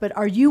Gerard, but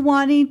are you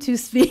wanting to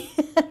speak?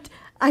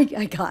 I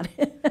got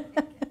it.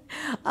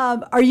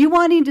 Are you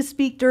wanting to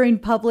speak during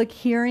public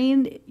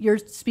hearing? You're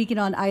speaking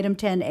on item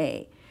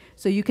 10A.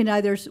 So you can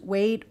either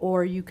wait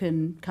or you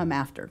can come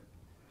after.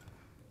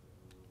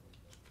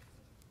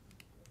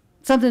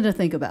 Something to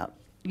think about.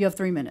 You have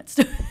 3 minutes.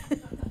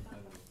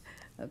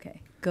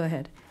 Okay, go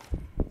ahead.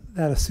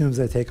 That assumes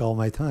I take all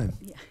my time.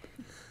 Yeah.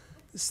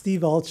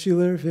 Steve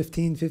Altschuler,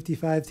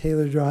 1555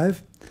 Taylor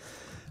Drive.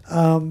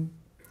 I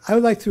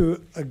would like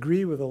to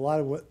agree with a lot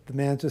of what the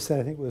man just said.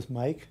 I think it was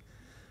Mike.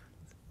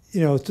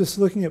 You know, just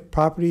looking at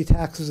property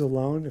taxes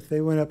alone, if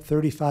they went up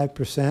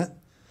 35%,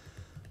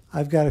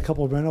 I've got a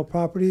couple of rental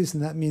properties,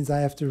 and that means I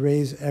have to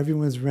raise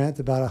everyone's rent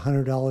about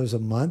 $100 a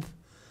month.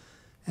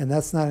 And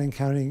that's not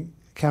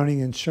counting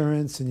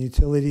insurance and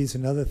utilities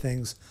and other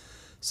things.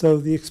 So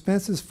the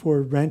expenses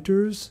for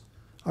renters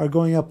are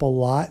going up a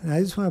lot. And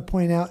I just want to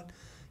point out,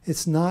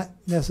 it's not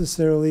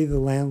necessarily the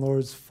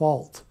landlord's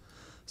fault.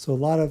 So a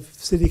lot of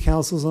city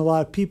councils and a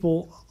lot of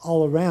people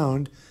all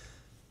around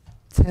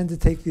tend to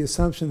take the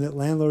assumption that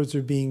landlords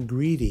are being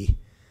greedy.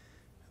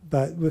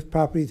 But with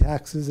property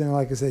taxes and,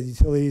 like I said,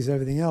 utilities and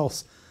everything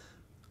else,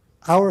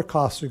 our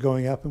costs are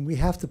going up and we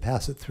have to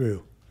pass it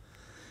through.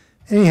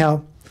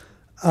 Anyhow,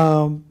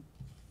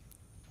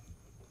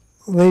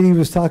 lady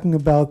was talking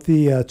about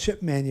the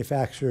chip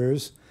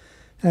manufacturers.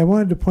 And I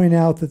wanted to point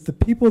out that the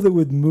people that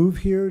would move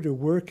here to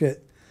work at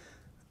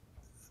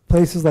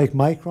places like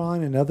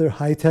Micron and other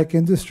high-tech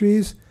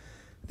industries,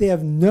 they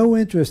have no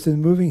interest in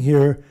moving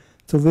here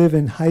to live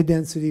in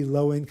high-density,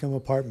 low-income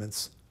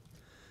apartments,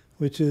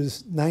 which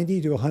is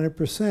 90 to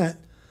 100%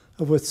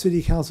 of what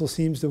City Council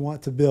seems to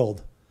want to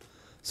build.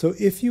 So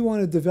if you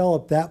want to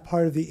develop that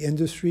part of the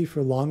industry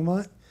for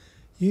Longmont,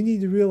 you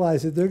need to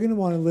realize that they're going to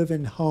want to live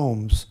in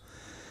homes.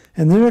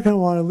 And they're not going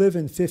to want to live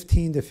in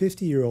 15 to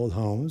 50-year-old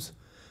homes.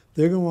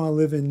 They're going to want to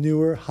live in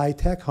newer,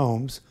 high-tech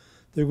homes.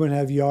 They're going to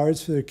have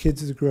yards for their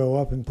kids to grow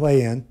up and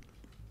play in.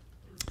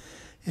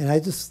 And I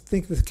just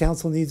think the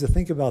council needs to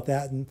think about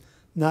that and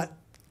not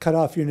cut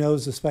off your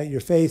nose to spite your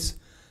face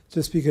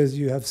just because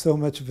you have so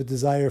much of a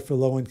desire for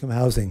low-income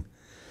housing.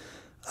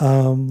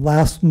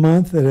 Last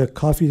month at a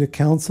coffee to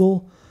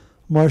council,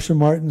 Marsha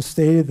Martin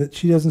stated that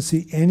she doesn't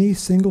see any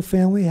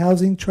single-family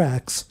housing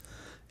tracts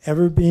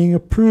ever being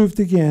approved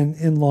again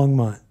in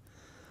Longmont.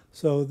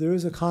 So there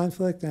is a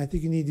conflict, and I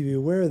think you need to be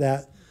aware of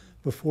that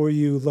before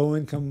you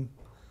low-income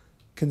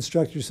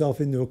construct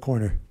yourself into a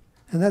corner.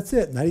 And that's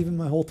it, not even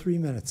my whole 3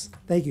 minutes.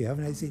 Thank you. Have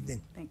a nice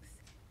evening. Thanks.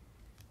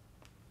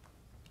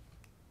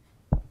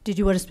 Did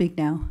you want to speak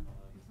now?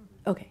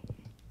 Okay.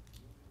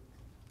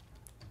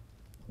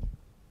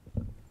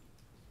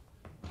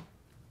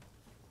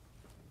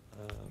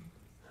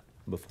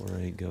 Before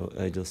I go,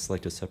 I'd just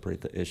like to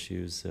separate the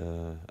issues.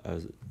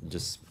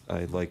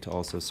 I'd like to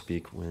also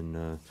speak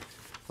when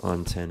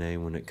on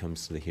 10A when it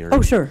comes to the hearing.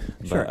 Oh, sure,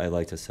 but sure. I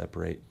like to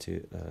separate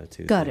two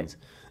Got things. it.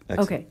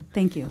 Excellent. Okay,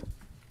 thank you.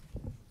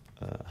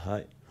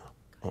 Hi.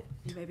 Oh.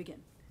 You may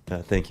begin.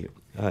 Thank you.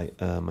 Hi,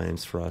 my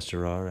name's Feroz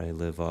Gerard. I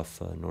live off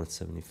North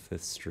 75th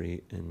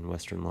Street in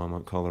Western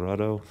Longmont,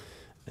 Colorado.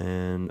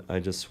 And I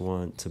just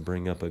want to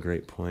bring up a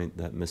great point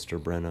that Mr.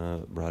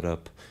 Brenna brought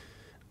up.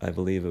 I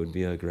believe it would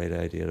be a great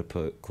idea to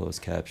put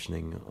closed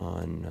captioning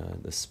on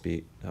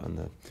on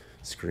the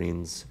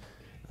screens,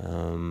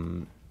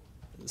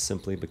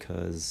 simply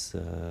because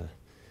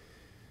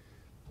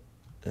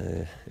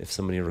if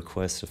somebody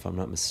requests, if I'm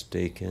not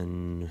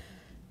mistaken,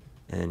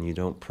 and you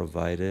don't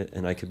provide it,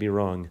 and I could be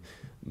wrong,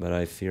 but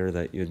I fear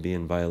that you'd be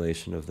in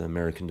violation of the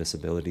American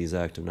Disabilities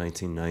Act of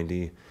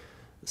 1990.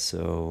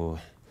 So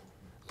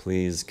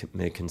please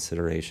make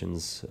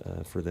considerations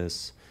for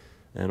this.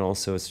 And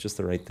also, it's just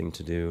the right thing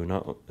to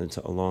do,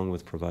 along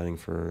with providing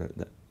for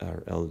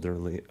our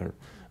elderly, or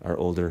our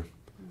older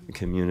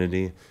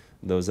community,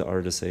 those that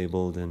are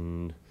disabled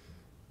and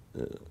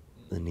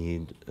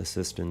need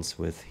assistance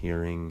with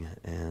hearing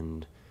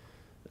and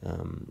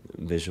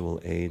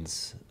visual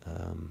aids.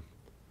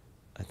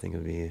 I think it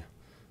would be,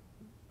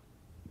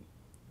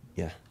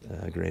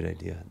 a great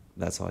idea.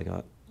 That's all I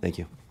got. Thank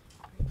you.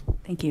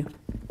 Thank you.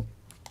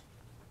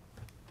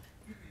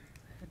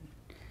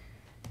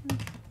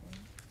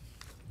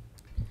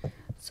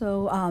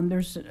 So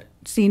there's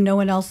seeing no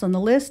one else on the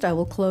list, I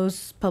will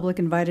close public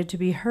invited to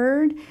be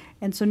heard.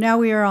 And so now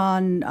we are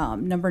on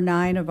number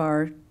 9 of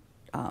our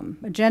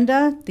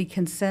agenda, the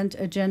consent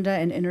agenda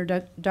and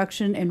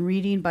introduction and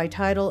reading by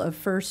title of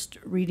first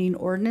reading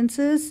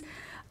ordinances.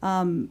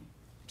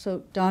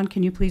 So Dawn,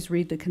 can you please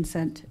read the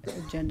consent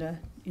agenda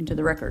into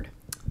the record?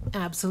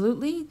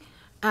 Absolutely.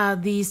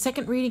 The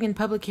second reading and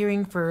public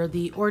hearing for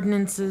the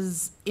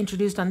ordinances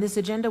introduced on this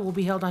agenda will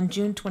be held on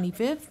June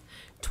 25th,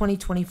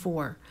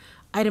 2024.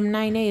 Item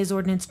 9A is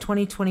ordinance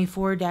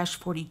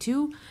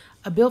 2024-42,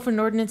 a bill for an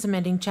ordinance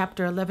amending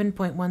Chapter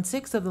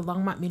 11.16 of the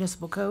Longmont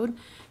Municipal Code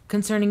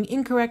concerning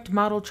incorrect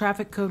model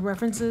traffic code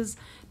references,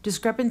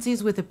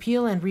 discrepancies with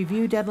appeal and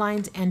review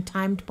deadlines, and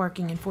timed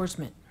parking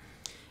enforcement.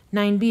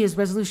 9B is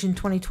Resolution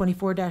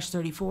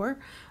 2024-34,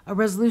 a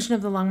resolution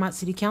of the Longmont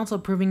City Council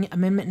approving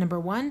Amendment Number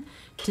 1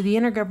 to the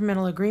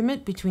intergovernmental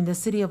agreement between the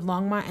City of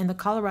Longmont and the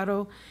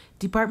Colorado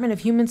Department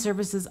of Human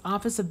Services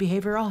Office of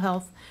Behavioral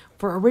Health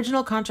for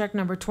original contract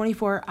number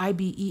 24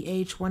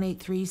 IBEH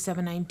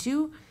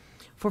 183792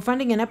 for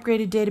funding an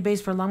upgraded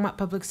database for Longmont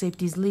Public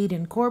Safety's lead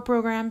and core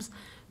programs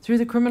through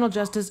the Criminal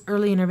Justice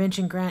Early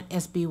Intervention Grant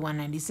SB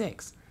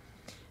 196.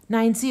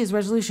 9C is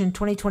Resolution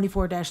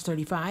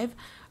 2024-35,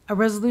 a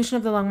resolution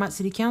of the Longmont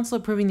City Council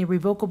approving the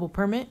revocable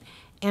permit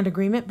and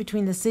agreement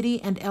between the city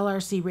and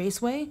LRC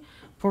Raceway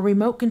for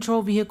remote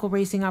control vehicle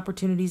racing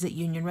opportunities at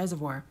Union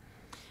Reservoir.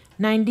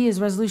 9D is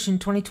Resolution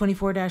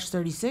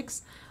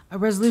 2024-36, a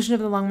resolution of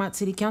the Longmont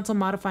City Council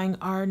modifying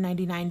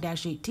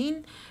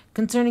R99-18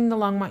 concerning the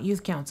Longmont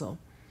Youth Council.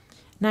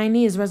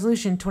 9E is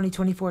Resolution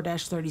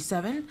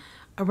 2024-37,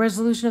 a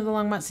resolution of the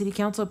Longmont City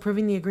Council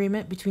approving the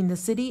agreement between the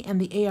city and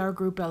the AR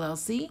Group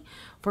LLC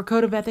for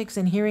Code of Ethics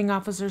and Hearing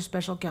Officer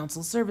Special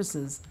Counsel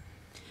Services.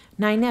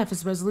 9F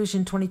is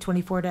Resolution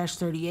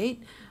 2024-38,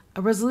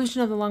 a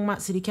resolution of the Longmont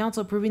City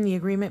Council approving the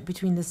agreement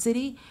between the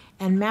city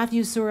and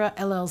Matthew Sura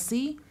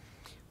LLC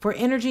for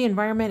Energy,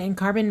 Environment, and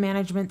Carbon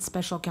Management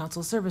Special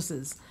Counsel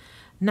Services.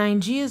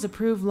 9G is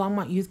approved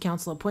Longmont Youth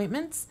Council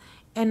appointments,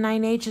 and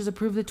 9H is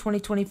approved the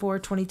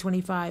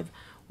 2024-2025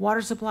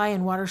 Water Supply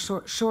and Water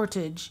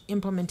Shortage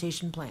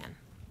Implementation Plan.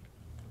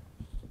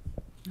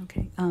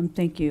 Okay,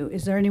 thank you.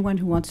 Is there anyone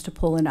who wants to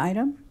pull an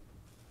item?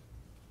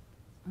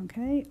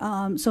 Okay,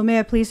 so may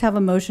I please have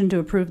a motion to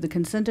approve the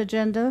consent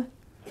agenda?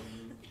 I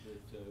move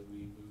that we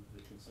move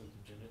the consent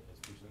agenda as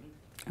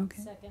presented.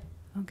 Okay. Second.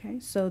 Okay,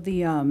 so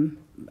the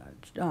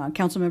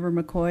Councilmember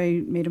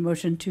McCoy made a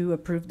motion to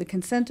approve the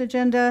consent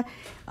agenda,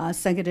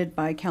 seconded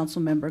by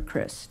Councilmember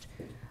Christ.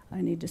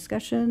 Any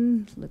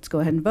discussion? Let's go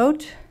ahead and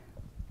vote.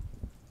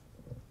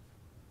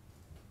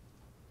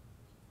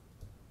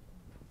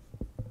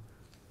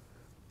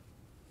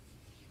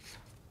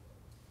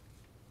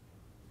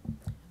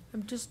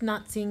 I'm just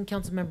not seeing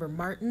Councilmember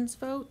Martin's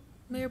vote,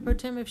 Mayor Pro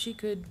Tem, if she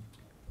could.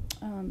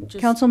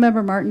 Just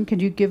Councilmember Martin,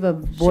 could you give a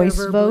voice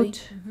verbally.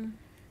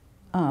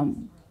 vote?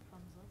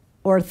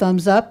 Or a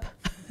thumbs up?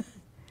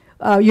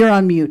 You're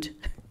on mute.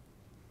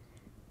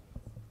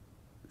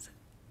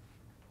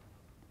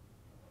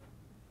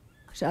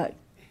 So,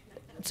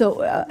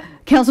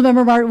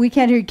 Councilmember Martin, we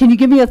can't hear you. Can you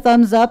give me a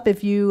thumbs up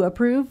if you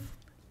approve?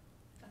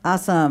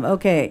 Awesome.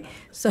 Okay.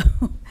 So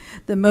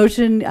the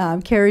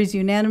motion carries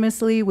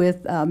unanimously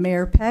with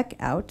Mayor Peck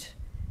out.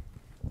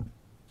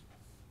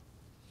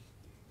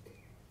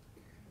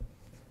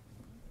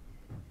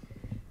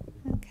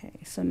 Okay.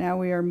 So now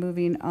we are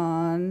moving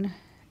on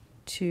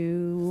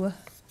to,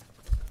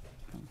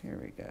 here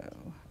we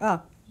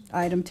go.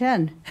 Item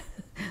 10.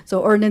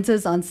 So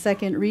ordinances on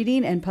second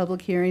reading and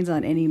public hearings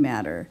on any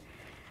matter.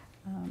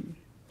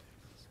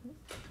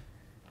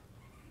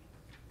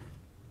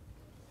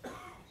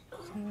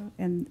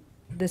 And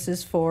this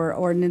is for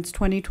ordinance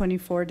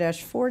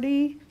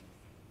 2024-40,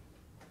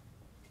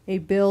 a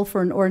bill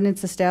for an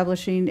ordinance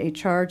establishing a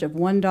charge of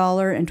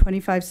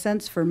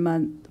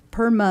 $1.25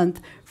 per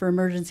month for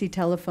emergency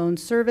telephone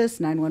service,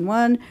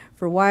 911,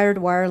 for wired,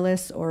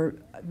 wireless, or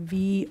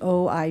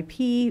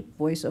VoIP,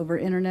 Voice over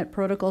Internet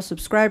Protocol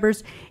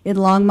subscribers in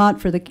Longmont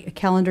for the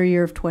calendar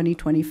year of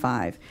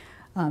 2025.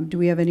 Do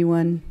we have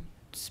anyone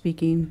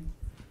speaking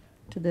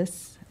to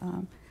this?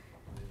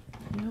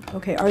 Nope.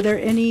 Okay, are there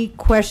any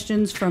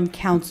questions from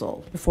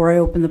council before I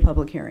open the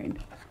public hearing?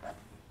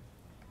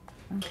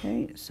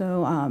 Okay,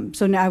 so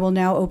so now I will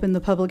now open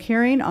the public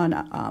hearing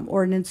on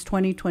ordinance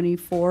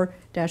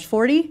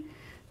 2024-40.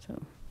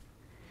 So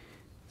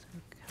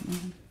come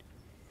on.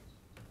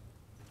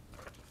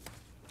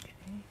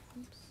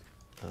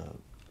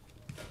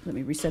 Let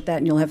me reset that,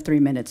 and you'll have 3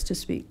 minutes to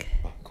speak.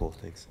 Oh, cool,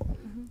 thanks.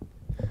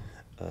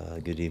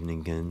 Good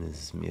evening again.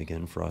 This is me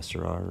again,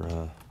 Foster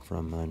R.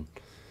 From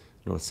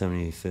North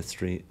 75th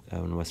Street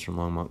out in western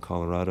Longmont,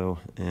 Colorado.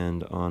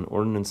 And on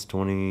ordinance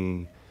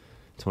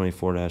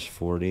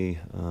 2024-40,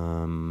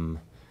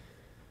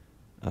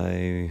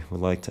 I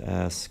would like to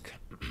ask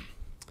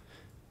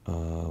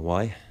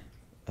why.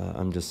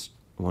 I'm just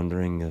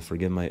wondering,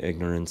 forgive my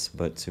ignorance,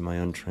 but to my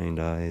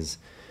untrained eyes,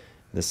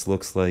 this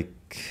looks like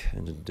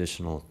an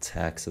additional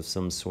tax of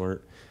some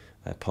sort.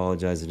 I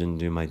apologize, I didn't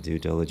do my due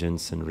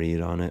diligence and read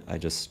on it. I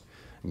just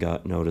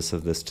got notice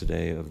of this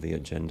today of the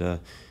agenda.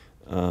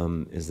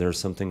 Is there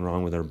something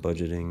wrong with our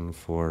budgeting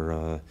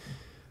for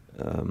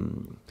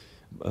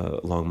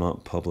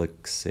Longmont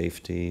public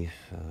safety?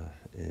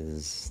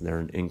 Is there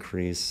an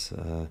increase?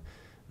 I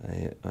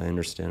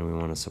understand we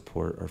want to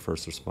support our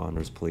first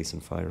responders, police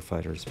and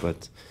firefighters,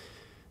 but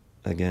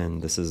again,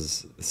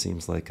 this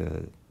seems like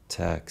a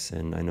tax.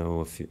 And I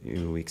know a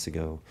few weeks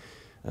ago,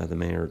 the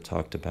mayor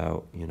talked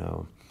about,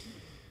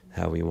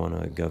 how we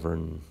want to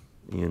govern,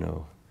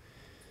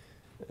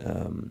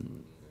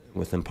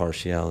 with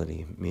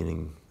impartiality,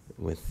 meaning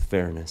with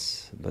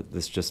fairness, but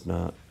this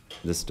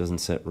doesn't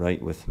sit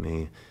right with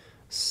me.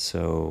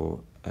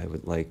 So I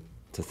would like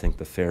to think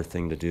the fair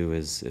thing to do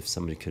is if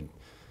somebody could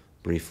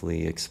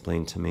briefly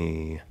explain to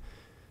me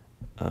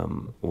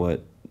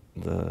what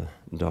the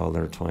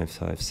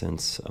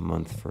 $1.25 a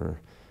month for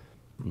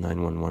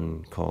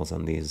 911 calls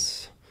on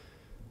these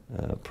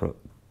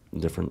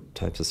different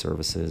types of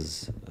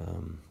services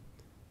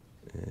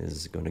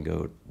is going to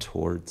go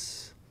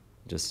towards,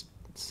 just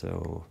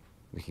so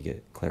we could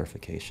get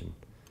clarification.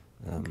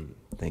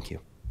 Thank you.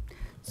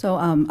 So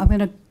I'm going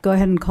to go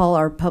ahead and call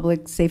our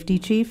public safety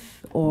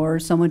chief or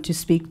someone to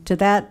speak to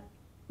that.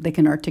 They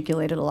can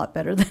articulate it a lot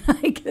better than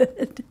I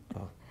could.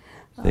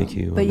 Thank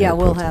you. But yeah,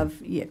 we'll have,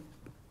 yeah.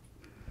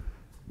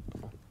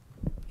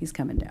 He's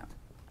coming down.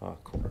 Oh,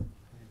 cool.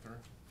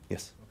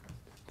 Yes.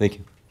 Thank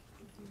you.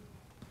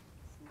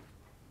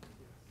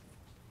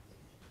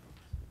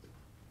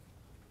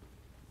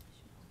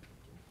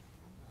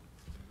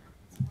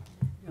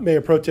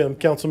 Mayor Pro Tem,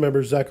 Council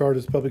Member Zach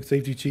Artis, Public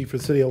Safety Chief for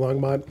the City of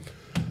Longmont.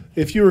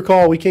 If you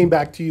recall, we came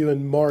back to you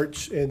in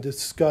March and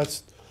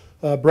discussed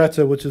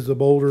BRETA, which is the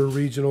Boulder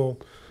Regional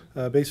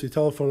basically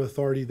telephone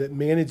authority that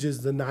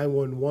manages the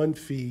 911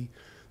 fee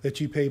that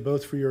you pay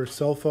both for your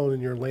cell phone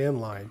and your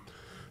landline.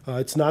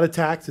 It's not a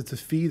tax, it's a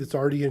fee that's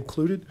already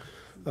included.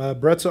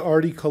 BRETA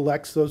already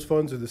collects those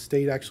funds, or the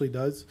state actually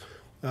does.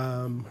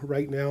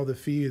 Right now, the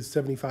fee is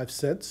 75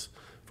 cents.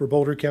 For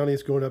Boulder County,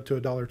 it's going up to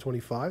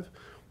 $1.25.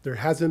 There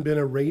hasn't been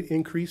a rate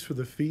increase for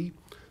the fee,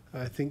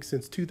 I think,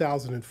 since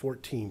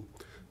 2014.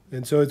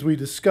 And so as we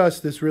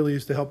discussed, this really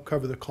is to help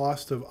cover the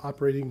cost of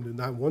operating the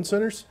 911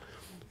 centers.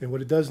 And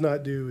what it does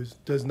not do is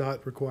does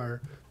not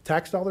require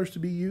tax dollars to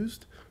be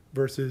used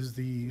versus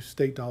the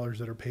state dollars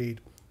that are paid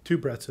to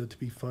BRETA to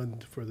be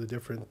funded for the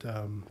different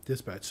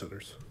dispatch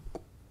centers.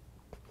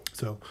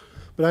 So,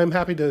 but I'm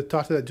happy to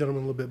talk to that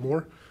gentleman a little bit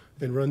more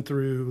and run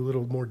through a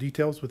little more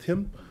details with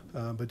him.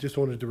 But just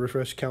wanted to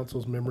refresh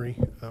council's memory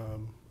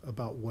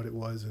about what it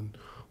was and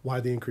why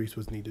the increase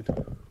was needed.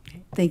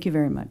 Thank you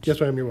very much. Yes,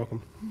 ma'am, you're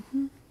welcome.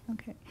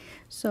 Okay.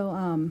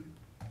 So,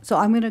 so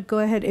I'm going to go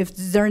ahead.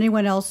 Is there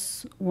anyone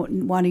else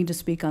wanting to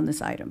speak on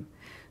this item?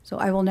 So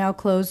I will now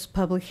close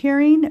public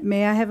hearing.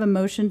 May I have a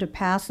motion to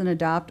pass and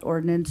adopt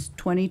ordinance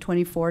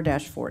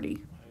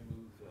 2024-40?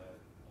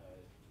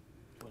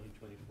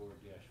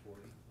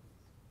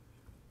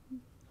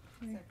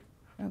 2024-40.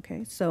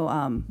 Okay,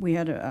 so we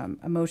had a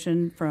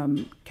motion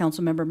from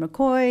Councilmember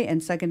McCoy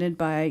and seconded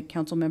by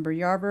Councilmember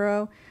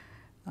Yarborough.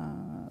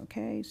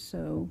 Okay,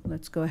 so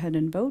let's go ahead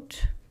and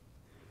vote.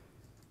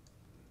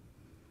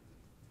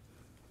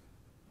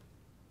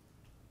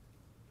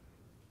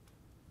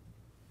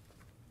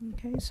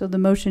 Okay, so the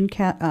motion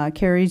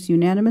carries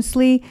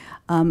unanimously,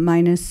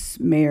 minus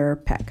Mayor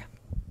Peck.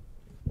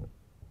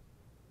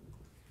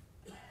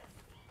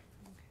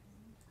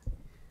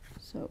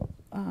 So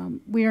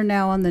we are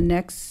now on the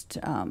next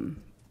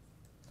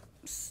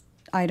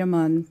item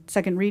on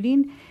second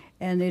reading,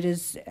 and it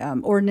is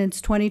ordinance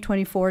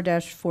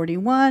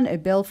 2024-41, a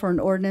bill for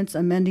an ordinance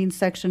amending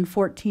section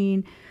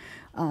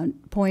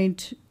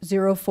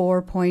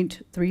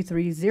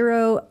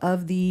 14.04.330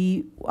 of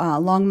the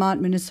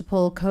Longmont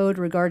Municipal Code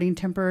regarding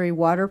temporary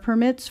water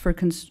permits for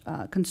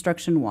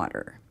construction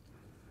water.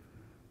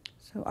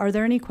 So are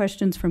there any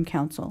questions from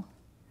council?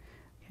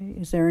 Okay,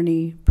 is there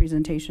any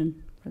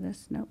presentation for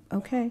this? No?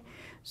 Okay.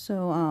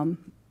 So I'm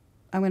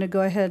going to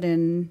go ahead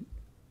and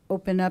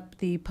open up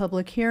the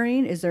public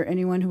hearing. Is there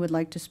anyone who would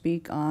like to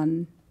speak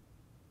on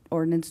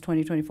ordinance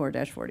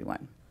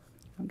 2024-41?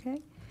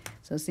 Okay.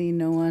 So seeing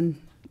no one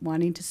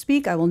wanting to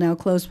speak, I will now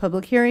close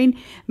public hearing.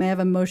 May I have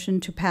a motion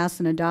to pass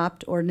and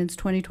adopt ordinance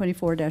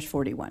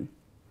 2024-41?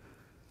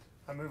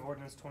 I move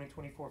ordinance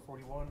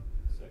 2024-41.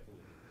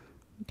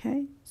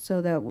 Okay,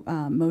 so that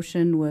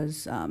motion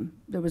was,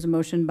 there was a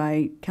motion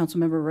by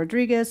Councilmember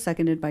Rodriguez,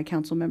 seconded by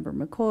Councilmember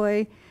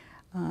McCoy.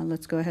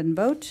 Let's go ahead and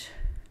vote.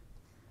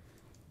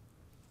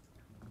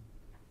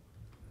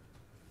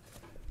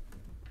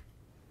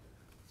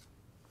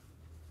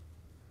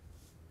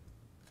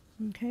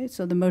 Okay,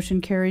 so the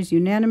motion carries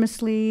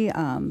unanimously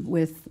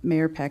with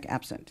Mayor Peck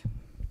absent.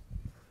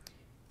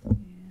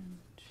 And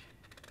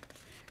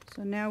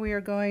so now we are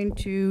going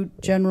to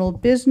general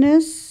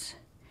business.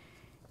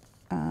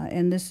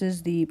 And this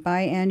is the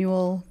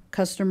biannual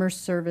customer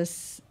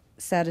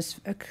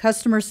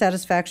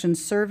satisfaction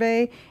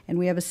survey, and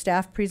we have a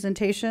staff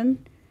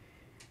presentation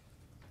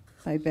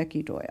by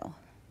Becky Doyle.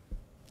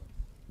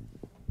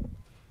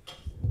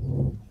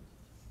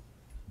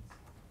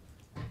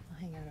 I'll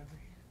hang out over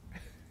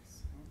here.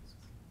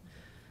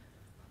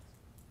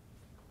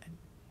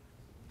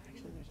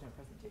 Actually, there's no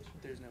presentation.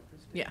 There's no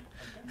presentation. Yeah.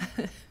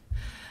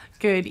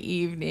 Good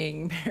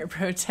evening, Mayor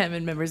Pro Tem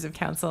and members of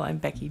council. I'm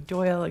Becky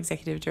Doyle,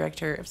 Executive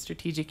Director of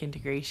Strategic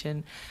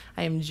Integration.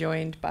 I am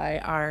joined by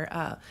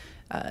our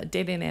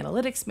Data and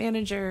Analytics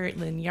Manager,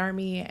 Lynn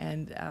Yarmy,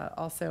 and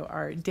also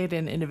our Data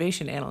and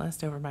Innovation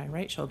Analyst over my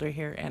right shoulder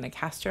here, Anna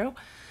Castro,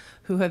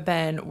 who have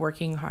been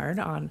working hard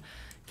on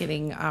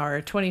getting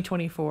our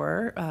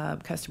 2024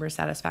 customer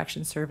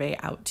satisfaction survey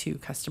out to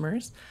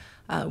customers.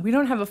 We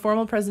don't have a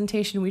formal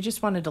presentation. We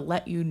just wanted to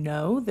let you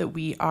know that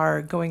we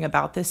are going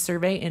about this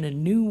survey in a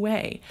new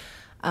way.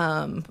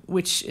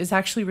 which is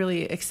actually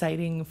really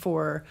exciting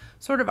for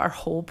sort of our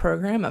whole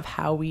program of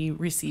how we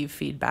receive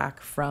feedback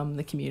from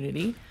the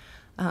community.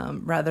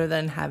 Rather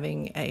than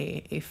having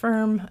a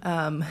firm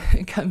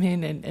come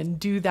in and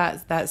do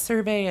that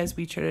survey as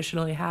we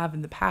traditionally have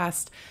in the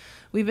past,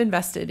 we've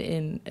invested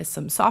in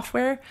some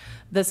software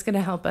that's going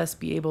to help us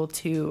be able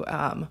to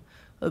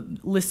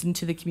listen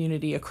to the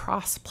community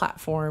across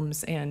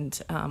platforms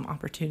and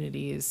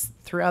opportunities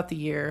throughout the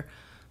year.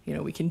 You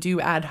know, we can do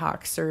ad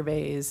hoc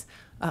surveys.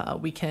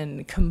 We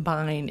can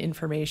combine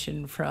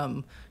information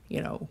from,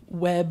 you know,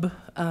 web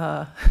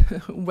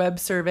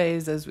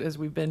surveys as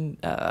we've been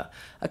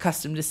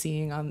accustomed to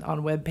seeing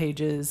on web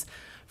pages,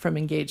 from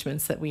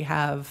engagements that we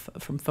have,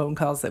 from phone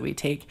calls that we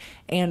take,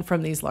 and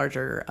from these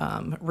larger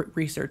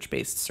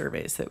research-based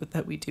surveys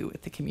that we do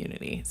with the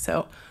community.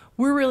 So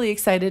we're really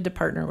excited to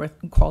partner with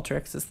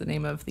Qualtrics, is the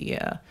name of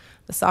the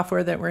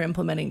software that we're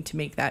implementing to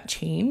make that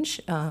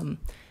change.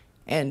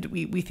 And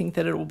we think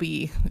that it will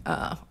be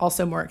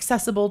also more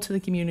accessible to the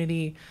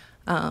community.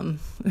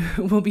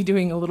 We'll be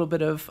doing a little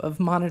bit of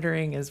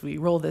monitoring as we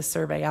roll this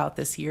survey out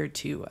this year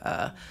to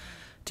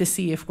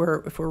see if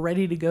we're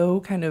ready to go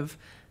kind of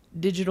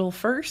digital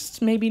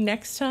first, maybe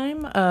next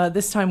time.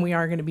 This time we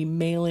are going to be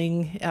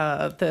mailing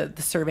the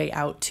survey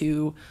out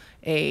to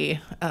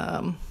a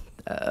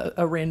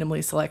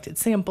randomly selected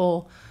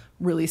sample,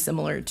 really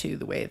similar to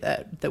the way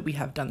that we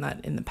have done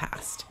that in the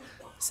past.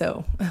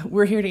 So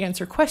we're here to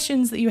answer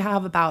questions that you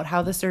have about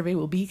how the survey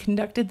will be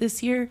conducted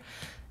this year,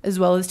 as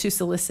well as to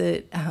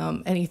solicit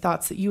any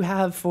thoughts that you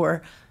have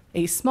for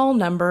a small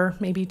number,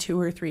 maybe 2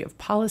 or 3 of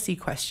policy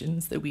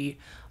questions that we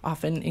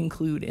often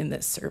include in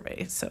this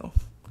survey. So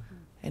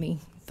any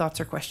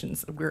thoughts or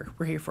questions,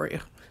 we're here for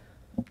you.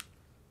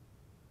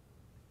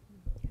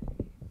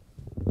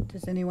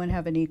 Does anyone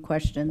have any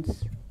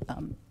questions?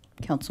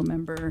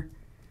 Councilmember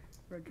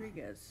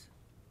Rodriguez.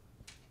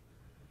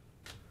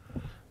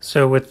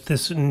 So with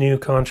this new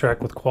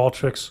contract with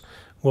Qualtrics,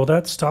 will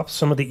that stop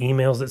some of the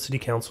emails that City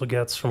Council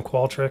gets from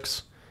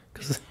Qualtrics?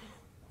 Because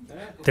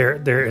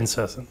they're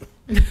incessant.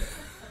 Oh,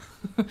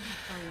 yeah.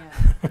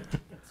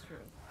 That's true.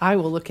 I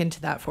will look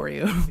into that for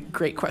you.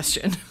 Great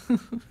question.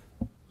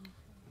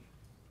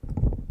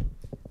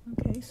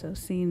 Okay, so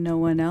seeing no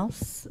one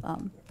else,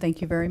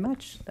 thank you very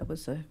much. That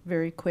was a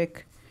very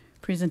quick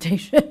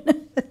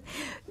presentation.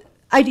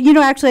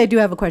 Actually, I do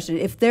have a question.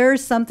 If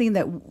there's something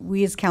that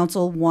we as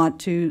council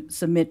want to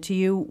submit to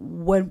you,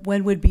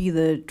 when would be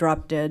the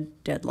drop dead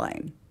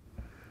deadline?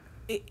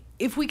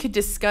 If we could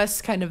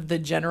discuss kind of the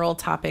general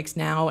topics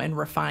now and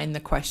refine the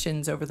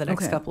questions over the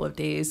next couple of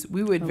days,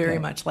 we would very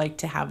much like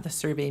to have the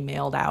survey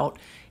mailed out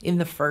in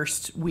the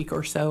first week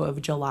or so of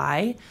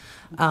July.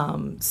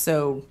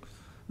 So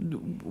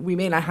we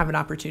may not have an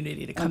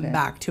opportunity to come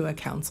back to a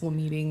council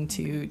meeting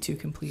to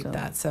complete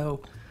that.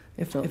 So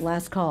if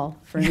last call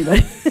for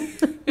anybody.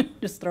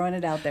 Just throwing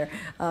it out there.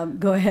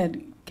 Go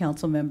ahead,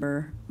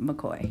 Councilmember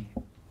McCoy.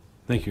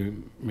 Thank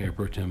you, Mayor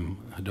Pro Tem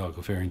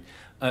Hidalgo-Ferrin.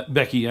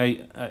 Becky,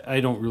 I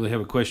don't really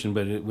have a question,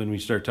 but when we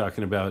start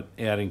talking about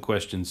adding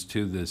questions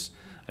to this,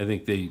 I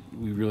think we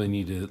really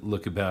need to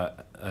look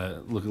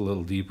a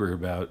little deeper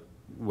about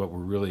what we're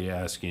really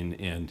asking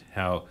and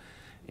how,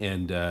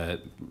 and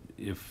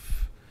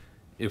if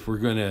we're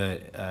going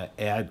to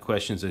add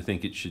questions, I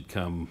think it should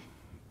come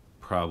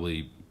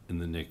probably in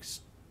the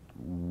next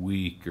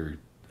week or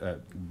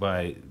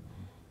by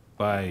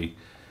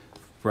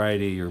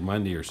Friday or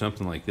Monday or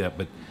something like that,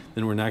 but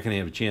then we're not going to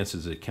have a chance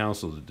as a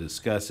council to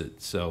discuss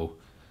it. So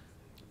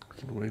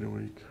we can wait a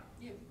week.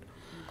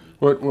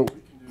 What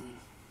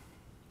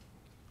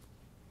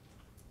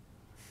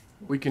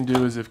we can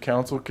do is, if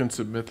council can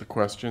submit the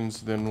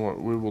questions, then what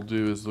we will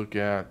do is look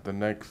at the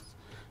next.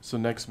 So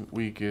next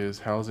week is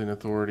Housing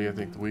Authority. I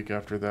think the week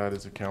after that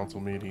is a council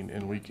meeting,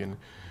 and we can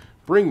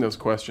bring those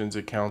questions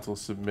that council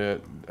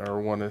submit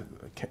or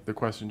the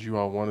questions you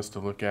all want us to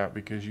look at,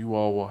 because you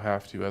all will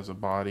have to, as a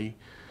body,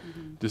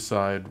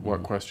 decide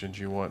what questions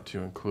you want to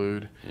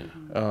include.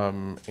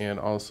 And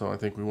also, I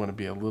think we want to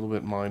be a little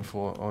bit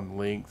mindful on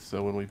length.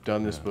 So when we've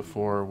done this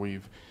before,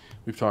 we've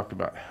talked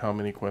about how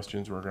many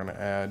questions we're going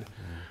to add.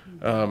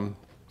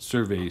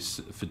 Survey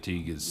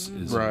fatigue is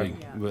right.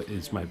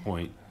 Is my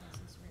point.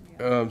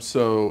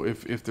 So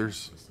if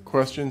there's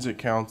questions that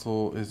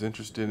council is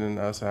interested in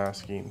us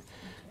asking,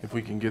 if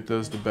we can get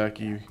those to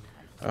Becky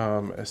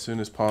as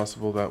soon as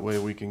possible, that way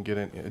we can get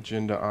an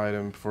agenda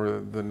item for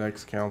the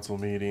next council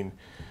meeting,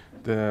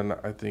 then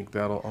I think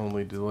that'll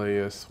only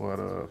delay us,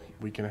 a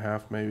week and a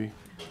half maybe?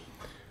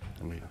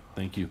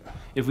 Thank you.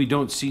 If we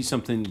don't see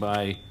something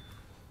by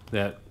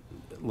that,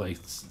 like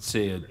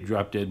say a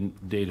drop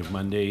dead date of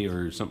Monday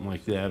or something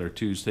like that, or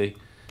Tuesday,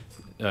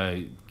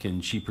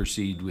 can she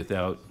proceed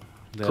without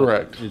that?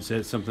 Correct. Is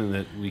that something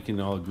that we can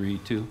all agree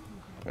to?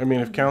 I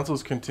mean, if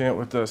council's content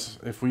with us,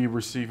 if we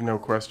receive no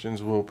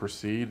questions, we'll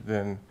proceed,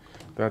 then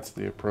that's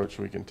the approach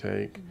we can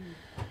take.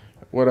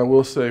 What I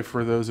will say,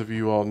 for those of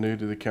you all new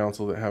to the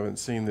council that haven't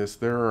seen this,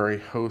 there are a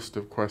host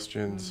of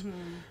questions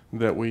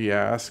that we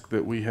ask,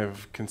 that we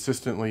have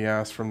consistently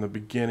asked from the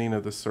beginning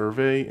of the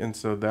survey, and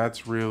so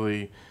that's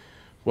really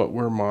what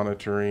we're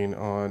monitoring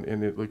on,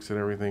 and it looks at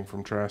everything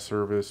from trash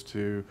service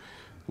to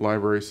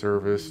library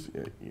service,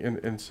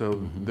 and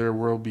so there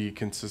will be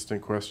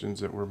consistent questions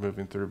that we're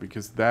moving through,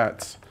 because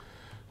that's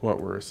what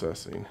we're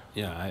assessing.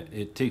 Yeah,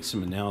 it takes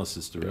some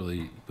analysis to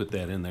really put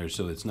that in there,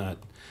 so it's not,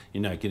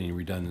 you're not getting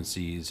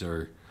redundancies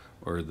or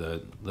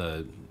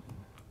the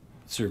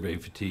survey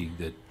fatigue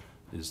that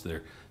is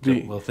there.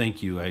 So, well,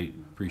 thank you. I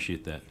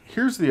appreciate that.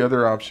 Here's the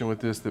other option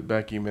with this that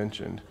Becky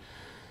mentioned,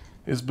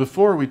 is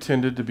before we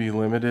tended to be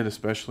limited,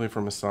 especially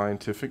from a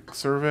scientific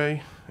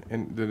survey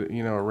and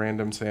a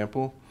random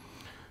sample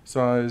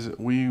size.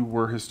 We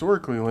were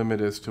historically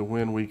limited as to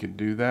when we could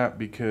do that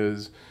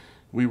because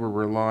we were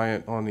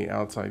reliant on the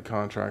outside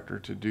contractor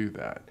to do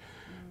that.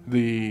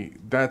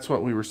 That's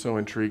what we were so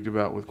intrigued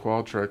about with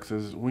Qualtrics,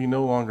 is we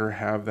no longer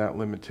have that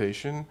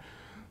limitation.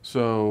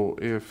 So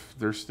if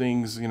there's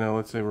things,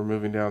 let's say we're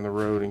moving down the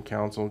road and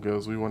council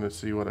goes, we want to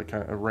see what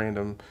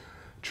a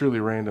truly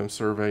random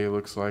survey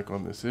looks like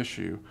on this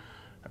issue,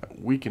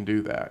 we can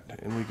do that,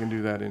 and we can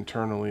do that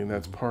internally, and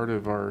that's part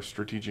of our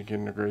strategic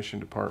integration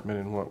department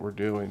and what we're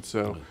doing.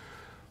 So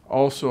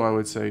also I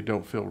would say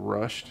don't feel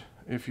rushed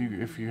if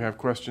you have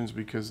questions,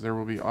 because there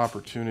will be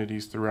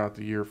opportunities throughout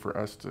the year for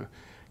us to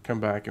come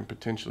back and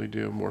potentially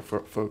do a more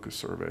focused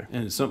survey.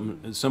 And at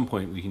some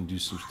point we can do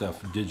some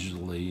stuff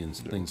digitally and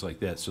things like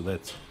that. So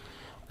that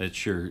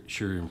sure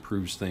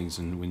improves things,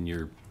 and when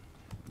you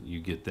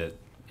get that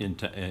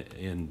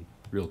in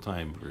real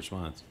time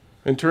response.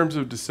 In terms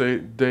of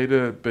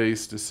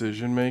data-based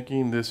decision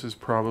making, this is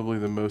probably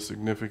the most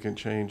significant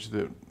change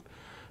that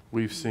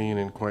we've seen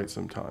in quite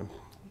some time.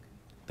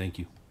 Thank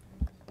you.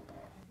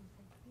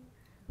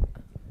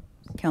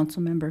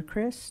 Councilmember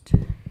Christ.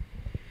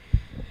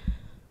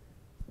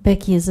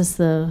 Becky, is this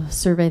the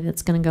survey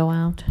that's going to go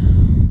out?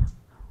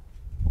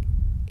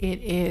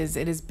 It is.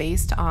 It is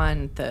based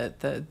on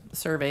the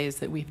surveys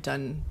that we've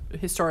done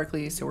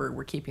historically, so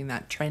we're keeping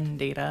that trend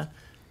data.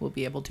 We'll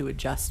be able to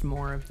adjust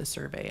more of the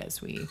survey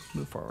as we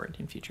move forward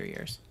in future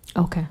years.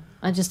 Okay.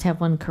 I just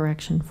have one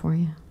correction for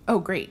you. Oh,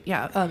 great.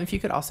 Yeah. If you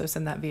could also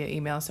send that via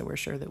email so we're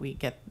sure that we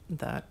get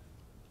that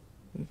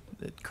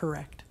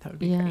correct, that would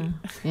be great.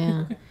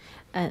 Yeah.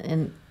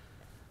 And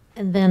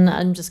then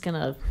I'm just going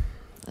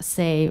to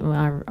say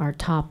our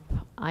top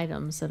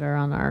items that are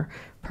on our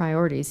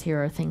priorities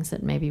here are things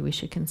that maybe we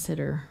should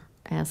consider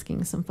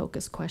asking some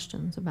focused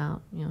questions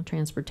about,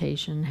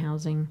 transportation,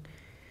 housing,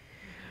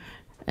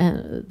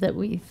 that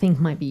we think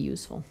might be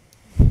useful.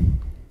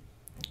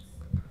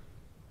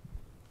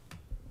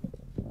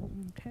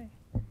 Okay,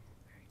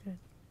 very good.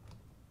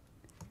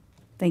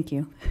 Thank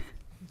you.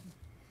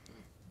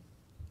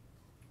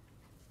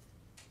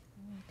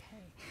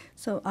 Okay,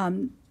 so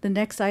the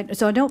next item,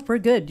 so no, we're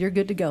good. You're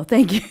good to go.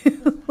 Thank you.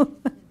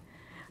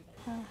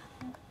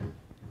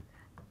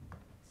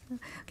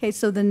 Okay,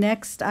 so the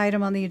next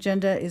item on the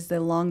agenda is the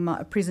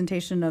Longmont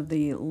presentation of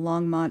the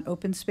Longmont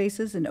open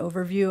spaces, an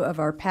overview of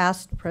our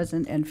past,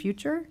 present, and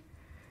future.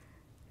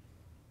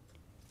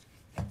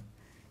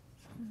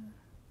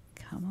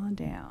 Come on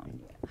down.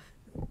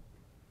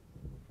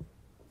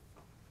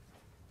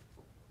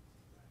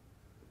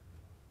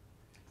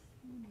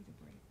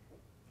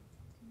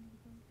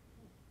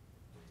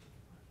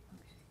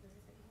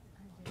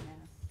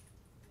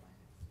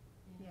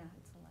 Yeah,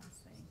 it's the last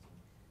thing.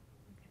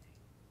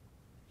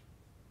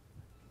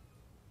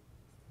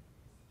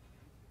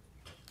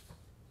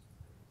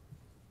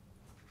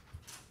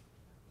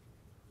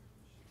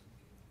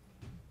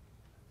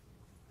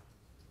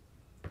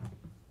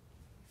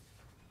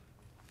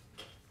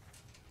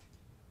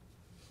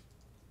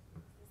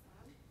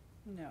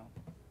 No.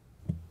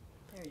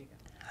 There you go.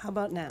 How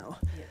about now?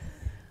 Yes.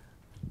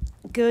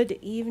 Good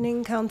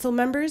evening, council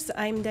members.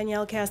 I'm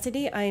Danielle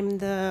Cassidy. I'm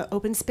the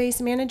open space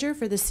manager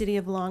for the city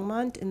of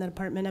Longmont in the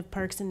Department of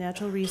Parks and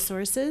Natural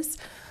Resources.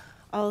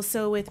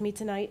 Also with me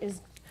tonight is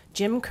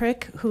Jim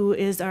Crick, who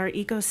is our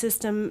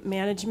ecosystem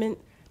management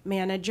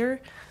manager.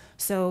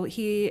 So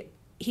he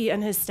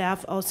and his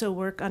staff also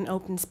work on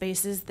open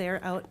spaces.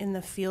 They're out in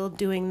the field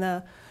doing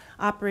the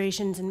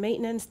operations and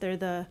maintenance. They're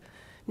the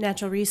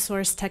natural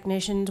resource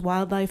technicians,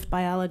 wildlife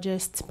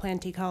biologists,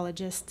 plant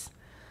ecologists.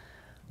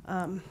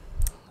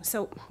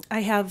 So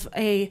I have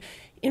a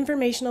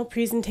informational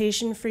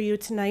presentation for you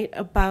tonight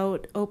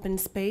about open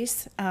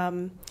space.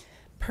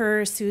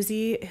 Per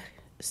Susie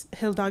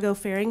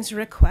Hidalgo-Faring's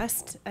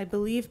request, I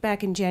believe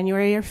back in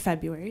January or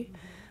February.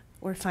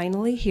 We're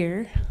finally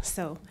here.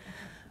 So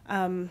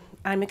I'm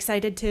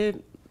excited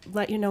to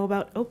let you know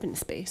about open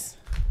space.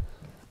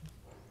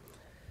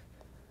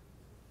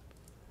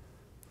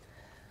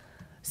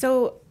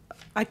 So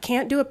I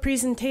can't do a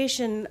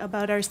presentation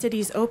about our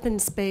city's open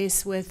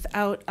space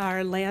without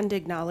our land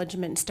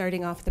acknowledgement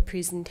starting off the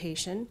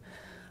presentation.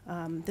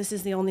 This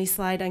is the only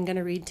slide I'm going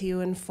to read to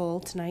you in full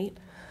tonight.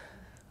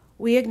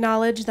 We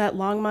acknowledge that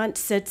Longmont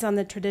sits on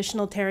the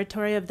traditional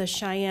territory of the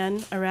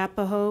Cheyenne,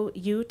 Arapaho,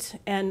 Ute,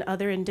 and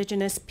other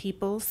indigenous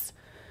peoples.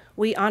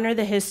 We honor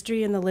the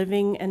history and the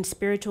living and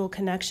spiritual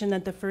connection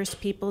that the First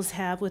Peoples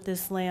have with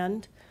this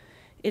land.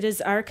 It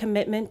is our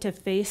commitment to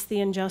face the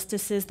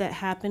injustices that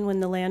happen when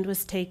the land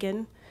was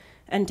taken,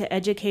 and to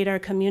educate our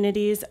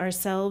communities,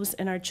 ourselves,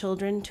 and our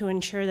children to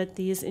ensure that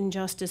these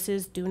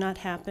injustices do not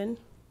happen.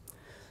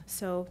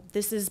 So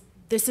this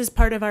is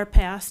part of our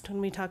past.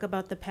 When we talk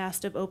about the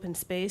past of open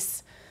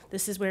space,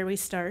 this is where we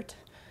start.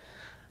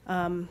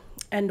 And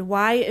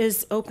why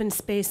is open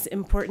space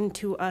important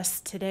to us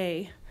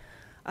today?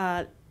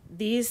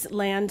 These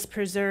lands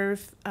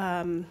preserve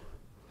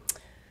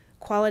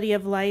quality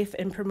of life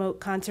and promote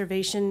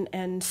conservation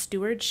and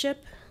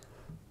stewardship.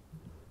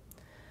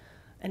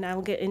 And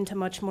I'll get into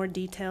much more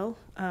detail.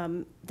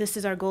 This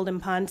is our Golden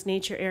Ponds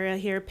nature area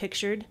here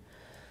pictured.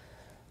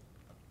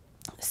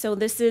 So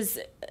this is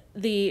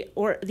the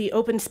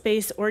open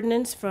space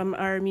ordinance from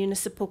our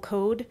municipal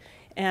code,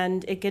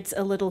 and it gets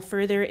a little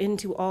further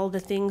into all the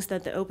things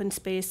that the open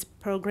space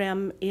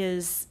program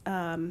is,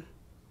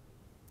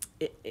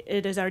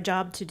 it is our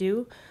job to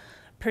do.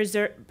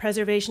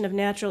 Preservation of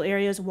natural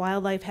areas,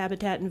 wildlife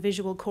habitat and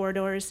visual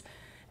corridors,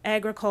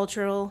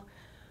 agricultural,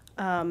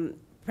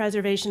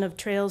 preservation of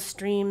trails,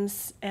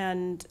 streams,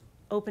 and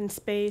open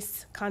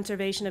space,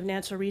 conservation of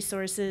natural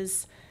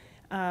resources,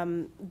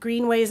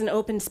 greenways and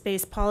open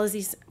space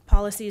policies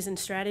and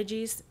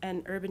strategies,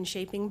 and urban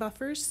shaping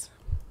buffers.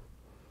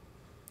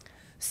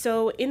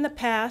 So in the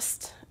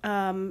past,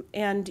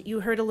 and you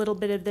heard a little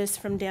bit of this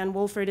from Dan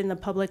Wolford in the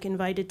public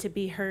invited to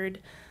be heard,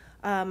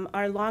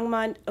 our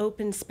Longmont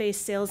open space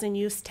sales and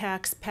use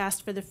tax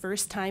passed for the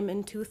first time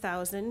in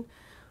 2000.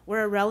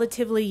 We're a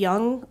relatively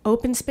young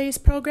open space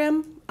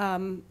program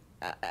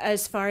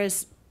as far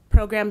as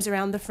programs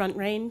around the Front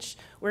Range.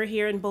 We're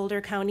here in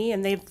Boulder County,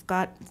 and they've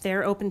got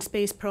their open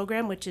space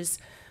program, which is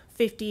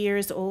 50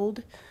 years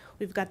old.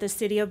 We've got the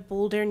city of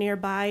Boulder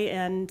nearby,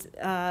 and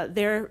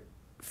their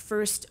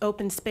first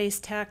open space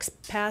tax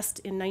passed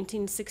in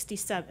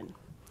 1967.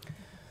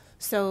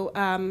 So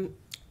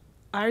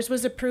ours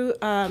was approved.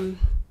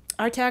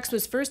 Our tax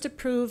was first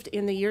approved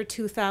in the year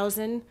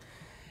 2000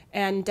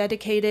 and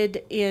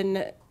dedicated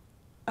in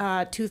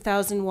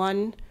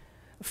 2001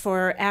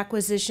 for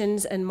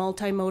acquisitions and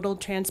multimodal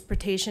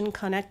transportation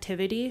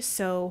connectivity.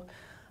 So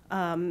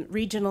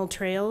regional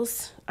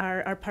trails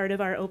are part of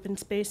our open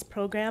space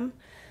program.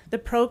 The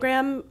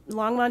program,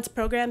 Longmont's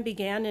program,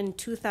 began in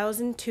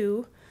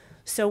 2002,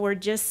 so we're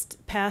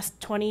just past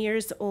 20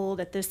 years old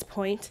at this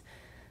point.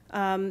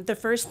 The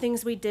first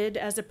things we did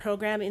as a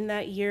program in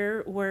that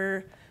year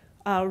were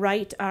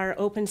write our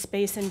open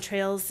space and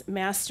trails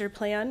master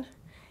plan.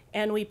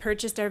 And we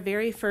purchased our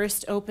very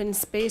first open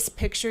space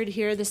pictured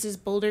here. This is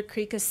Boulder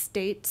Creek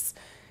Estates.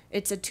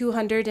 It's a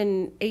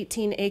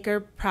 218-acre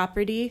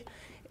property.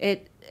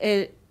 It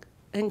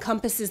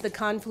encompasses the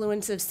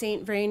confluence of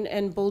St. Vrain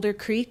and Boulder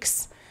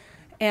Creeks.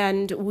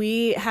 And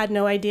we had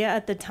no idea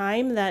at the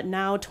time that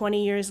now,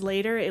 20 years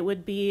later, it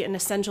would be an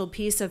essential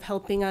piece of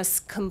helping us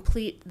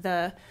complete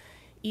the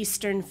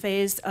eastern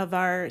phase of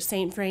our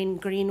St. Vrain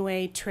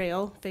Greenway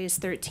Trail, phase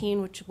 13,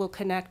 which will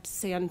connect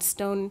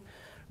Sandstone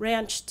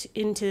Ranch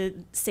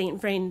into St.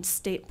 Vrain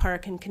State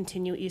Park and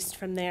continue east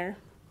from there.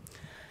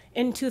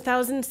 In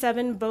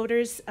 2007,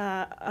 voters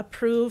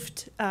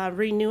approved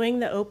renewing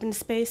the open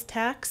space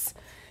tax,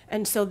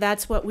 and so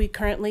that's what we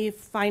currently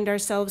find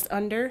ourselves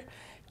under.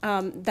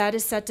 That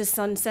is set to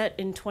sunset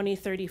in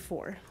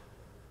 2034.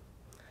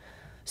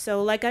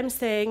 So like I'm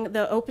saying,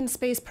 the open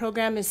space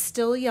program is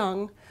still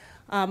young,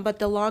 but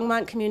the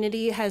Longmont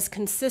community has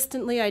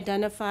consistently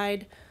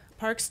identified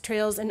parks,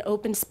 trails, and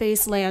open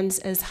space lands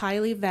as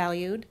highly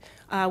valued.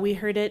 We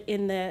heard it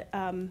in the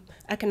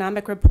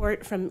economic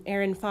report from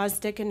Erin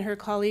Fosdick and her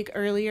colleague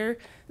earlier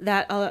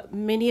that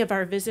many of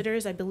our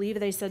visitors, I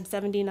believe they said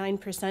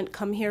 79%,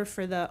 come here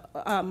for the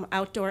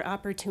outdoor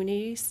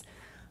opportunities.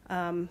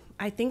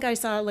 I think I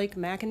saw Lake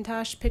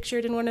McIntosh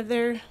pictured in one of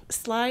their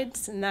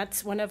slides, and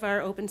that's one of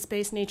our open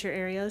space nature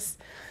areas.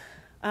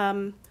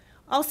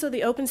 Also,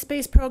 the open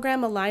space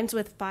program aligns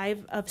with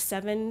 5 of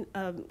 7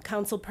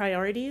 council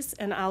priorities,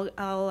 and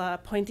I'll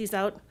point these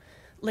out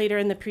later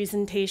in the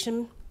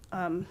presentation,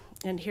 and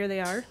here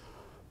they are.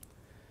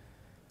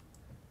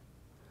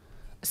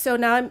 So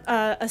now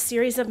a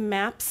series of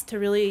maps to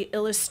really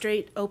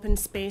illustrate open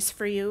space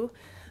for you.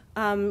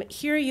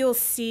 Here you'll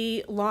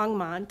see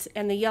Longmont,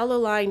 and the yellow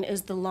line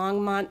is the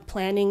Longmont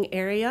planning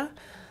area.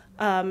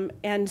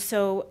 And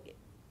so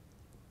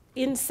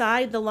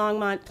inside the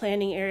Longmont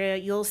planning area,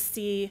 you'll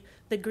see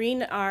the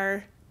green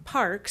are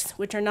parks,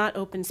 which are not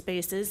open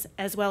spaces,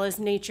 as well as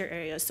nature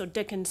areas. So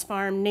Dickens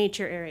Farm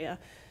Nature Area,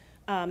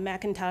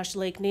 McIntosh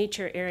Lake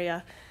Nature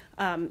Area.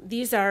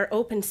 These are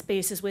open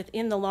spaces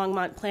within the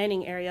Longmont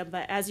planning area,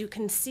 but as you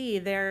can see,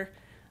 they're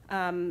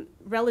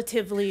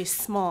relatively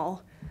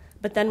small.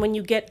 But then when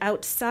you get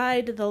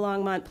outside the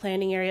Longmont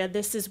planning area,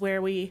 this is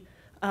where we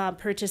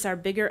purchase our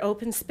bigger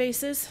open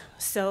spaces.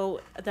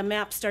 So the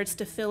map starts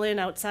to fill in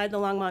outside the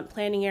Longmont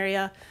planning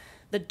area.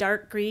 The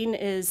dark green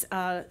is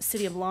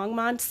City of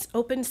Longmont's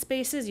open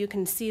spaces. You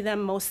can see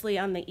them mostly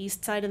on the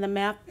east side of the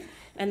map.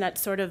 And that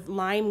sort of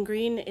lime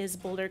green is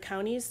Boulder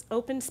County's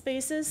open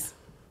spaces.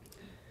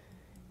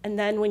 And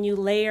then when you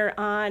layer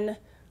on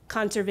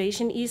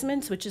conservation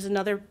easements, which is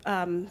another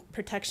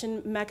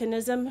protection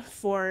mechanism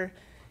for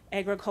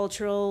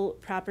agricultural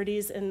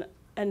properties and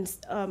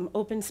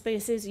open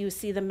spaces. You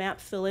see the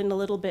map fill in a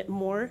little bit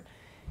more.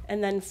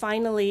 And then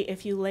finally,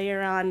 if you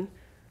layer on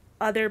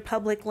other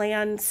public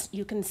lands,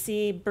 you can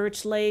see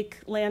Birch Lake,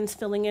 lands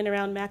filling in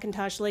around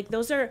McIntosh Lake.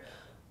 Those are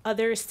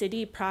other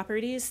city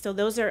properties, so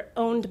those are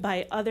owned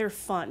by other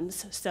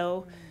funds.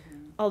 So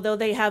although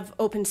they have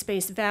open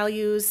space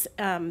values,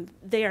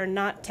 they are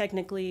not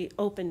technically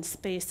open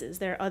spaces.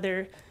 They're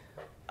other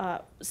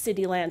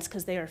city lands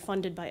because they are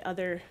funded by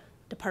other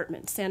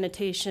departments,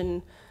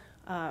 sanitation,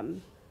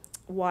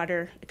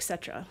 water,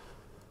 etc.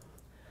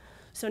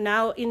 So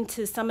now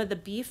into some of the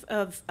beef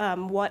of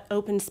what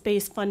open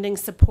space funding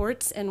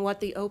supports and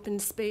what the open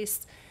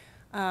space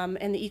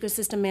and the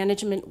ecosystem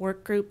management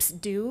work groups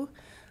do.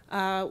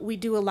 We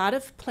do a lot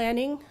of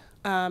planning,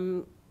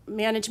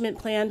 management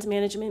plans,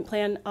 management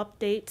plan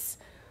updates,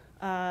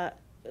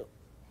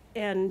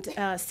 and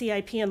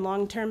CIP and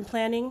long-term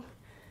planning.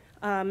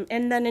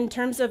 And then in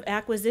terms of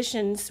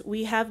acquisitions,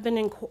 we have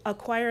been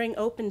acquiring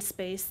open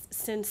space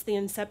since the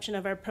inception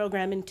of our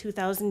program in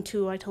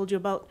 2002. I told you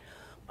about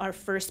our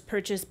first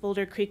purchase,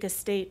 Boulder Creek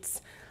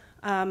Estates.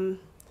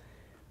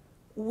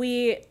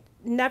 We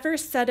never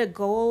set a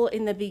goal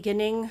in the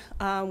beginning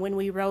when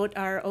we wrote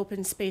our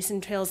open space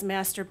and trails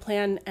master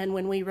plan and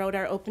when we wrote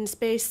our open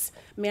space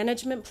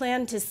management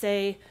plan to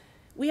say,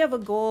 we have a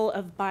goal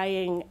of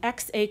buying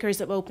X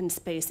acres of open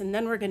space and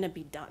then we're gonna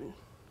be done.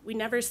 We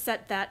never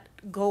set that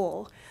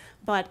goal,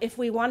 but if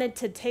we wanted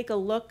to take a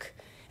look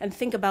and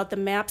think about the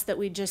maps that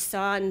we just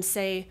saw and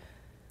say,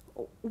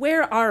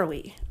 where are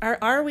we?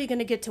 Are we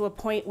gonna get to a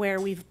point where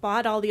we've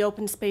bought all the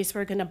open space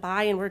we're gonna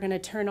buy and we're gonna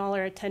turn all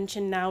our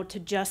attention now to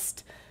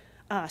just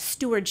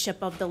stewardship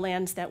of the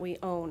lands that we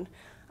own?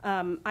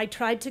 I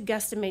tried to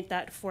guesstimate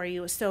that for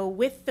you. So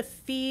with the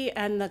fee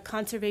and the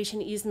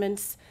conservation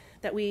easements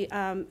that we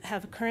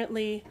have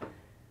currently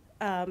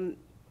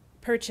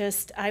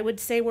purchased, I would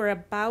say we're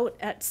about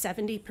at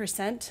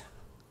 70%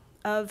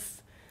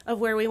 of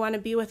where we want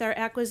to be with our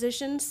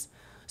acquisitions.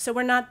 So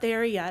we're not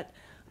there yet,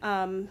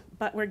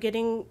 but we're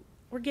getting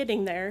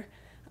there.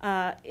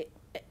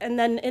 And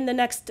then in the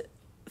next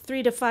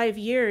 3 to 5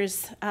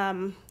 years,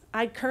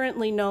 I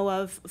currently know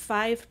of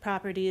 5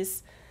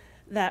 properties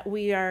that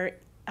we are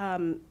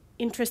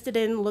interested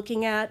in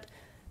looking at,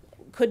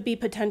 could be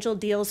potential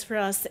deals for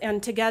us,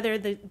 and together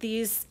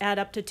these add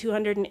up to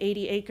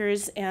 280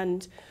 acres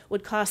and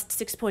would cost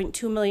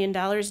 $6.2 million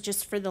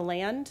just for the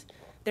land.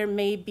 There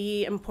may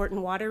be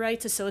important water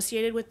rights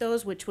associated with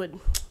those, which would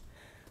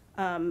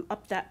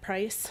up that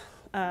price.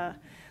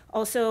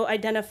 Also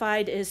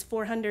identified is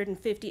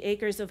 450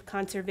 acres of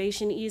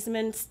conservation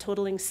easements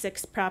totaling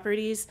 6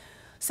 properties,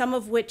 some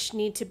of which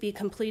need to be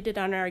completed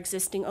on our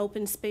existing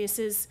open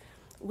spaces.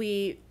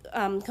 We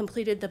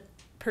completed the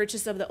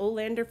purchase of the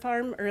Olander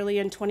farm early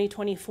in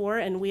 2024,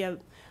 and we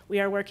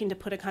are working to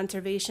put a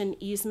conservation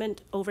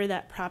easement over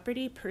that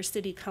property per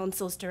city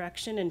council's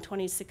direction in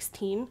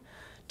 2016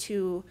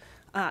 to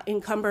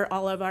encumber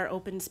all of our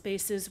open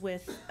spaces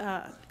with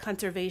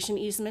conservation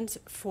easements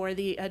for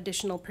the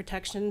additional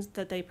protections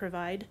that they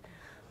provide.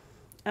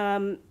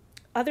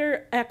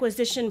 Other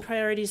acquisition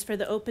priorities for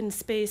the open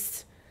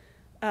space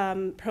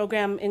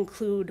program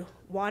include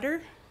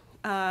water.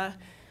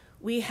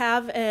 We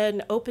have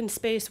an open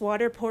space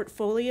water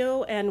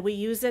portfolio and we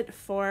use it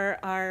for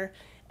our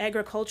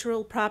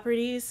agricultural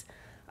properties.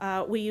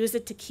 We use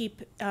it to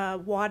keep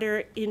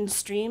water in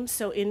stream,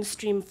 so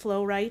in-stream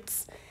flow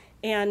rights.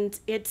 And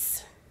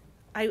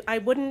I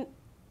wouldn't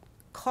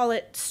call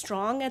it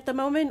strong at the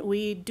moment.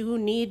 We do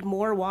need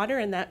more water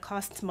and that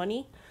costs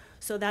money.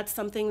 So that's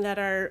something that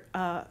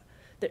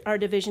our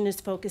division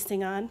is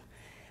focusing on.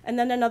 And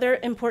then another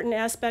important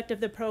aspect of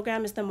the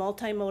program is the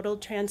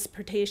multimodal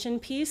transportation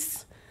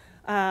piece.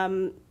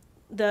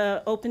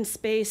 The open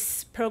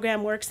space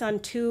program works on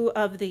 2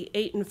 of the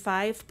 8 and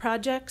 5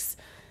 projects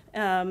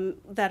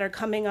that are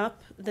coming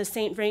up, the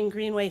St. Vrain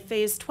Greenway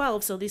Phase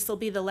 12, so this will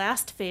be the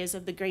last phase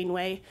of the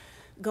Greenway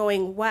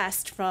going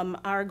west from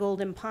our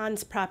Golden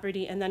Ponds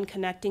property and then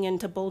connecting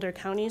into Boulder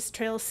County's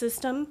trail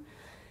system,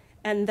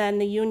 and then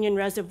the Union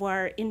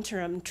Reservoir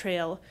interim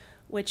trail,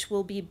 which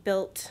will be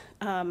built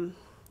in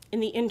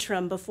the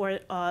interim before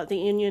the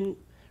Union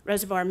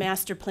Reservoir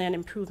master plan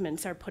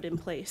improvements are put in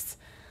place.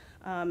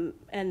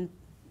 And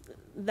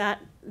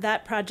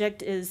that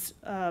project is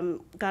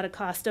got a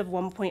cost of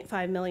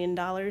 $1.5 million.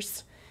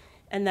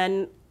 And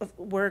then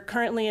we're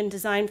currently in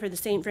design for the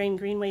St. Vrain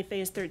Greenway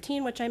Phase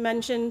 13, which I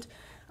mentioned,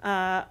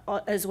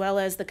 as well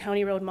as the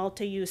County Road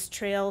Multi-Use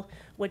Trail,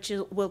 which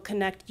will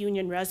connect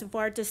Union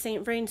Reservoir to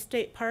St. Vrain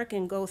State Park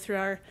and go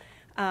through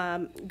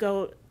our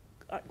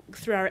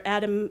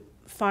Adam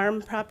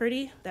Farm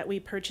property that we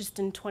purchased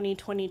in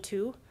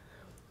 2022.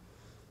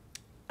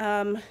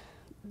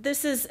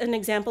 This is an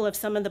example of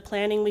some of the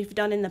planning we've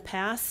done in the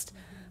past.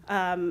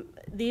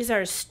 These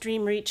are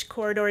stream reach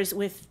corridors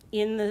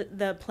within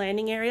the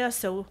planning area.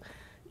 So,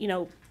 you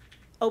know,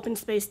 open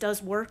space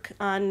does work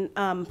on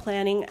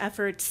planning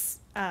efforts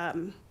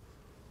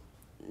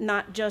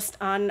not just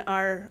on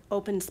our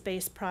open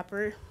space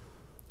proper.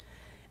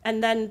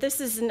 And then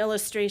this is an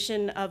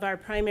illustration of our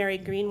primary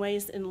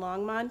greenways in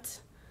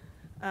Longmont.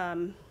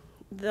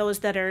 Those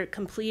that are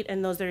complete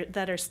and those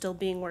that are still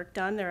being worked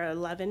on, there are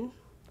 11.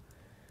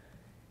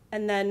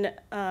 And then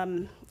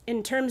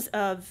in terms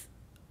of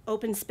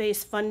open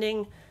space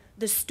funding,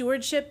 the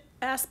stewardship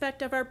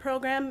aspect of our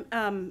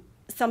program,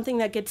 something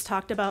that gets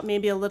talked about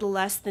maybe a little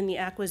less than the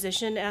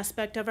acquisition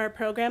aspect of our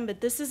program,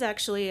 but this is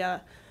actually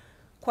a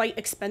quite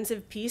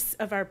expensive piece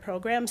of our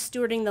program,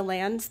 stewarding the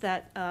lands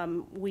that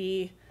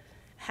we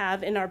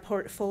have in our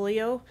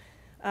portfolio.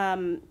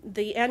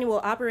 The annual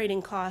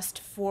operating cost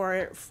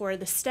for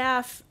the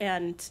staff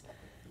and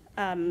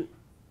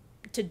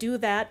to do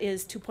that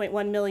is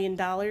 $2.1 million,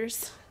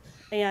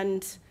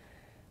 and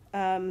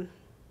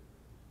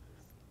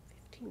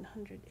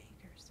 1,500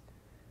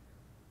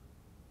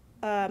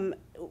 acres.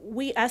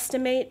 We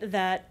estimate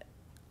that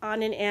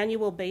on an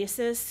annual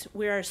basis,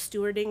 we are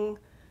stewarding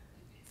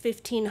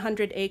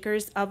 1,500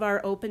 acres of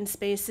our open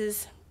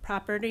spaces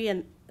property,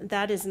 and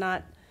that is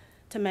not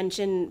to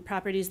mention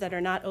properties that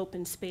are not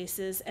open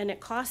spaces, and it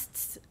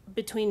costs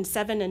between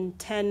 $7,000 and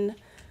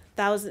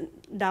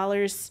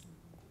 $10,000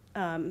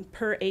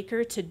 per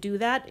acre to do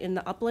that in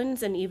the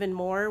uplands, and even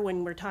more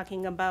when we're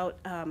talking about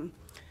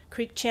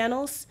creek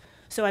channels.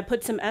 So I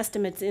put some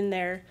estimates in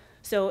there.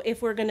 So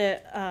if we're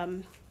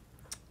gonna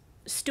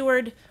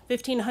steward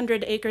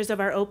 1,500 acres of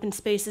our open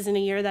spaces in a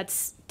year,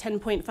 that's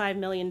 $10.5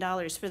 million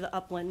for the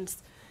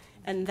uplands.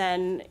 And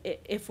then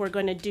if we're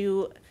gonna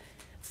do,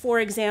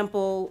 for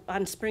example,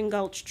 on Spring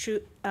Gulch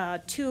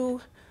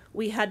 2,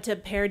 we had to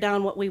pare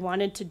down what we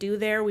wanted to do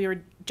there. We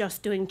were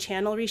just doing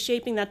channel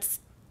reshaping.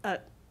 That's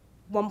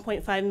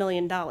 $1.5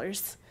 million.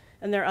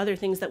 And there are other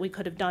things that we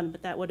could have done,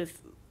 but that would have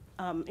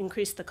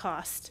increased the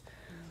cost.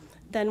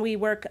 Then we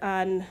work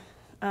on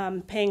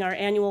paying our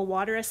annual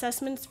water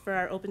assessments for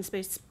our open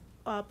space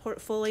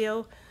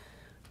portfolio,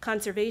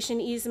 conservation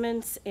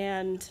easements,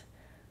 and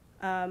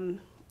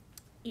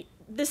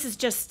this is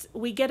just,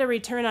 we get a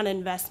return on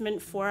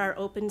investment for our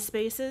open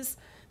spaces.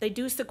 They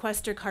do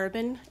sequester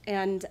carbon,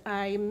 and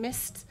I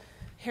missed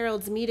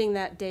Harold's meeting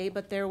that day,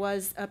 but there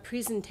was a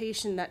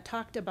presentation that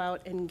talked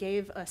about and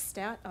gave a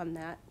stat on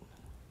that.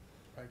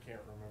 I can't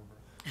remember.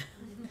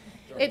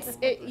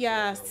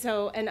 Yeah,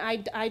 so, and I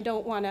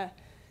don't want to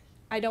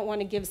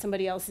give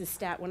somebody else's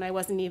stat when I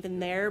wasn't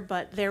even there,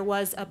 but there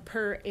was a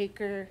per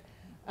acre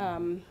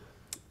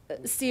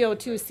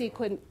CO2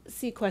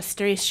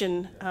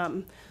 sequestration.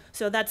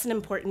 So that's an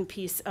important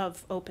piece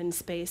of open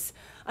space.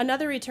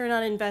 Another return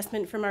on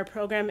investment from our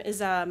program is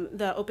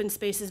the Open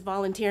Spaces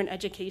Volunteer and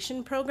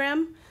Education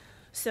Program.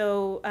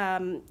 So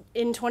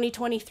in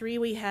 2023,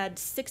 we had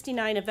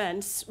 69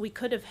 events. We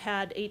could have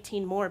had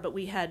 18 more, but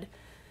we had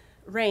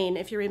rain,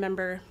 if you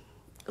remember.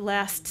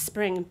 Last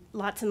spring,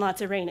 lots and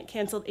lots of rain. It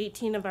canceled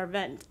 18 of our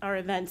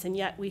events, and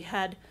yet we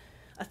had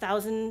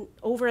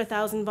over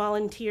 1,000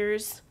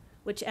 volunteers,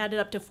 which added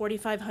up to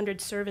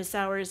 4,500 service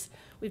hours.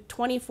 We have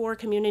 24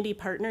 community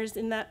partners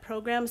in that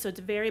program, so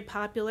it's very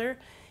popular,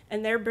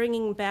 and they're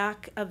bringing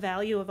back a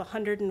value of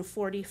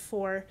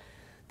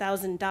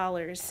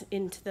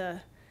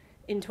 $144,000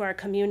 into our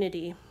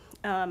community.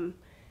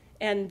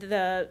 And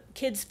the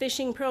kids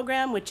fishing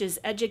program, which is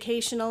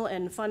educational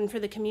and fun for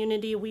the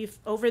community,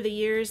 over the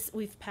years,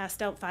 we've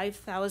passed out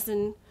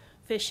 5,000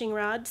 fishing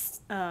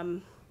rods.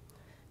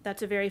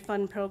 That's a very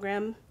fun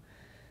program.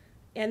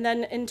 And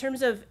then in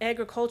terms of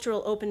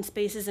agricultural open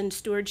spaces and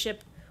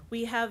stewardship,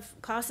 we have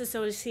costs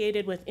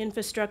associated with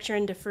infrastructure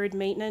and deferred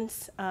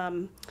maintenance.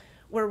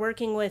 We're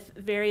working with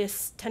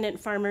various tenant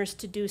farmers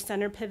to do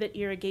center pivot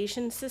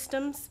irrigation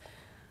systems.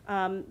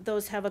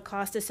 Those have a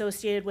cost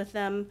associated with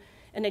them.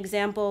 An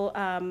example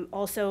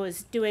also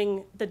is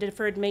doing the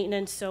deferred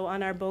maintenance. So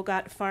on our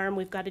Bogot farm,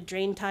 we've got a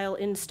drain tile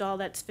install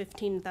that's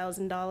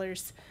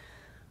 $15,000.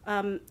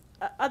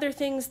 Other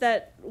things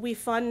that we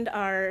fund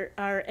are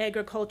our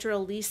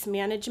agricultural lease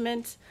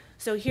management.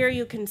 So here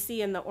you can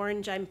see in the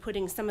orange, I'm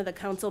putting some of the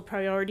council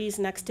priorities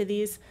next to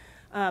these.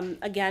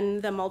 Again,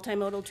 the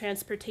multimodal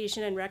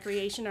transportation and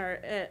recreation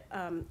are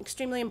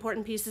extremely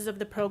important pieces of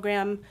the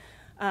program.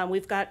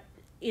 We've got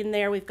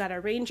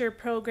our ranger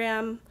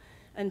program,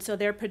 and so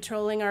they're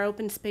patrolling our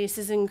open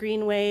spaces and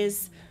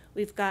greenways.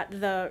 We've got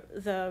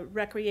the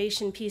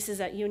recreation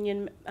pieces at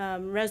Union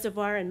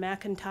Reservoir and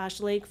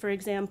McIntosh Lake, for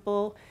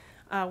example.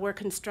 We're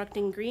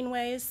constructing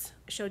greenways.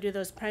 I showed you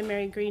those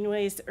primary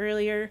greenways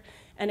earlier.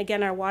 And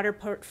again, our water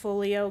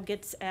portfolio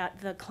gets at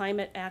the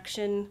climate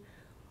action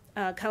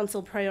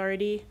council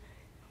priority.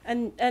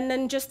 And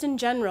then just in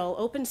general,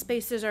 open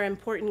spaces are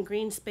important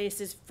green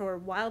spaces for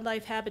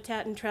wildlife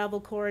habitat and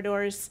travel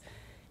corridors,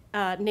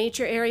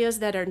 nature areas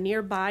that are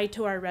nearby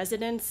to our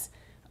residents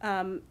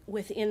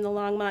within the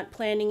Longmont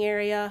planning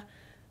area,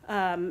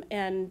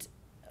 and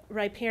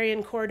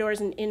riparian corridors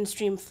and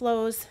in-stream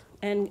flows.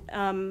 And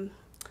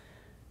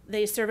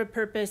they serve a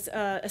purpose,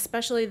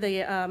 especially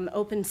the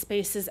open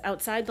spaces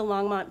outside the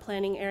Longmont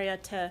planning area,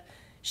 to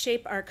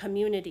shape our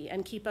community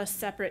and keep us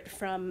separate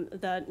from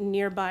our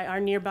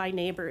nearby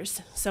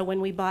neighbors. So when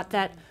we bought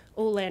that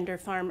Olander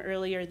farm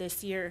earlier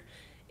this year,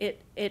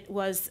 it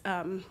was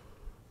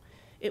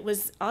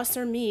us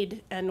or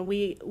Mead, and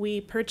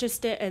we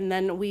purchased it, and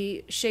then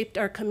we shaped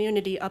our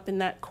community up in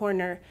that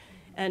corner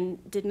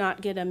and did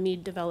not get a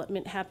Mead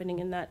development happening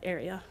in that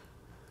area.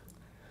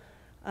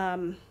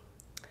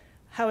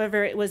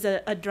 However, it was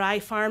a dry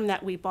farm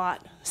that we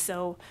bought,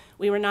 so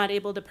we were not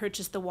able to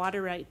purchase the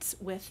water rights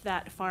with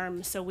that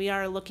farm. So we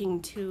are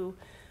looking to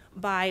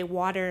buy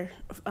water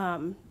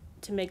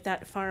to make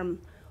that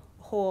farm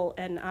whole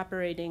and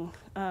operating.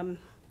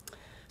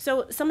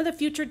 So some of the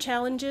future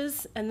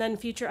challenges and then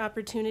future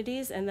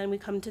opportunities, and then we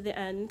come to the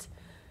end.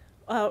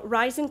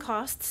 Rising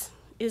costs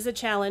is a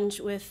challenge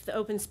with the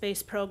open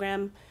space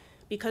program,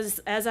 because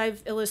as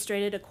I've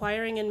illustrated,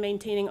 acquiring and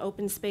maintaining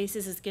open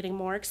spaces is getting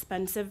more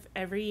expensive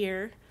every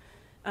year.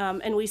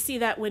 And we see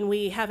that when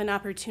we have an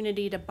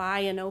opportunity to buy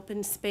an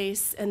open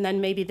space and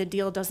then maybe the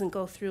deal doesn't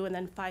go through, and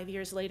then 5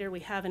 years later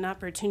we have an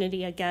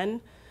opportunity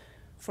again.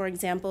 For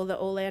example, the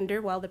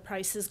Olander, while the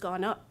price has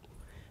gone up,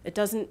 it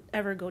doesn't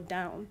ever go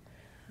down.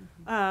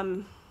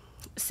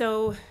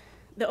 So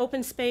the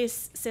open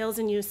space sales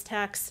and use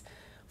tax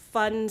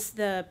funds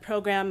the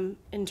program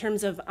in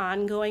terms of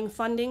ongoing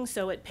funding,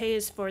 so it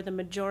pays for the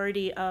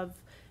majority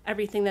of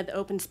everything that the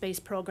open space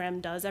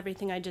program does,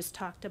 everything I just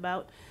talked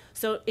about.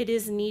 So it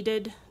is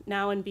needed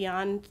now and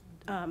beyond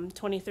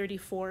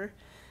 2034.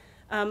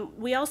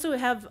 We also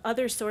have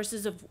other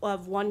sources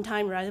of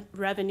one-time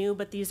revenue,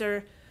 but these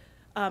are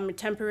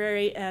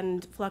temporary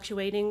and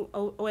fluctuating.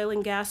 Oil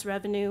and gas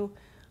revenue,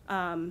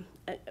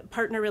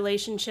 partner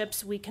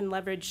relationships, we can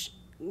leverage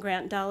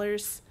grant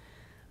dollars.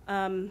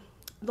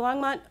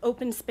 Longmont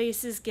open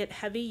spaces get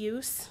heavy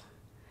use,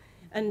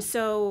 and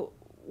so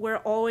we're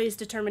always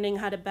determining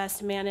how to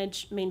best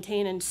manage,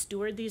 maintain, and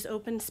steward these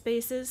open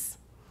spaces.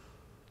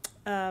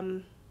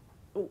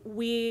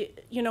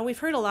 We've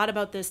heard a lot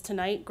about this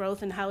tonight,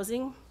 growth in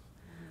housing,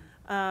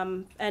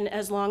 and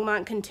as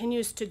Longmont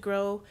continues to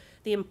grow,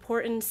 the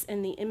importance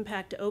and the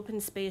impact to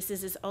open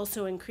spaces is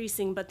also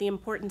increasing, but the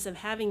importance of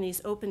having these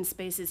open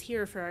spaces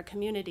here for our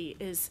community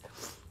is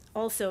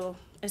also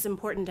as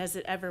important as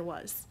it ever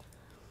was.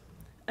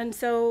 And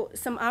so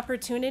some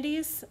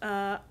opportunities,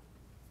 our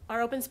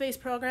open space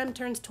program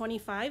turns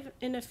 25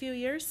 in a few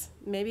years,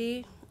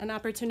 maybe an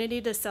opportunity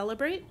to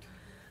celebrate,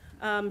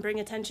 bring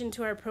attention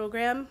to our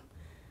program.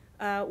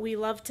 We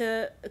love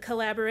to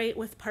collaborate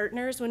with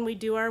partners when we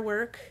do our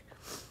work.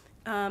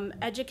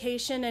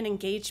 Education and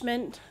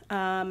engagement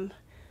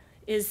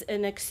is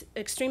an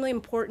extremely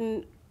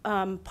important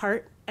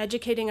part,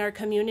 educating our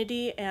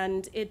community,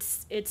 and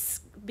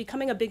it's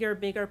becoming a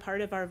bigger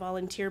part of our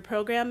volunteer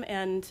program,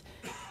 and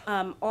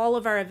all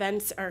of our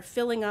events are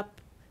filling up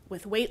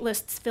with wait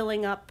lists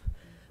filling up.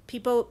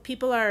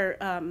 People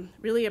are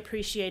really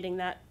appreciating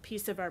that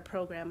piece of our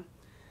program.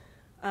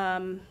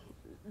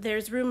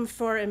 There's room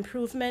for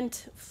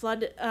improvement,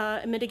 flood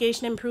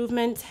mitigation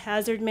improvement,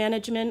 hazard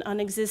management on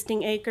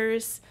existing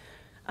acres.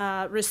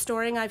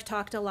 Restoring, I've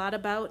talked a lot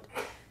about.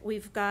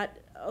 We've got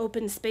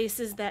open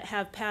spaces that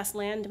have past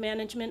land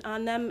management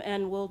on them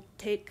and will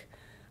take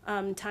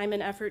time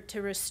and effort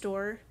to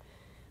restore.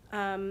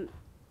 And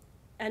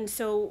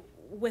so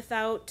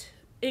without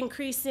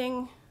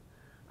increasing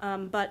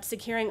but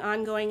securing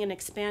ongoing and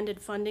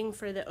expanded funding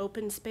for the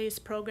open space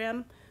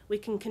program, we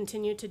can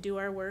continue to do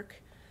our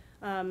work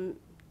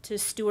to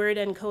steward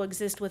and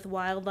coexist with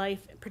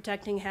wildlife,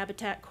 protecting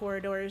habitat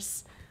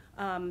corridors,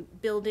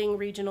 building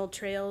regional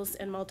trails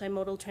and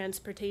multimodal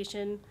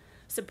transportation,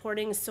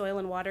 supporting soil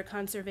and water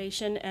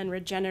conservation and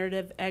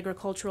regenerative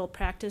agricultural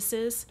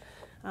practices.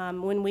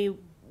 When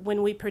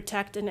we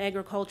protect an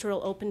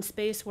agricultural open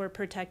space, we're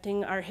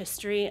protecting our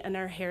history and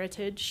our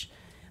heritage.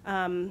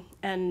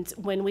 And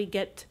when we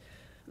get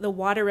the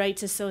water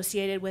rights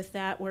associated with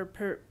that, we're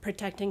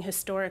protecting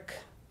historic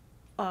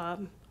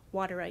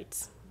water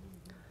rights.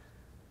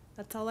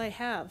 That's all I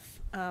have.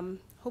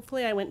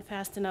 Hopefully I went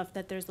fast enough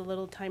that there's a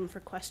little time for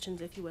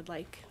questions if you would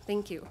like.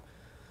 Thank you.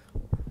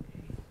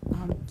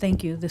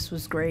 Thank you. This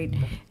was great.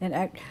 And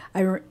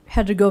I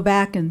had to go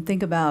back and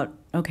think about,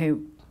 okay,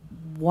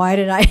 why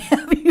did I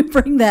have you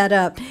bring that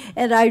up?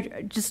 And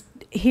I just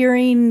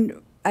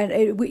hearing,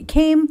 we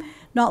came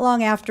not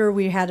long after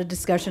we had a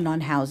discussion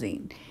on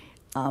housing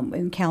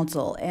in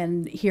council,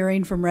 and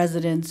hearing from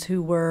residents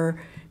who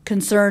were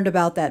concerned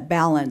about that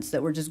balance,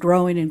 that we're just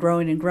growing and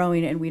growing and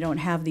growing and we don't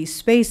have these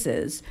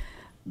spaces.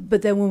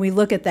 But then when we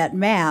look at that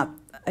map,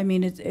 I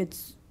mean,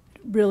 it's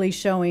really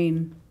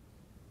showing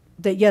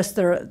that yes,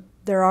 there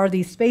are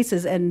these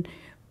spaces. And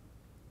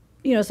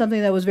you know,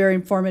 something that was very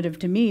informative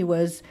to me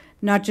was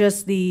not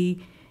just the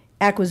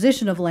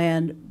acquisition of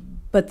land,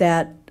 but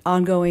that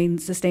ongoing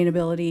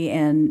sustainability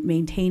and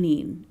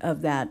maintaining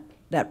of that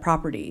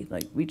property.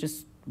 Like we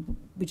just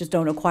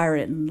don't acquire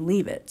it and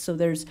leave it. So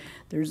there's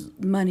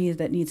money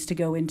that needs to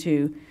go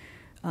into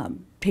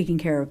taking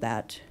care of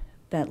that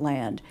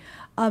land.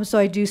 So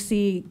I do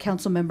see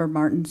Councilmember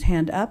Martin's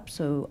hand up,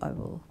 so I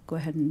will go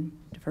ahead and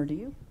defer to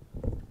you.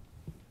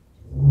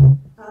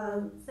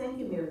 Thank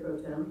you, Mayor Pro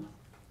Tem.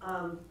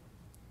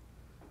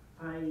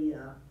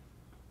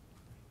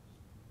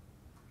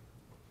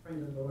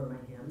 Trying to lower my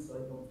hand so I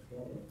don't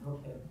forget it.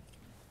 Okay.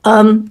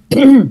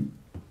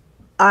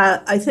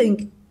 I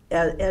think,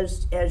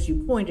 as you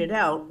pointed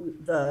out,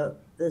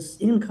 this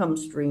income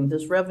stream,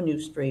 this revenue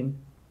stream,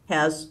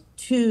 has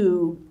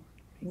two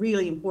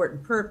really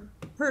important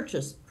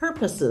purposes.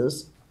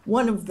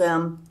 One of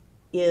them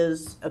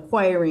is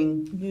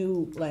acquiring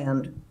new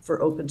land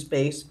for open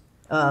space,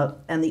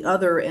 and the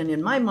other, and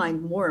in my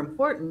mind more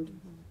important,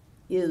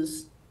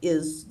 is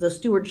the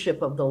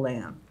stewardship of the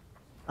land,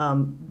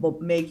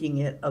 making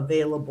it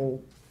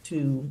available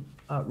to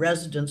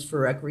residents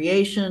for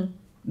recreation,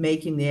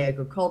 making the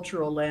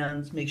agricultural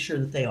lands, make sure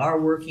that they are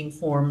working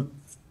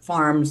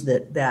farms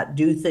that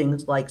do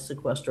things like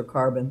sequester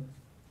carbon.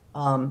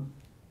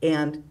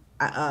 And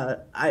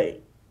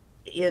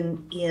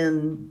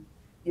in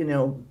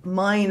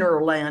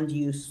minor land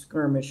use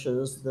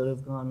skirmishes that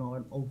have gone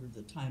on over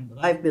the time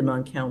that I've been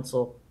on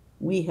council,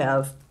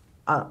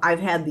 I've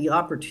had the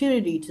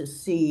opportunity to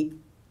see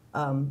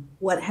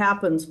what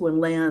happens when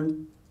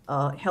land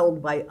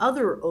held by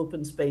other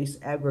open space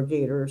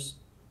aggregators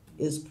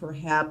is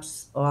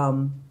perhaps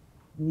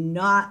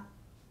not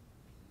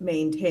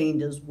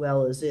maintained as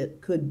well as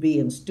it could be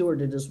and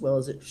stewarded as well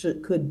as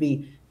it could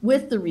be,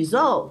 with the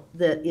result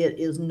that it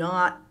is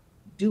not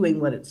doing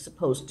what it's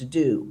supposed to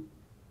do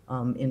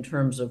in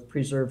terms of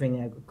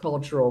preserving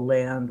agricultural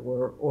land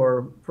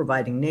or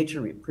providing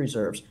nature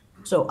preserves.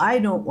 So I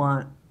don't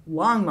want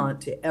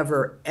Longmont to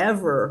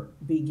ever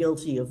be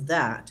guilty of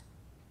that.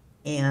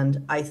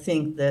 And I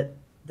think that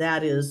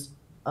that is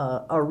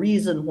a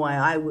reason why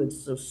I would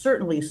so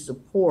certainly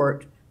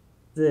support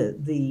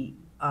the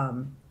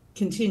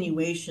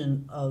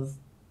continuation of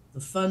the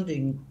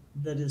funding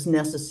that is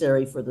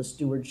necessary for the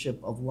stewardship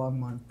of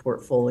Longmont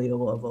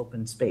portfolio of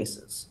open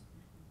spaces.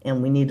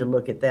 And we need to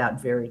look at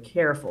that very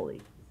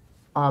carefully.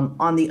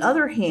 On the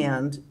other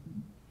hand,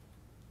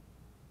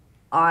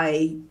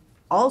 I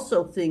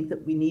also think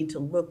that we need to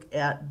look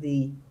at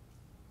the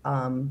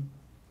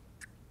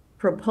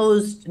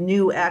proposed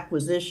new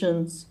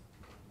acquisitions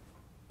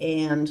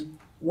and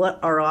what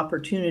our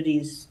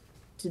opportunities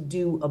to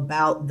do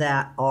about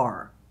that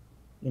are.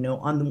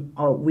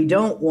 We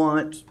don't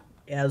want,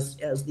 as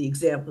the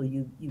example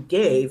you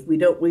gave, we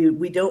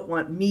don't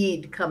want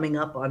Mead coming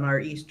up on our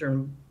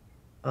eastern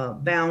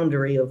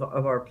boundary of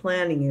our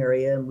planning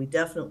area, and we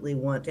definitely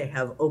want to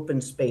have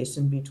open space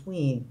in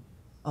between.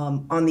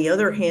 On the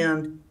other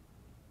hand,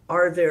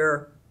 are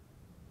there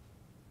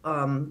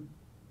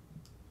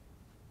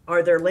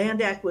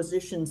land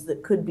acquisitions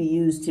that could be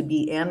used to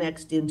be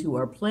annexed into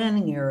our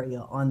planning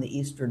area on the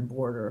eastern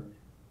border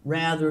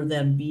rather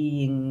than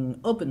being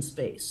open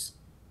space?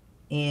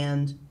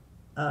 And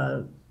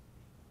I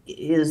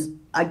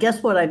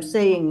guess what I'm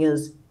saying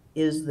is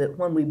that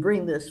when we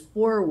bring this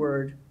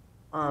forward,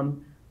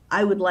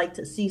 I would like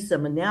to see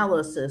some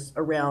analysis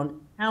around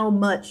how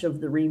much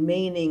of the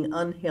remaining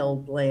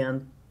unheld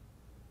land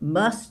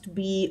must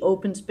be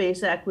open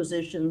space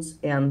acquisitions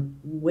and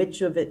which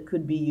of it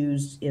could be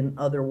used in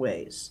other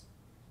ways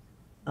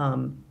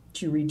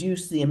to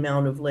reduce the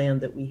amount of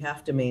land that we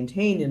have to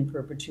maintain in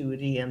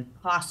perpetuity, and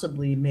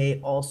possibly may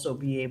also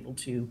be able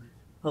to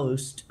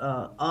host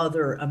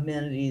other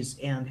amenities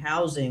and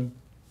housing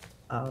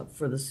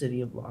for the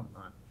city of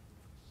Longmont.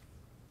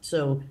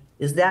 So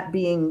is that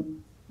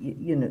being,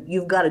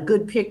 you've got a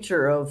good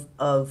picture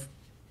of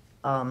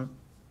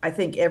I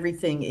think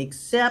everything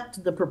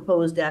except the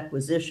proposed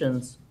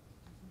acquisitions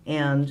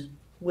and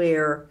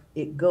where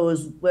it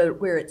goes,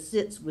 where it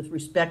sits with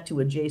respect to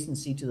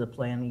adjacency to the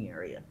planning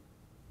area.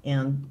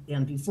 And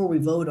before we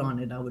vote on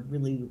it, I would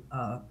really,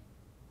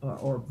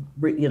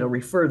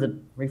 refer.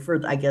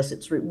 I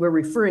guess we're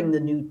referring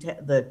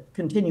the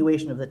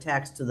continuation of the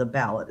tax to the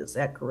ballot. Is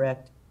that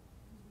correct?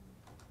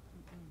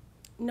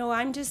 No,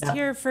 I'm just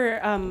here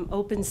for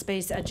open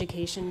space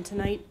education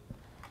tonight.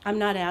 I'm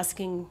not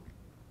asking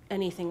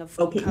anything of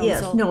full council.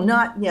 Yes, no,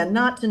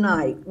 not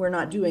tonight. We're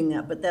not doing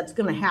that, but that's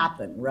going to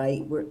happen,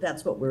 right?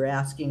 That's what we're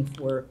asking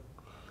for.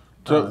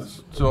 So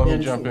let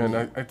me jump in.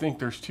 I think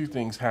there's two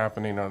things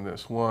happening on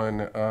this. One,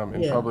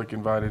 in public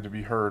invited to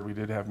be heard, we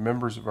did have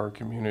members of our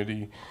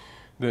community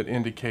that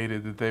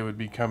indicated that they would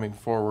be coming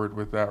forward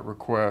with that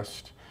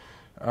request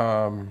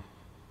in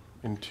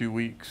 2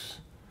 weeks.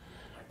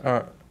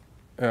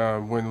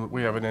 When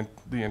we have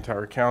the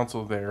entire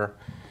council there.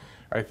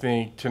 I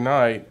think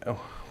tonight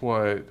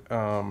what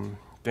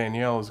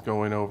Danielle is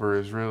going over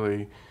is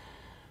really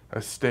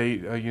a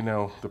state,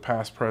 the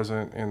past,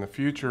 present, and the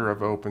future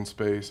of open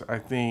space. I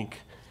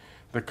think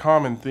the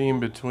common theme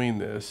between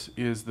this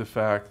is the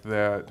fact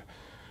that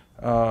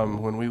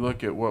when we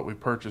look at what we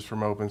purchase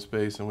from open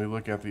space and we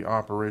look at the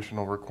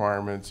operational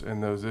requirements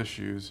and those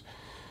issues,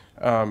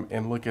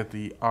 and look at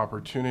the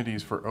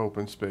opportunities for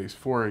open space.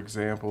 For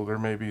example, there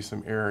may be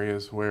some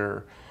areas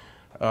where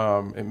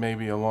it may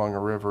be along a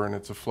river and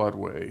it's a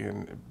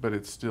floodway, but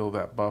it's still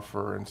that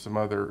buffer and some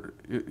other.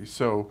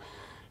 So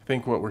I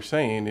think what we're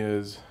saying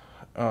is,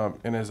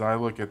 and as I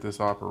look at this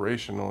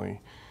operationally,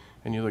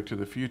 and you look to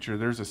the future,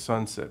 there's a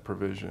sunset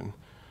provision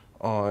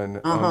on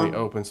the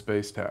open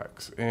space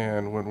tax.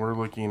 And when we're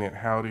looking at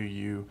how do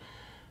you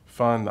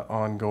fund the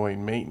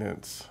ongoing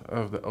maintenance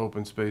of the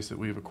open space that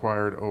we've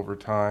acquired over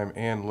time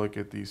and look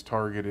at these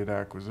targeted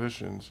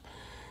acquisitions,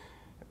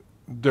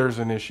 there's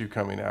an issue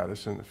coming at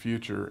us in the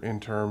future in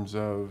terms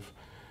of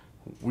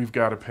we've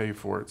got to pay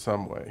for it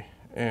some way.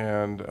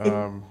 And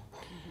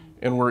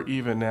and we're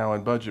even now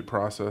in budget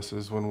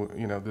processes when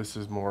this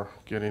is more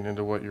getting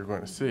into what you're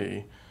going to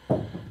see.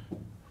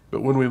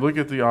 But when we look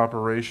at the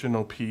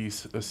operational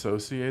piece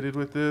associated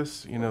with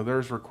this,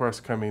 there's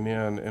requests coming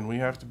in, and we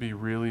have to be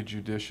really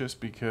judicious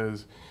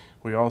because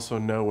we also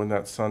know when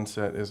that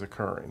sunset is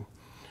occurring.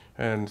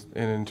 And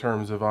in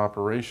terms of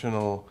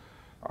operational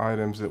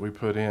items that we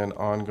put in,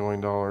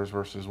 ongoing dollars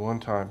versus one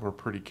time, we're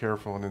pretty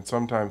careful. And then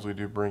sometimes we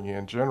do bring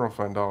in general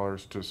fund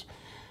dollars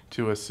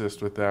to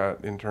assist with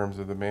that in terms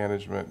of the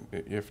management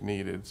if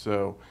needed.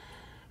 So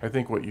I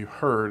think what you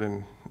heard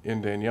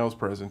in Danielle's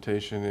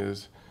presentation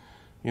is,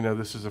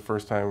 this is the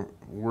first time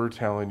we're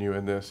telling you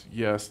in this,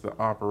 yes, the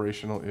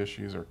operational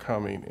issues are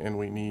coming, and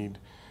we need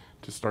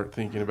to start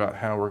thinking about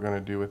how we're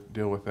going to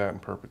deal with that in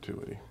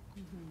perpetuity.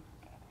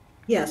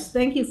 Yes,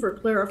 thank you for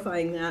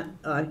clarifying that,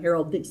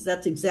 Harold, because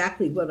that's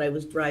exactly what I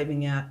was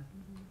driving at.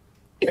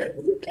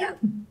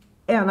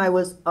 And I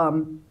was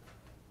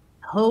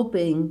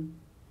hoping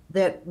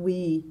that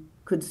we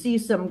could see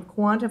some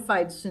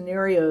quantified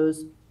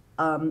scenarios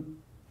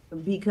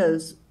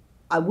because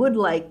I would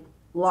like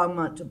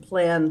Longmont to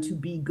plan to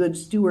be good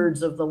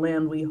stewards of the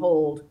land we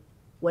hold,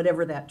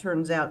 whatever that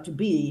turns out to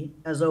be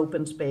as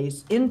open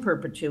space in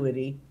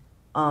perpetuity.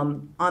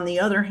 On the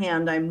other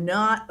hand, I'm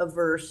not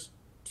averse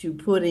to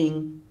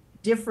putting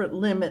different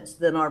limits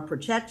than our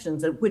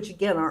protections, which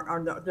again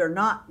they're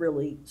not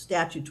really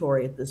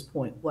statutory at this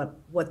point,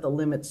 what the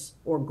limits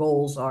or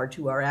goals are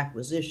to our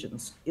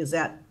acquisitions. Is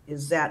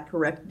that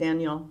correct,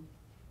 Danielle?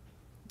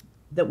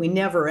 That we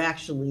never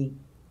actually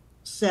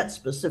set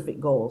specific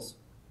goals.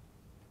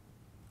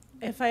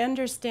 If I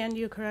understand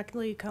you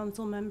correctly,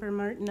 Councilmember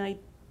Martin, I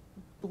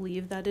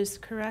believe that is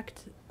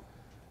correct.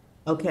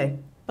 Okay.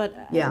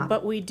 But yeah.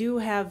 But we do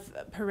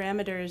have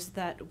parameters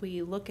that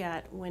we look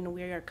at when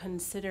we are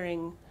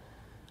considering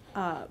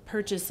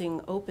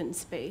purchasing open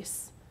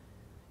space,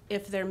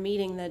 if they're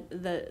meeting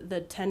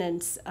the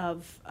tenets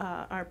of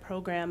our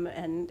program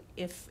and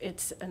if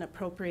it's an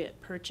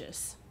appropriate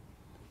purchase.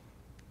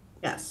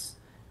 Yes,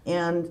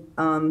 and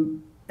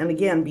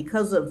again,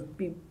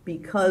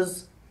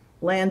 because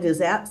land is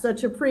at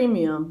such a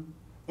premium,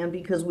 and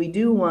because we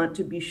do want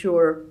to be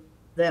sure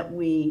that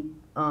we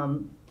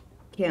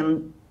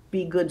can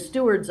be good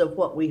stewards of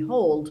what we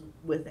hold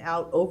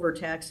without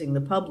overtaxing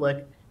the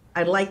public,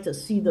 I'd like to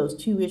see those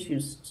two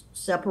issues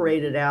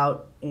separated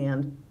out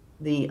and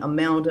the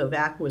amount of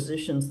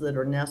acquisitions that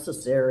are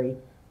necessary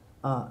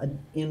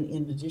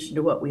in addition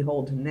to what we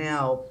hold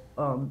now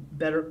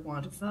better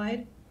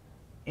quantified,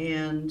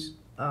 and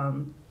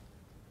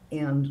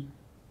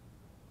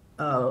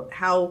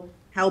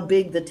how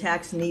big the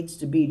tax needs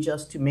to be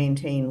just to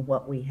maintain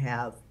what we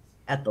have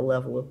at the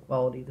level of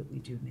quality that we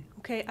do now.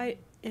 Okay,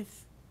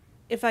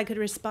 if I could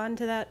respond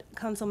to that,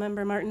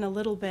 Councilmember Martin, a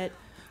little bit.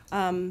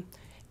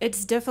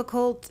 It's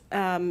difficult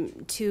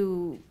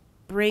to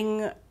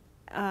bring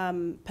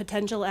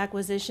potential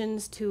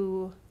acquisitions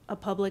to a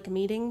public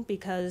meeting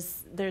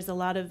because there's a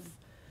lot of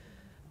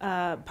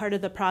part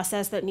of the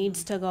process that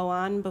needs to go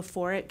on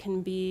before it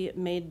can be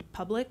made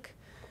public.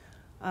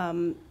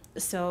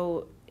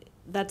 So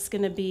that's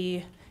going to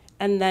be,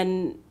 and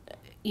then,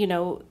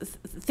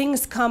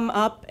 things come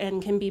up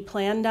and can be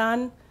planned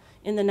on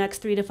in the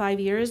next 3 to 5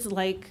 years,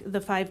 like the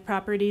 5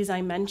 properties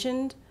I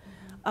mentioned.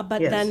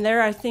 But yes. Then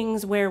there are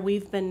things where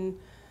we've been,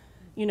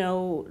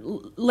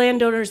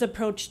 landowners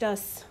approached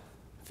us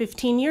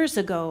 15 years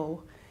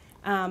ago,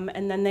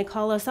 and then they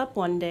call us up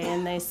one day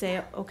and they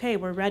say, okay,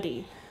 we're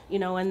ready.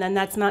 And then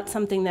that's not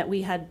something that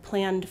we had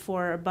planned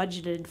for or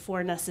budgeted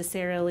for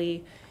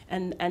necessarily,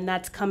 and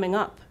that's coming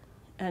up.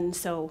 And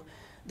so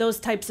those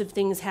types of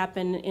things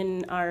happen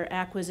in our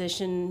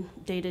acquisition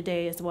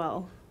day-to-day as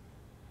well.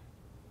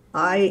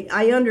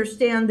 I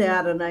understand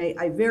that, and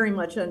I very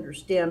much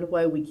understand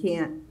why we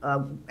can't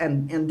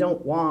and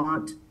don't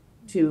want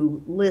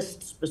to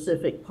list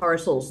specific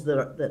parcels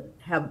that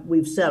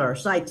we've set our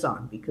sights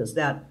on, because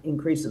that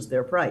increases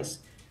their price.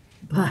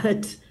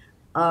 But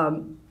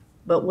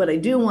what I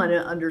do want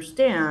to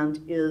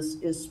understand is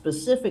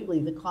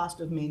specifically the cost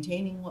of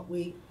maintaining what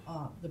we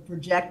the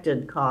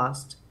projected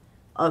cost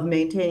of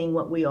maintaining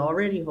what we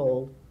already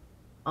hold,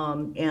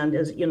 and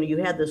as you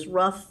had this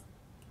rough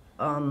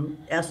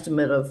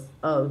estimate of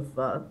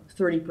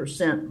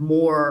 30%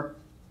 more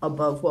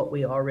above what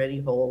we already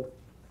hold.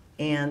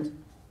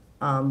 And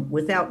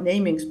without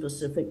naming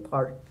specific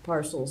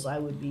parcels, I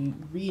would be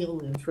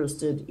real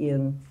interested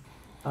in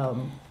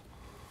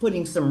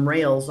putting some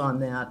rails on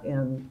that.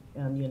 And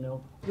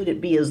could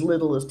it be as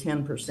little as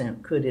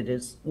 10%? Could it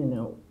as,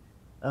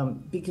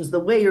 because the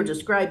way you're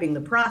describing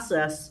the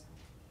process,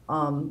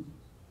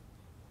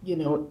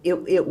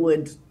 it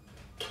would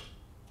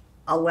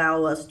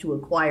allow us to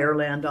acquire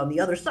land on the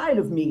other side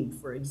of Meade,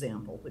 for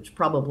example, which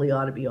probably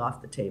ought to be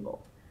off the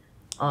table.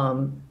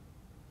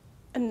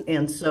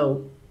 And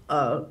so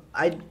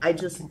I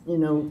just, you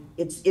know,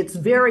 it's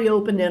very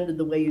open-ended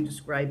the way you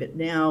describe it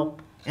now.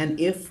 And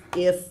if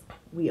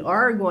we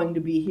are going to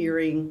be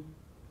hearing,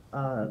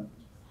 you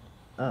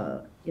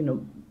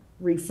know,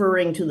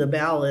 referring to the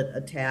ballot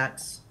a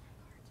tax,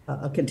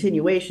 a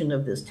continuation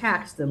of this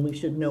tax, then we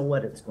should know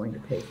what it's going to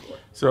pay for.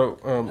 So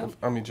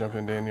let me jump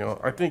in, Danielle.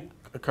 I think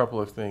a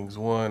couple of things.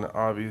 One,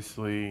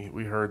 obviously,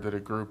 we heard that a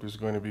group is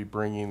going to be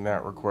bringing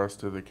that request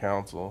to the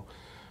council.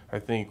 I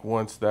think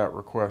once that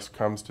request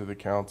comes to the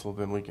council,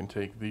 then we can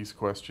take these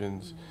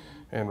questions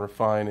and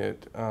refine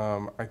it.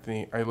 I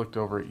think I looked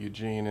over at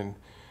Eugene,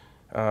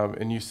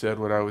 and you said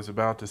what I was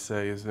about to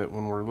say, is that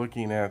when we're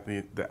looking at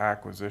the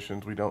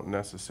acquisitions, we don't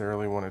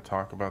necessarily want to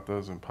talk about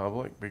those in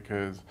public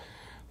because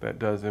that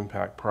does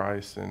impact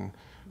price and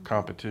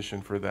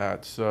competition for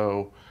that.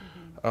 So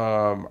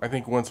I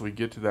think once we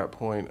get to that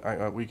point,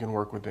 we can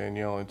work with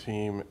Danielle and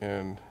team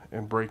and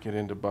break it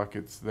into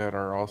buckets that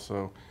are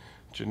also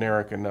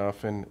generic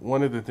enough. And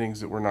one of the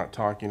things that we're not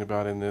talking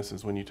about in this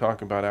is when you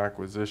talk about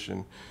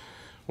acquisition,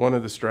 one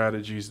of the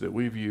strategies that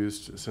we've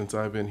used since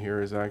I've been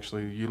here is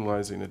actually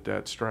utilizing a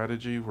debt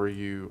strategy where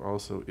you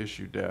also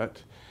issue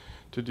debt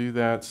to do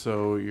that.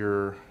 So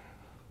you're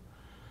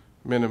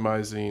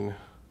minimizing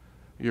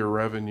your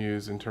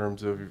revenues in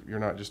terms of you're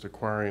not just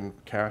acquiring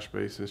cash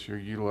basis, you're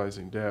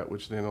utilizing debt,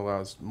 which then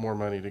allows more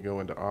money to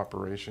go into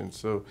operations.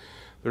 So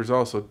there's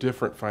also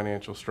different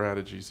financial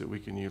strategies that we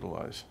can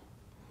utilize.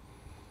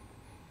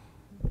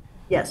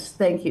 Yes,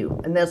 thank you.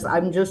 And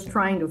I'm just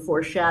trying to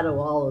foreshadow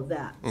all of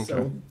that. Okay.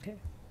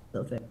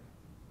 So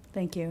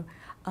Thank you.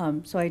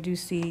 So I do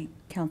see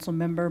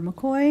Councilmember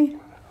McCoy.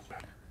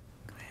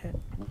 Go ahead.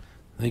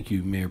 Thank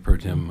you, Mayor Pro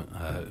Tem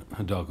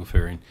Hidalgo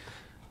Ferrin.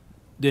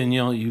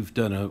 Danielle, you've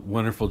done a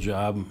wonderful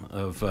job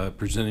of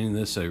presenting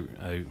this.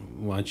 I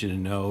want you to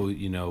know,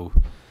 you know,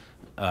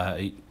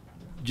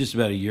 just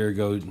about a year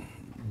ago,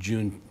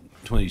 June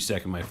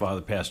 22nd, my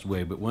father passed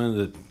away, but one of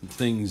the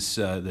things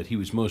that he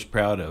was most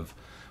proud of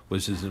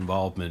was his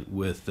involvement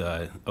with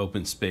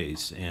open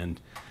space. And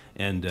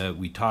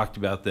we talked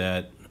about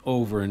that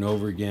over and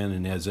over again.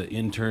 And as an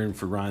intern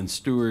for Ron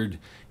Stewart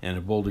and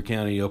a Boulder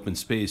County Open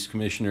Space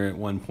Commissioner at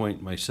one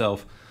point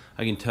myself,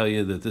 I can tell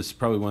you that this is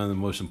probably one of the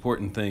most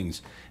important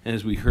things. And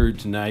as we heard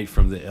tonight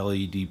from the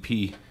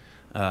LEDP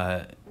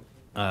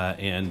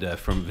and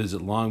from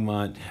Visit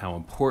Longmont, how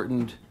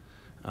important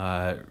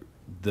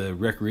the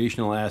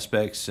recreational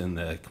aspects and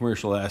the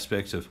commercial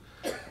aspects of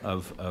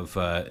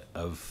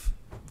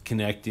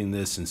connecting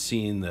this and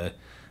seeing the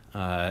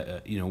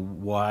you know,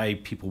 why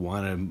people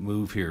want to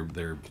move here,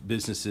 their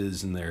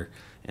businesses and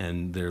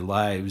their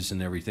lives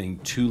and everything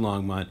to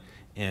Longmont,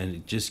 and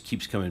it just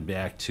keeps coming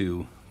back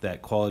to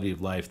that quality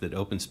of life that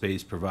open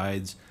space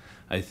provides.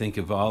 I think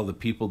of all the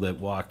people that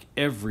walk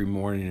every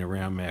morning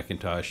around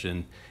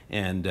McIntosh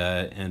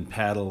and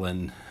paddle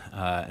and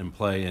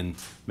play in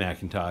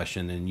McIntosh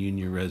and in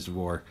Union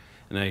Reservoir,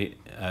 and I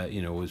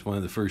you know, was one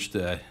of the first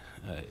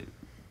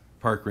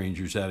park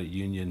rangers out at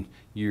Union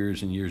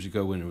years and years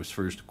ago when it was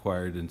first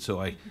acquired. And so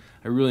I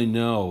really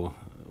know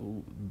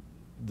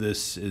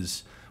this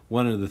is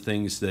one of the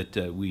things that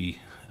we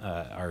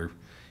are,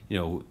 you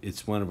know,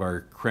 it's one of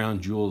our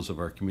crown jewels of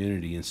our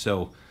community. And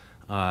so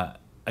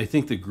I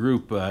think the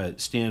group,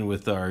 stand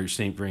with our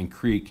St. Vrain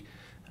Creek,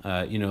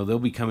 you know, they'll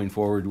be coming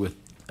forward with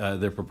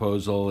their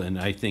proposal, and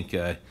I think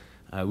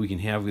we can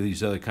have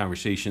these other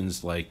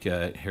conversations like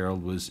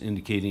Harold was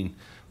indicating.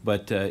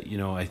 But, you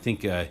know, I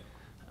think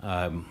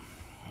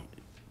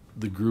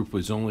the group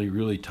was only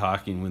really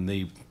talking when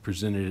they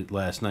presented it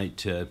last night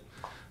to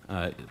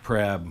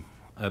PRAB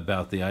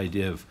about the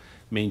idea of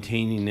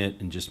maintaining it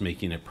and just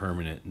making it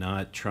permanent,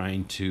 not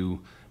trying to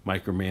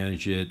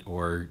micromanage it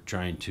or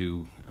trying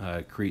to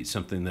create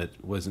something that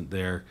wasn't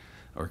there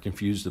or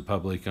confuse the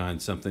public on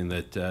something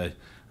that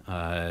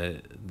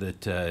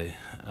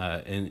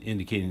and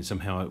indicating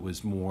somehow it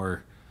was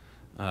more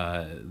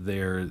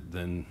there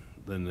than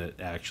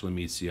that actually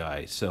meets the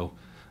eye. So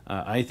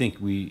I think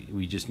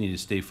we just need to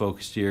stay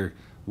focused here.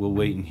 We'll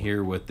wait and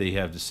hear what they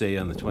have to say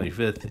on the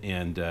 25th,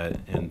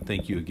 and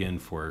thank you again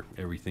for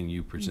everything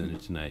you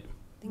presented tonight.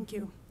 Thank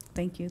you.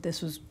 Thank you.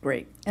 This was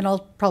great. And I'll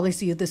probably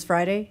see you this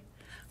Friday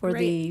for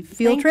the Great.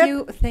 field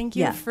trip. Thank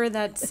you Yeah. for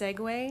that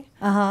segue.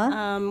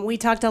 Uh-huh. We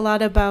talked a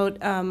lot about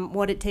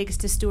what it takes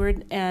to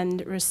steward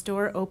and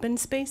restore open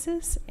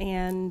spaces,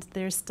 and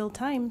there's still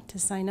time to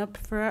sign up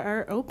for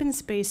our open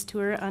space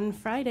tour on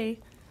Friday.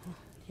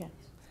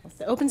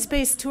 The open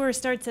space tour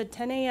starts at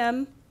 10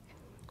 a.m.,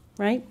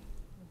 right?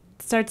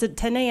 Starts at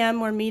 10 a.m.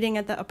 We're meeting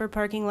at the upper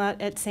parking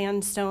lot at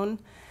Sandstone,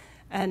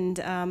 and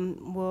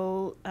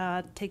we'll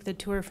take the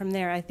tour from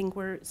there. I think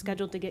we're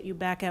scheduled to get you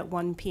back at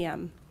 1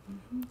 p.m.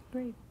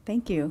 Great.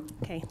 Thank you.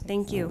 Okay,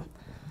 thank you.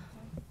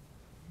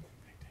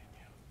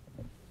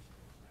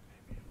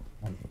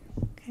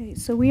 Okay,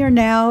 so we are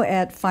now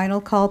at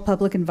final call,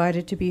 public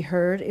invited to be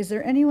heard. Is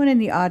there anyone in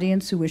the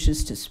audience who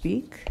wishes to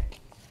speak?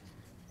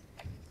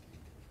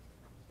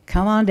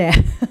 come on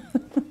down.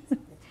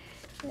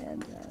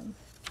 And,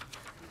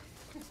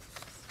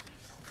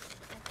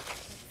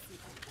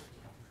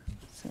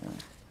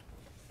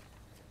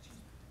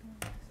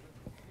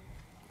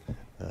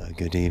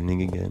 good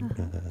evening again,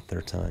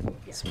 third time.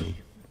 It's me,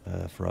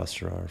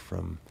 Frosterar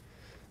from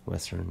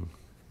Western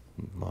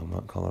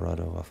Longmont,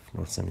 Colorado, off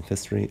North 75th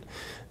Street.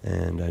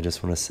 And I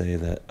just want to say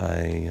that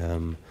I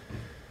am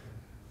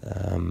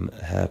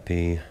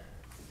happy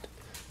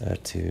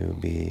to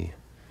be,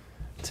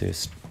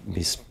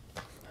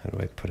 how do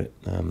I put it?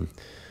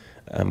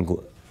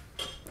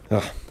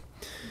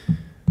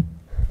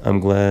 I'm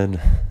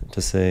glad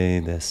to say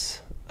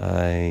this.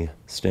 I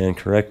stand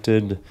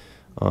corrected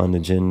on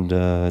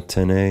agenda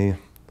 10A.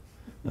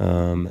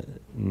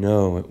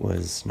 No, it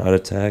was not a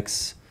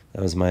tax.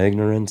 That was my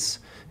ignorance.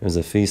 It was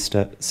a fee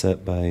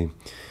set by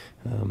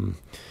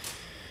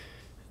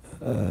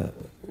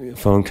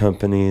phone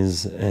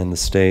companies and the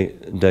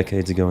state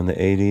decades ago in the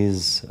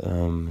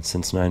 80s,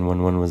 since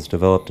 911 was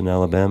developed in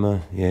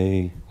Alabama.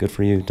 Yay, good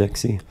for you,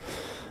 Dixie.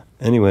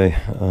 Anyway,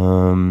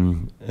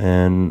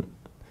 and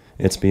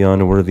it's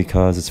beyond a worthy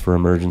cause. It's for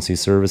emergency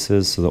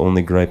services, so the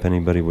only gripe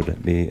anybody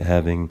would be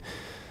having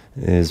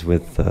is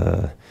with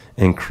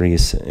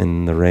increase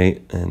in the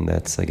rate, and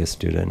that's, I guess,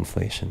 due to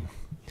inflation.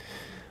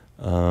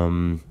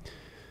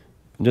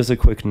 Just a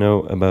quick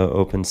note about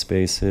open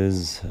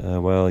spaces.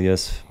 Well,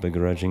 yes,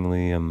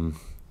 begrudgingly, I'm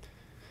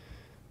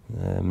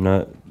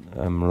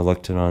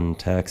reluctant on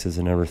taxes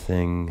and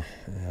everything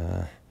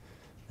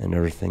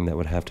that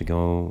would have to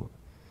go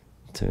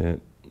to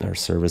our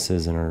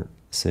services in our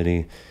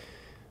city.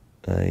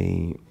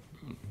 I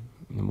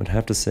would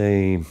have to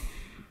say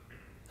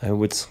I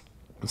would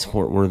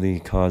support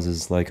worthy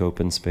causes like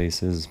open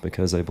spaces,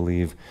 because I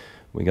believe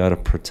we got to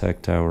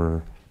protect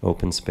our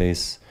open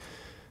space.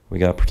 We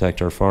got to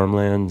protect our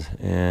farmland,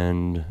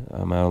 and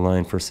I'm out of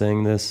line for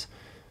saying this,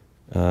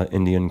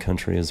 Indian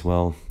country as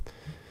well.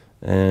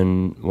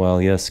 And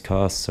while, yes,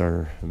 costs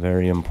are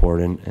very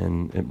important,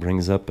 and it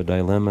brings up a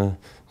dilemma,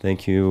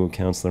 thank you,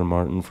 Councillor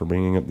Martin, for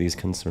bringing up these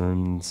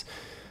concerns.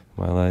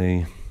 While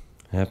I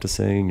have to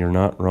say you're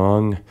not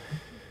wrong,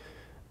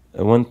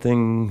 one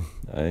thing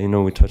I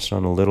know we touched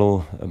on a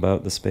little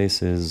about the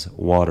space is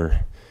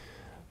water.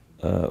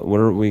 What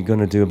are we going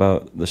to do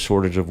about the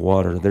shortage of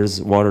water? There's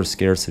water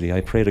scarcity.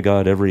 I pray to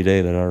God every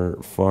day that our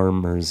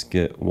farmers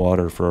get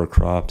water for our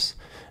crops,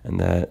 and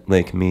that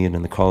Lake Mead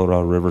and the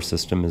Colorado River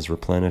system is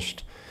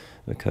replenished,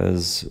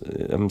 because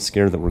I'm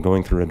scared that we're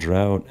going through a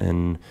drought,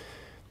 and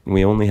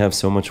we only have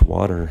so much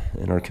water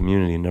in our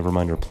community, never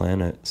mind our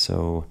planet.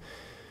 So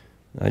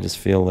I just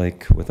feel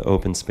like with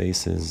open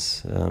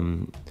spaces,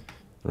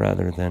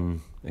 rather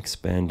than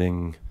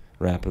expanding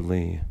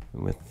rapidly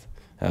with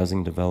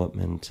housing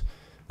development,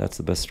 that's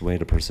the best way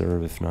to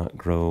preserve, if not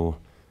grow,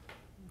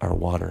 our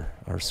water,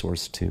 our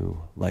source to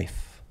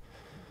life.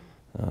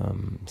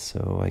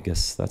 So I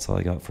guess that's all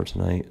I got for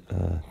tonight.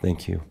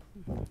 Thank you.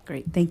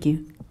 Great, thank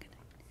you.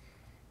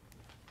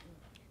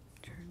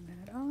 Turn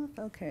that off,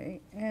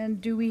 okay. And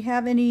do we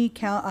have any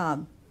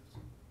oh,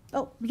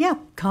 yeah,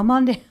 come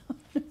on down.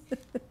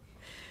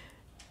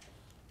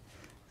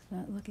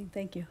 Not looking,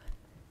 thank you.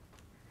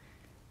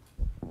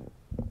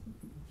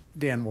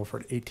 Dan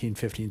Wolford,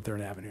 1815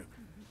 3rd Avenue.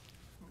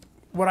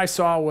 What I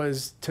saw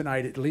was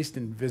tonight, at least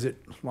in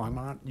Visit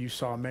Longmont, you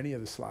saw many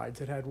of the slides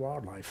that had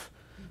wildlife,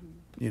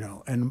 you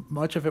know, and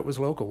much of it was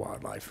local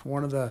wildlife.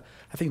 I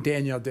think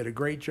Danielle did a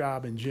great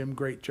job, and Jim,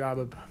 great job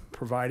of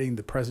providing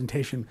the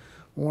presentation.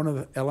 One of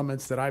the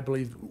elements that I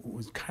believe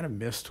was kind of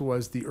missed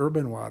was the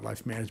urban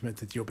wildlife management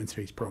that the open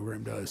space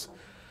program does.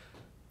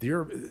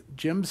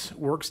 Jim's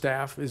work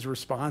staff is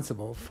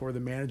responsible for the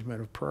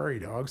management of prairie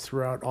dogs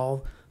throughout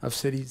all of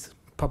cities'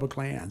 public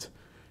lands,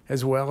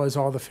 as well as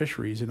all the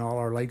fisheries in all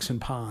our lakes and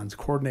ponds,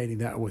 coordinating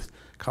that with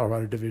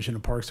Colorado Division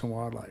of Parks and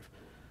Wildlife.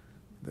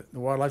 The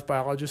wildlife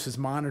biologist is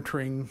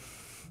monitoring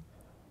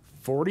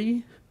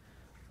 40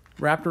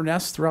 raptor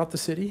nests throughout the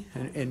city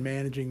and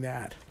managing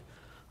that,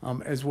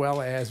 as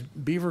well as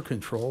beaver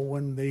control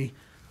when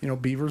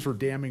beavers were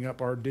damming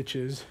up our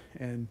ditches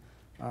and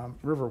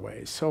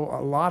riverways. So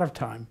a lot of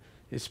time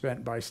is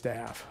spent by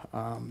staff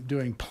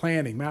doing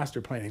planning,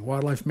 master planning,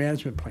 wildlife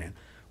management plan,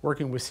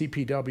 working with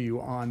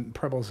CPW on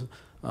Preble's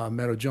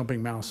meadow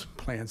jumping mouse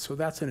plans. So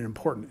that's an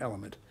important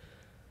element.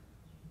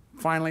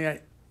 Finally,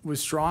 I would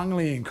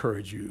strongly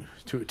encourage you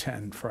to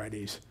attend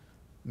Friday's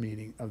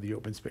meeting of the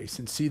open space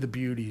and see the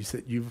beauties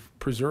that you've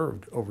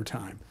preserved over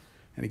time.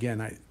 And again,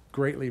 I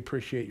greatly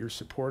appreciate your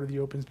support of the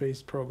open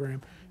space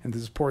program and the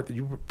support that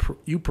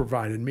you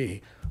provided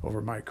me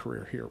over my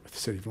career here with the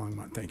City of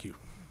Longmont. Thank you.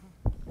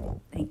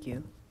 Thank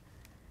you.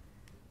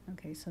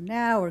 Okay, so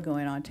now we're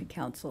going on to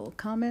council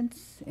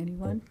comments.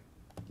 Anyone?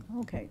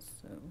 Okay,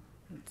 so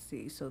let's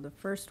see. So the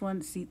first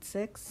one, seat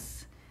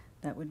 6,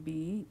 that would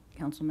be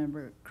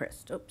Councilmember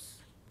Christ. Oops.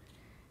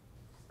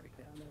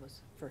 That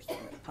was the first one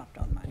that popped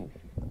on mine.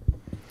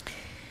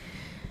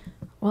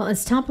 Well,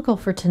 it's topical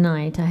for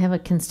tonight. I have a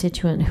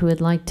constituent who would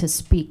like to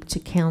speak to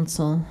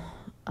council.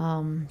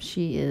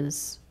 She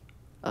is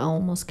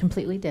almost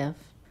completely deaf.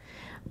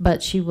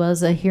 but she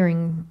was a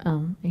hearing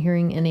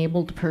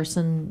enabled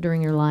person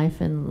during her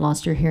life and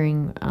lost her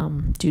hearing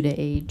due to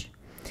age.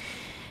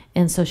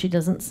 And so she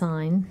doesn't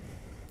sign.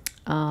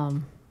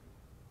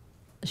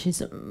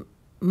 She's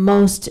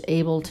most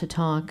able to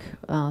talk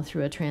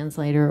through a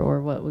translator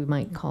or what we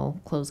might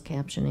call closed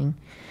captioning.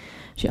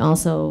 She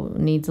also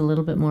needs a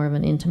little bit more of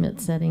an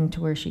intimate setting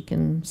to where she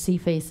can see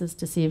faces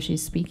to see if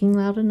she's speaking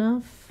loud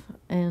enough.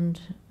 And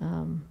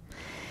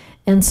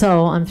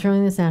so I'm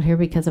throwing this out here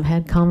because I've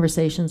had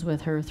conversations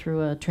with her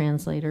through a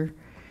translator.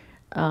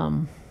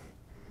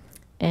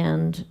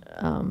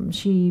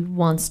 She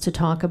wants to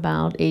talk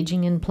about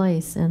aging in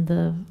place and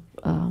the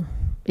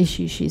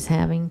issues she's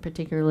having,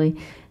 particularly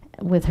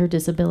with her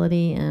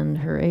disability and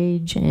her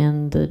age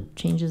and the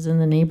changes in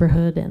the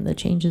neighborhood and the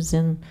changes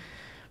in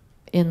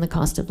the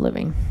cost of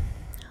living.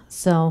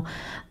 So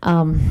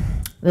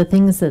the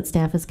things that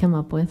staff has come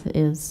up with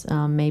is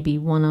maybe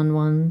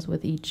one-on-ones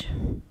with each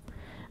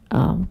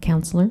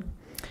counselor,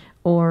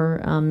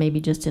 or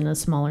maybe just in a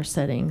smaller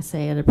setting,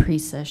 say at a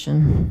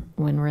pre-session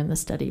when we're in the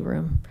study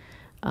room.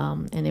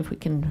 And if we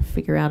can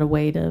figure out a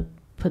way to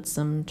put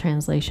some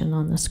translation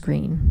on the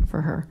screen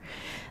for her.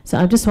 So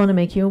I just want to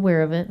make you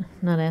aware of it,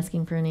 not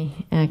asking for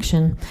any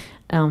action,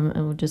 and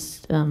we'll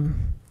just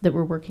that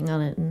we're working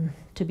on it and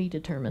to be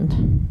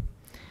determined.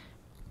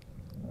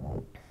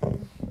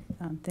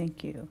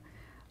 Thank you.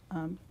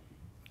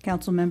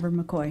 Councilmember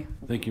McCoy.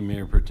 Thank you,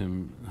 Mayor Pro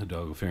Tem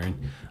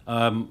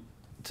Hidalgo-Ferrin.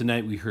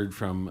 Tonight we heard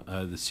from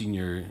the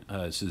Senior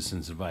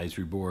Citizens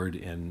Advisory Board,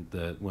 and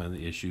one of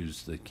the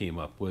issues that came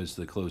up was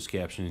the closed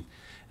captioning.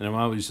 And I'm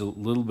always a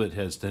little bit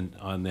hesitant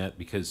on that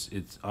because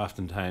it's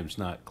oftentimes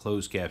not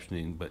closed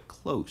captioning, but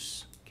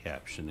close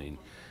captioning.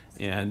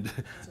 And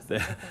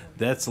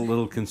that's a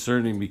little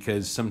concerning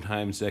because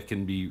sometimes that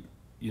can be,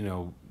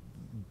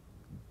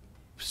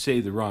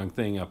 say the wrong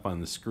thing up on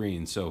the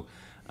screen. So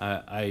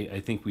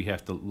I think we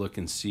have to look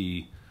and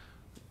see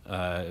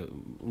a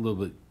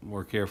little bit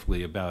more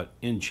carefully about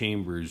in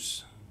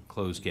chambers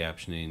closed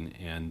captioning,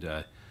 and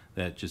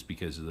that just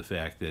because of the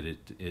fact that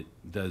it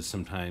does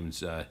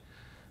sometimes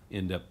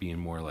end up being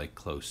more like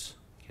close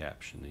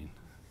captioning.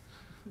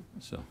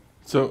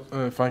 So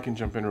if I can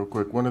jump in real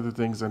quick, one of the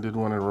things I did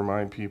want to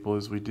remind people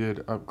is we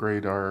did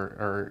upgrade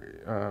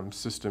our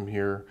system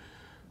here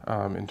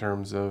in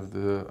terms of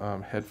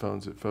the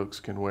headphones that folks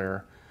can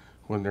wear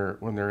when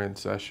they're in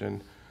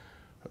session.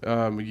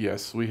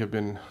 Yes, we have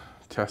been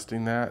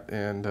testing that,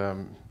 and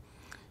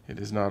it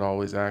is not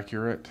always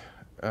accurate.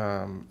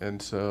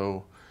 And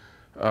so,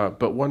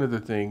 but one of the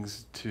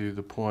things, to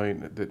the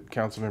point that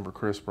Councilmember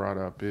Chris brought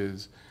up,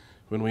 is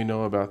when we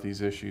know about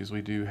these issues,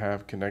 we do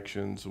have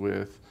connections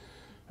with,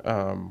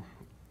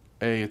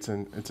 it's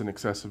an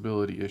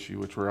accessibility issue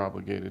which we're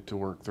obligated to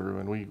work through,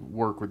 and we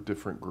work with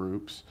different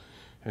groups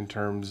in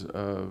terms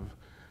of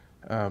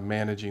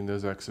managing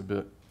those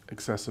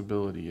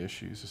accessibility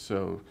issues.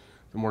 So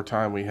the more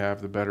time we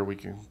have, the better we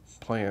can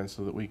plan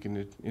so that we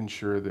can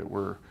ensure that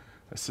we're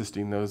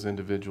assisting those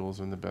individuals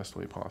in the best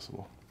way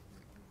possible.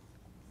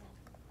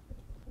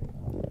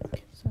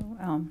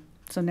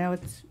 So now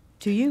it's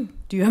to you.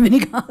 Do you have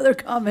any other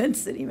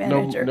comments, City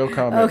Manager? No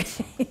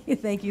comments. Okay,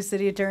 thank you,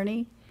 City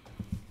Attorney.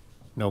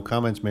 No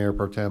comments, Mayor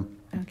Pro Tem.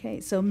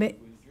 Okay, so,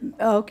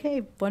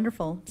 okay,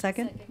 wonderful.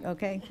 Second?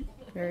 Okay,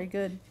 very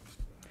good.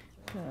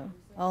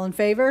 All in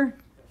favor?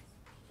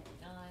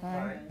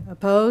 Aye.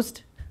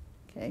 Opposed?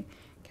 Okay,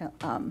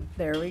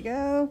 there we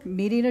go.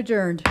 Meeting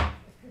adjourned.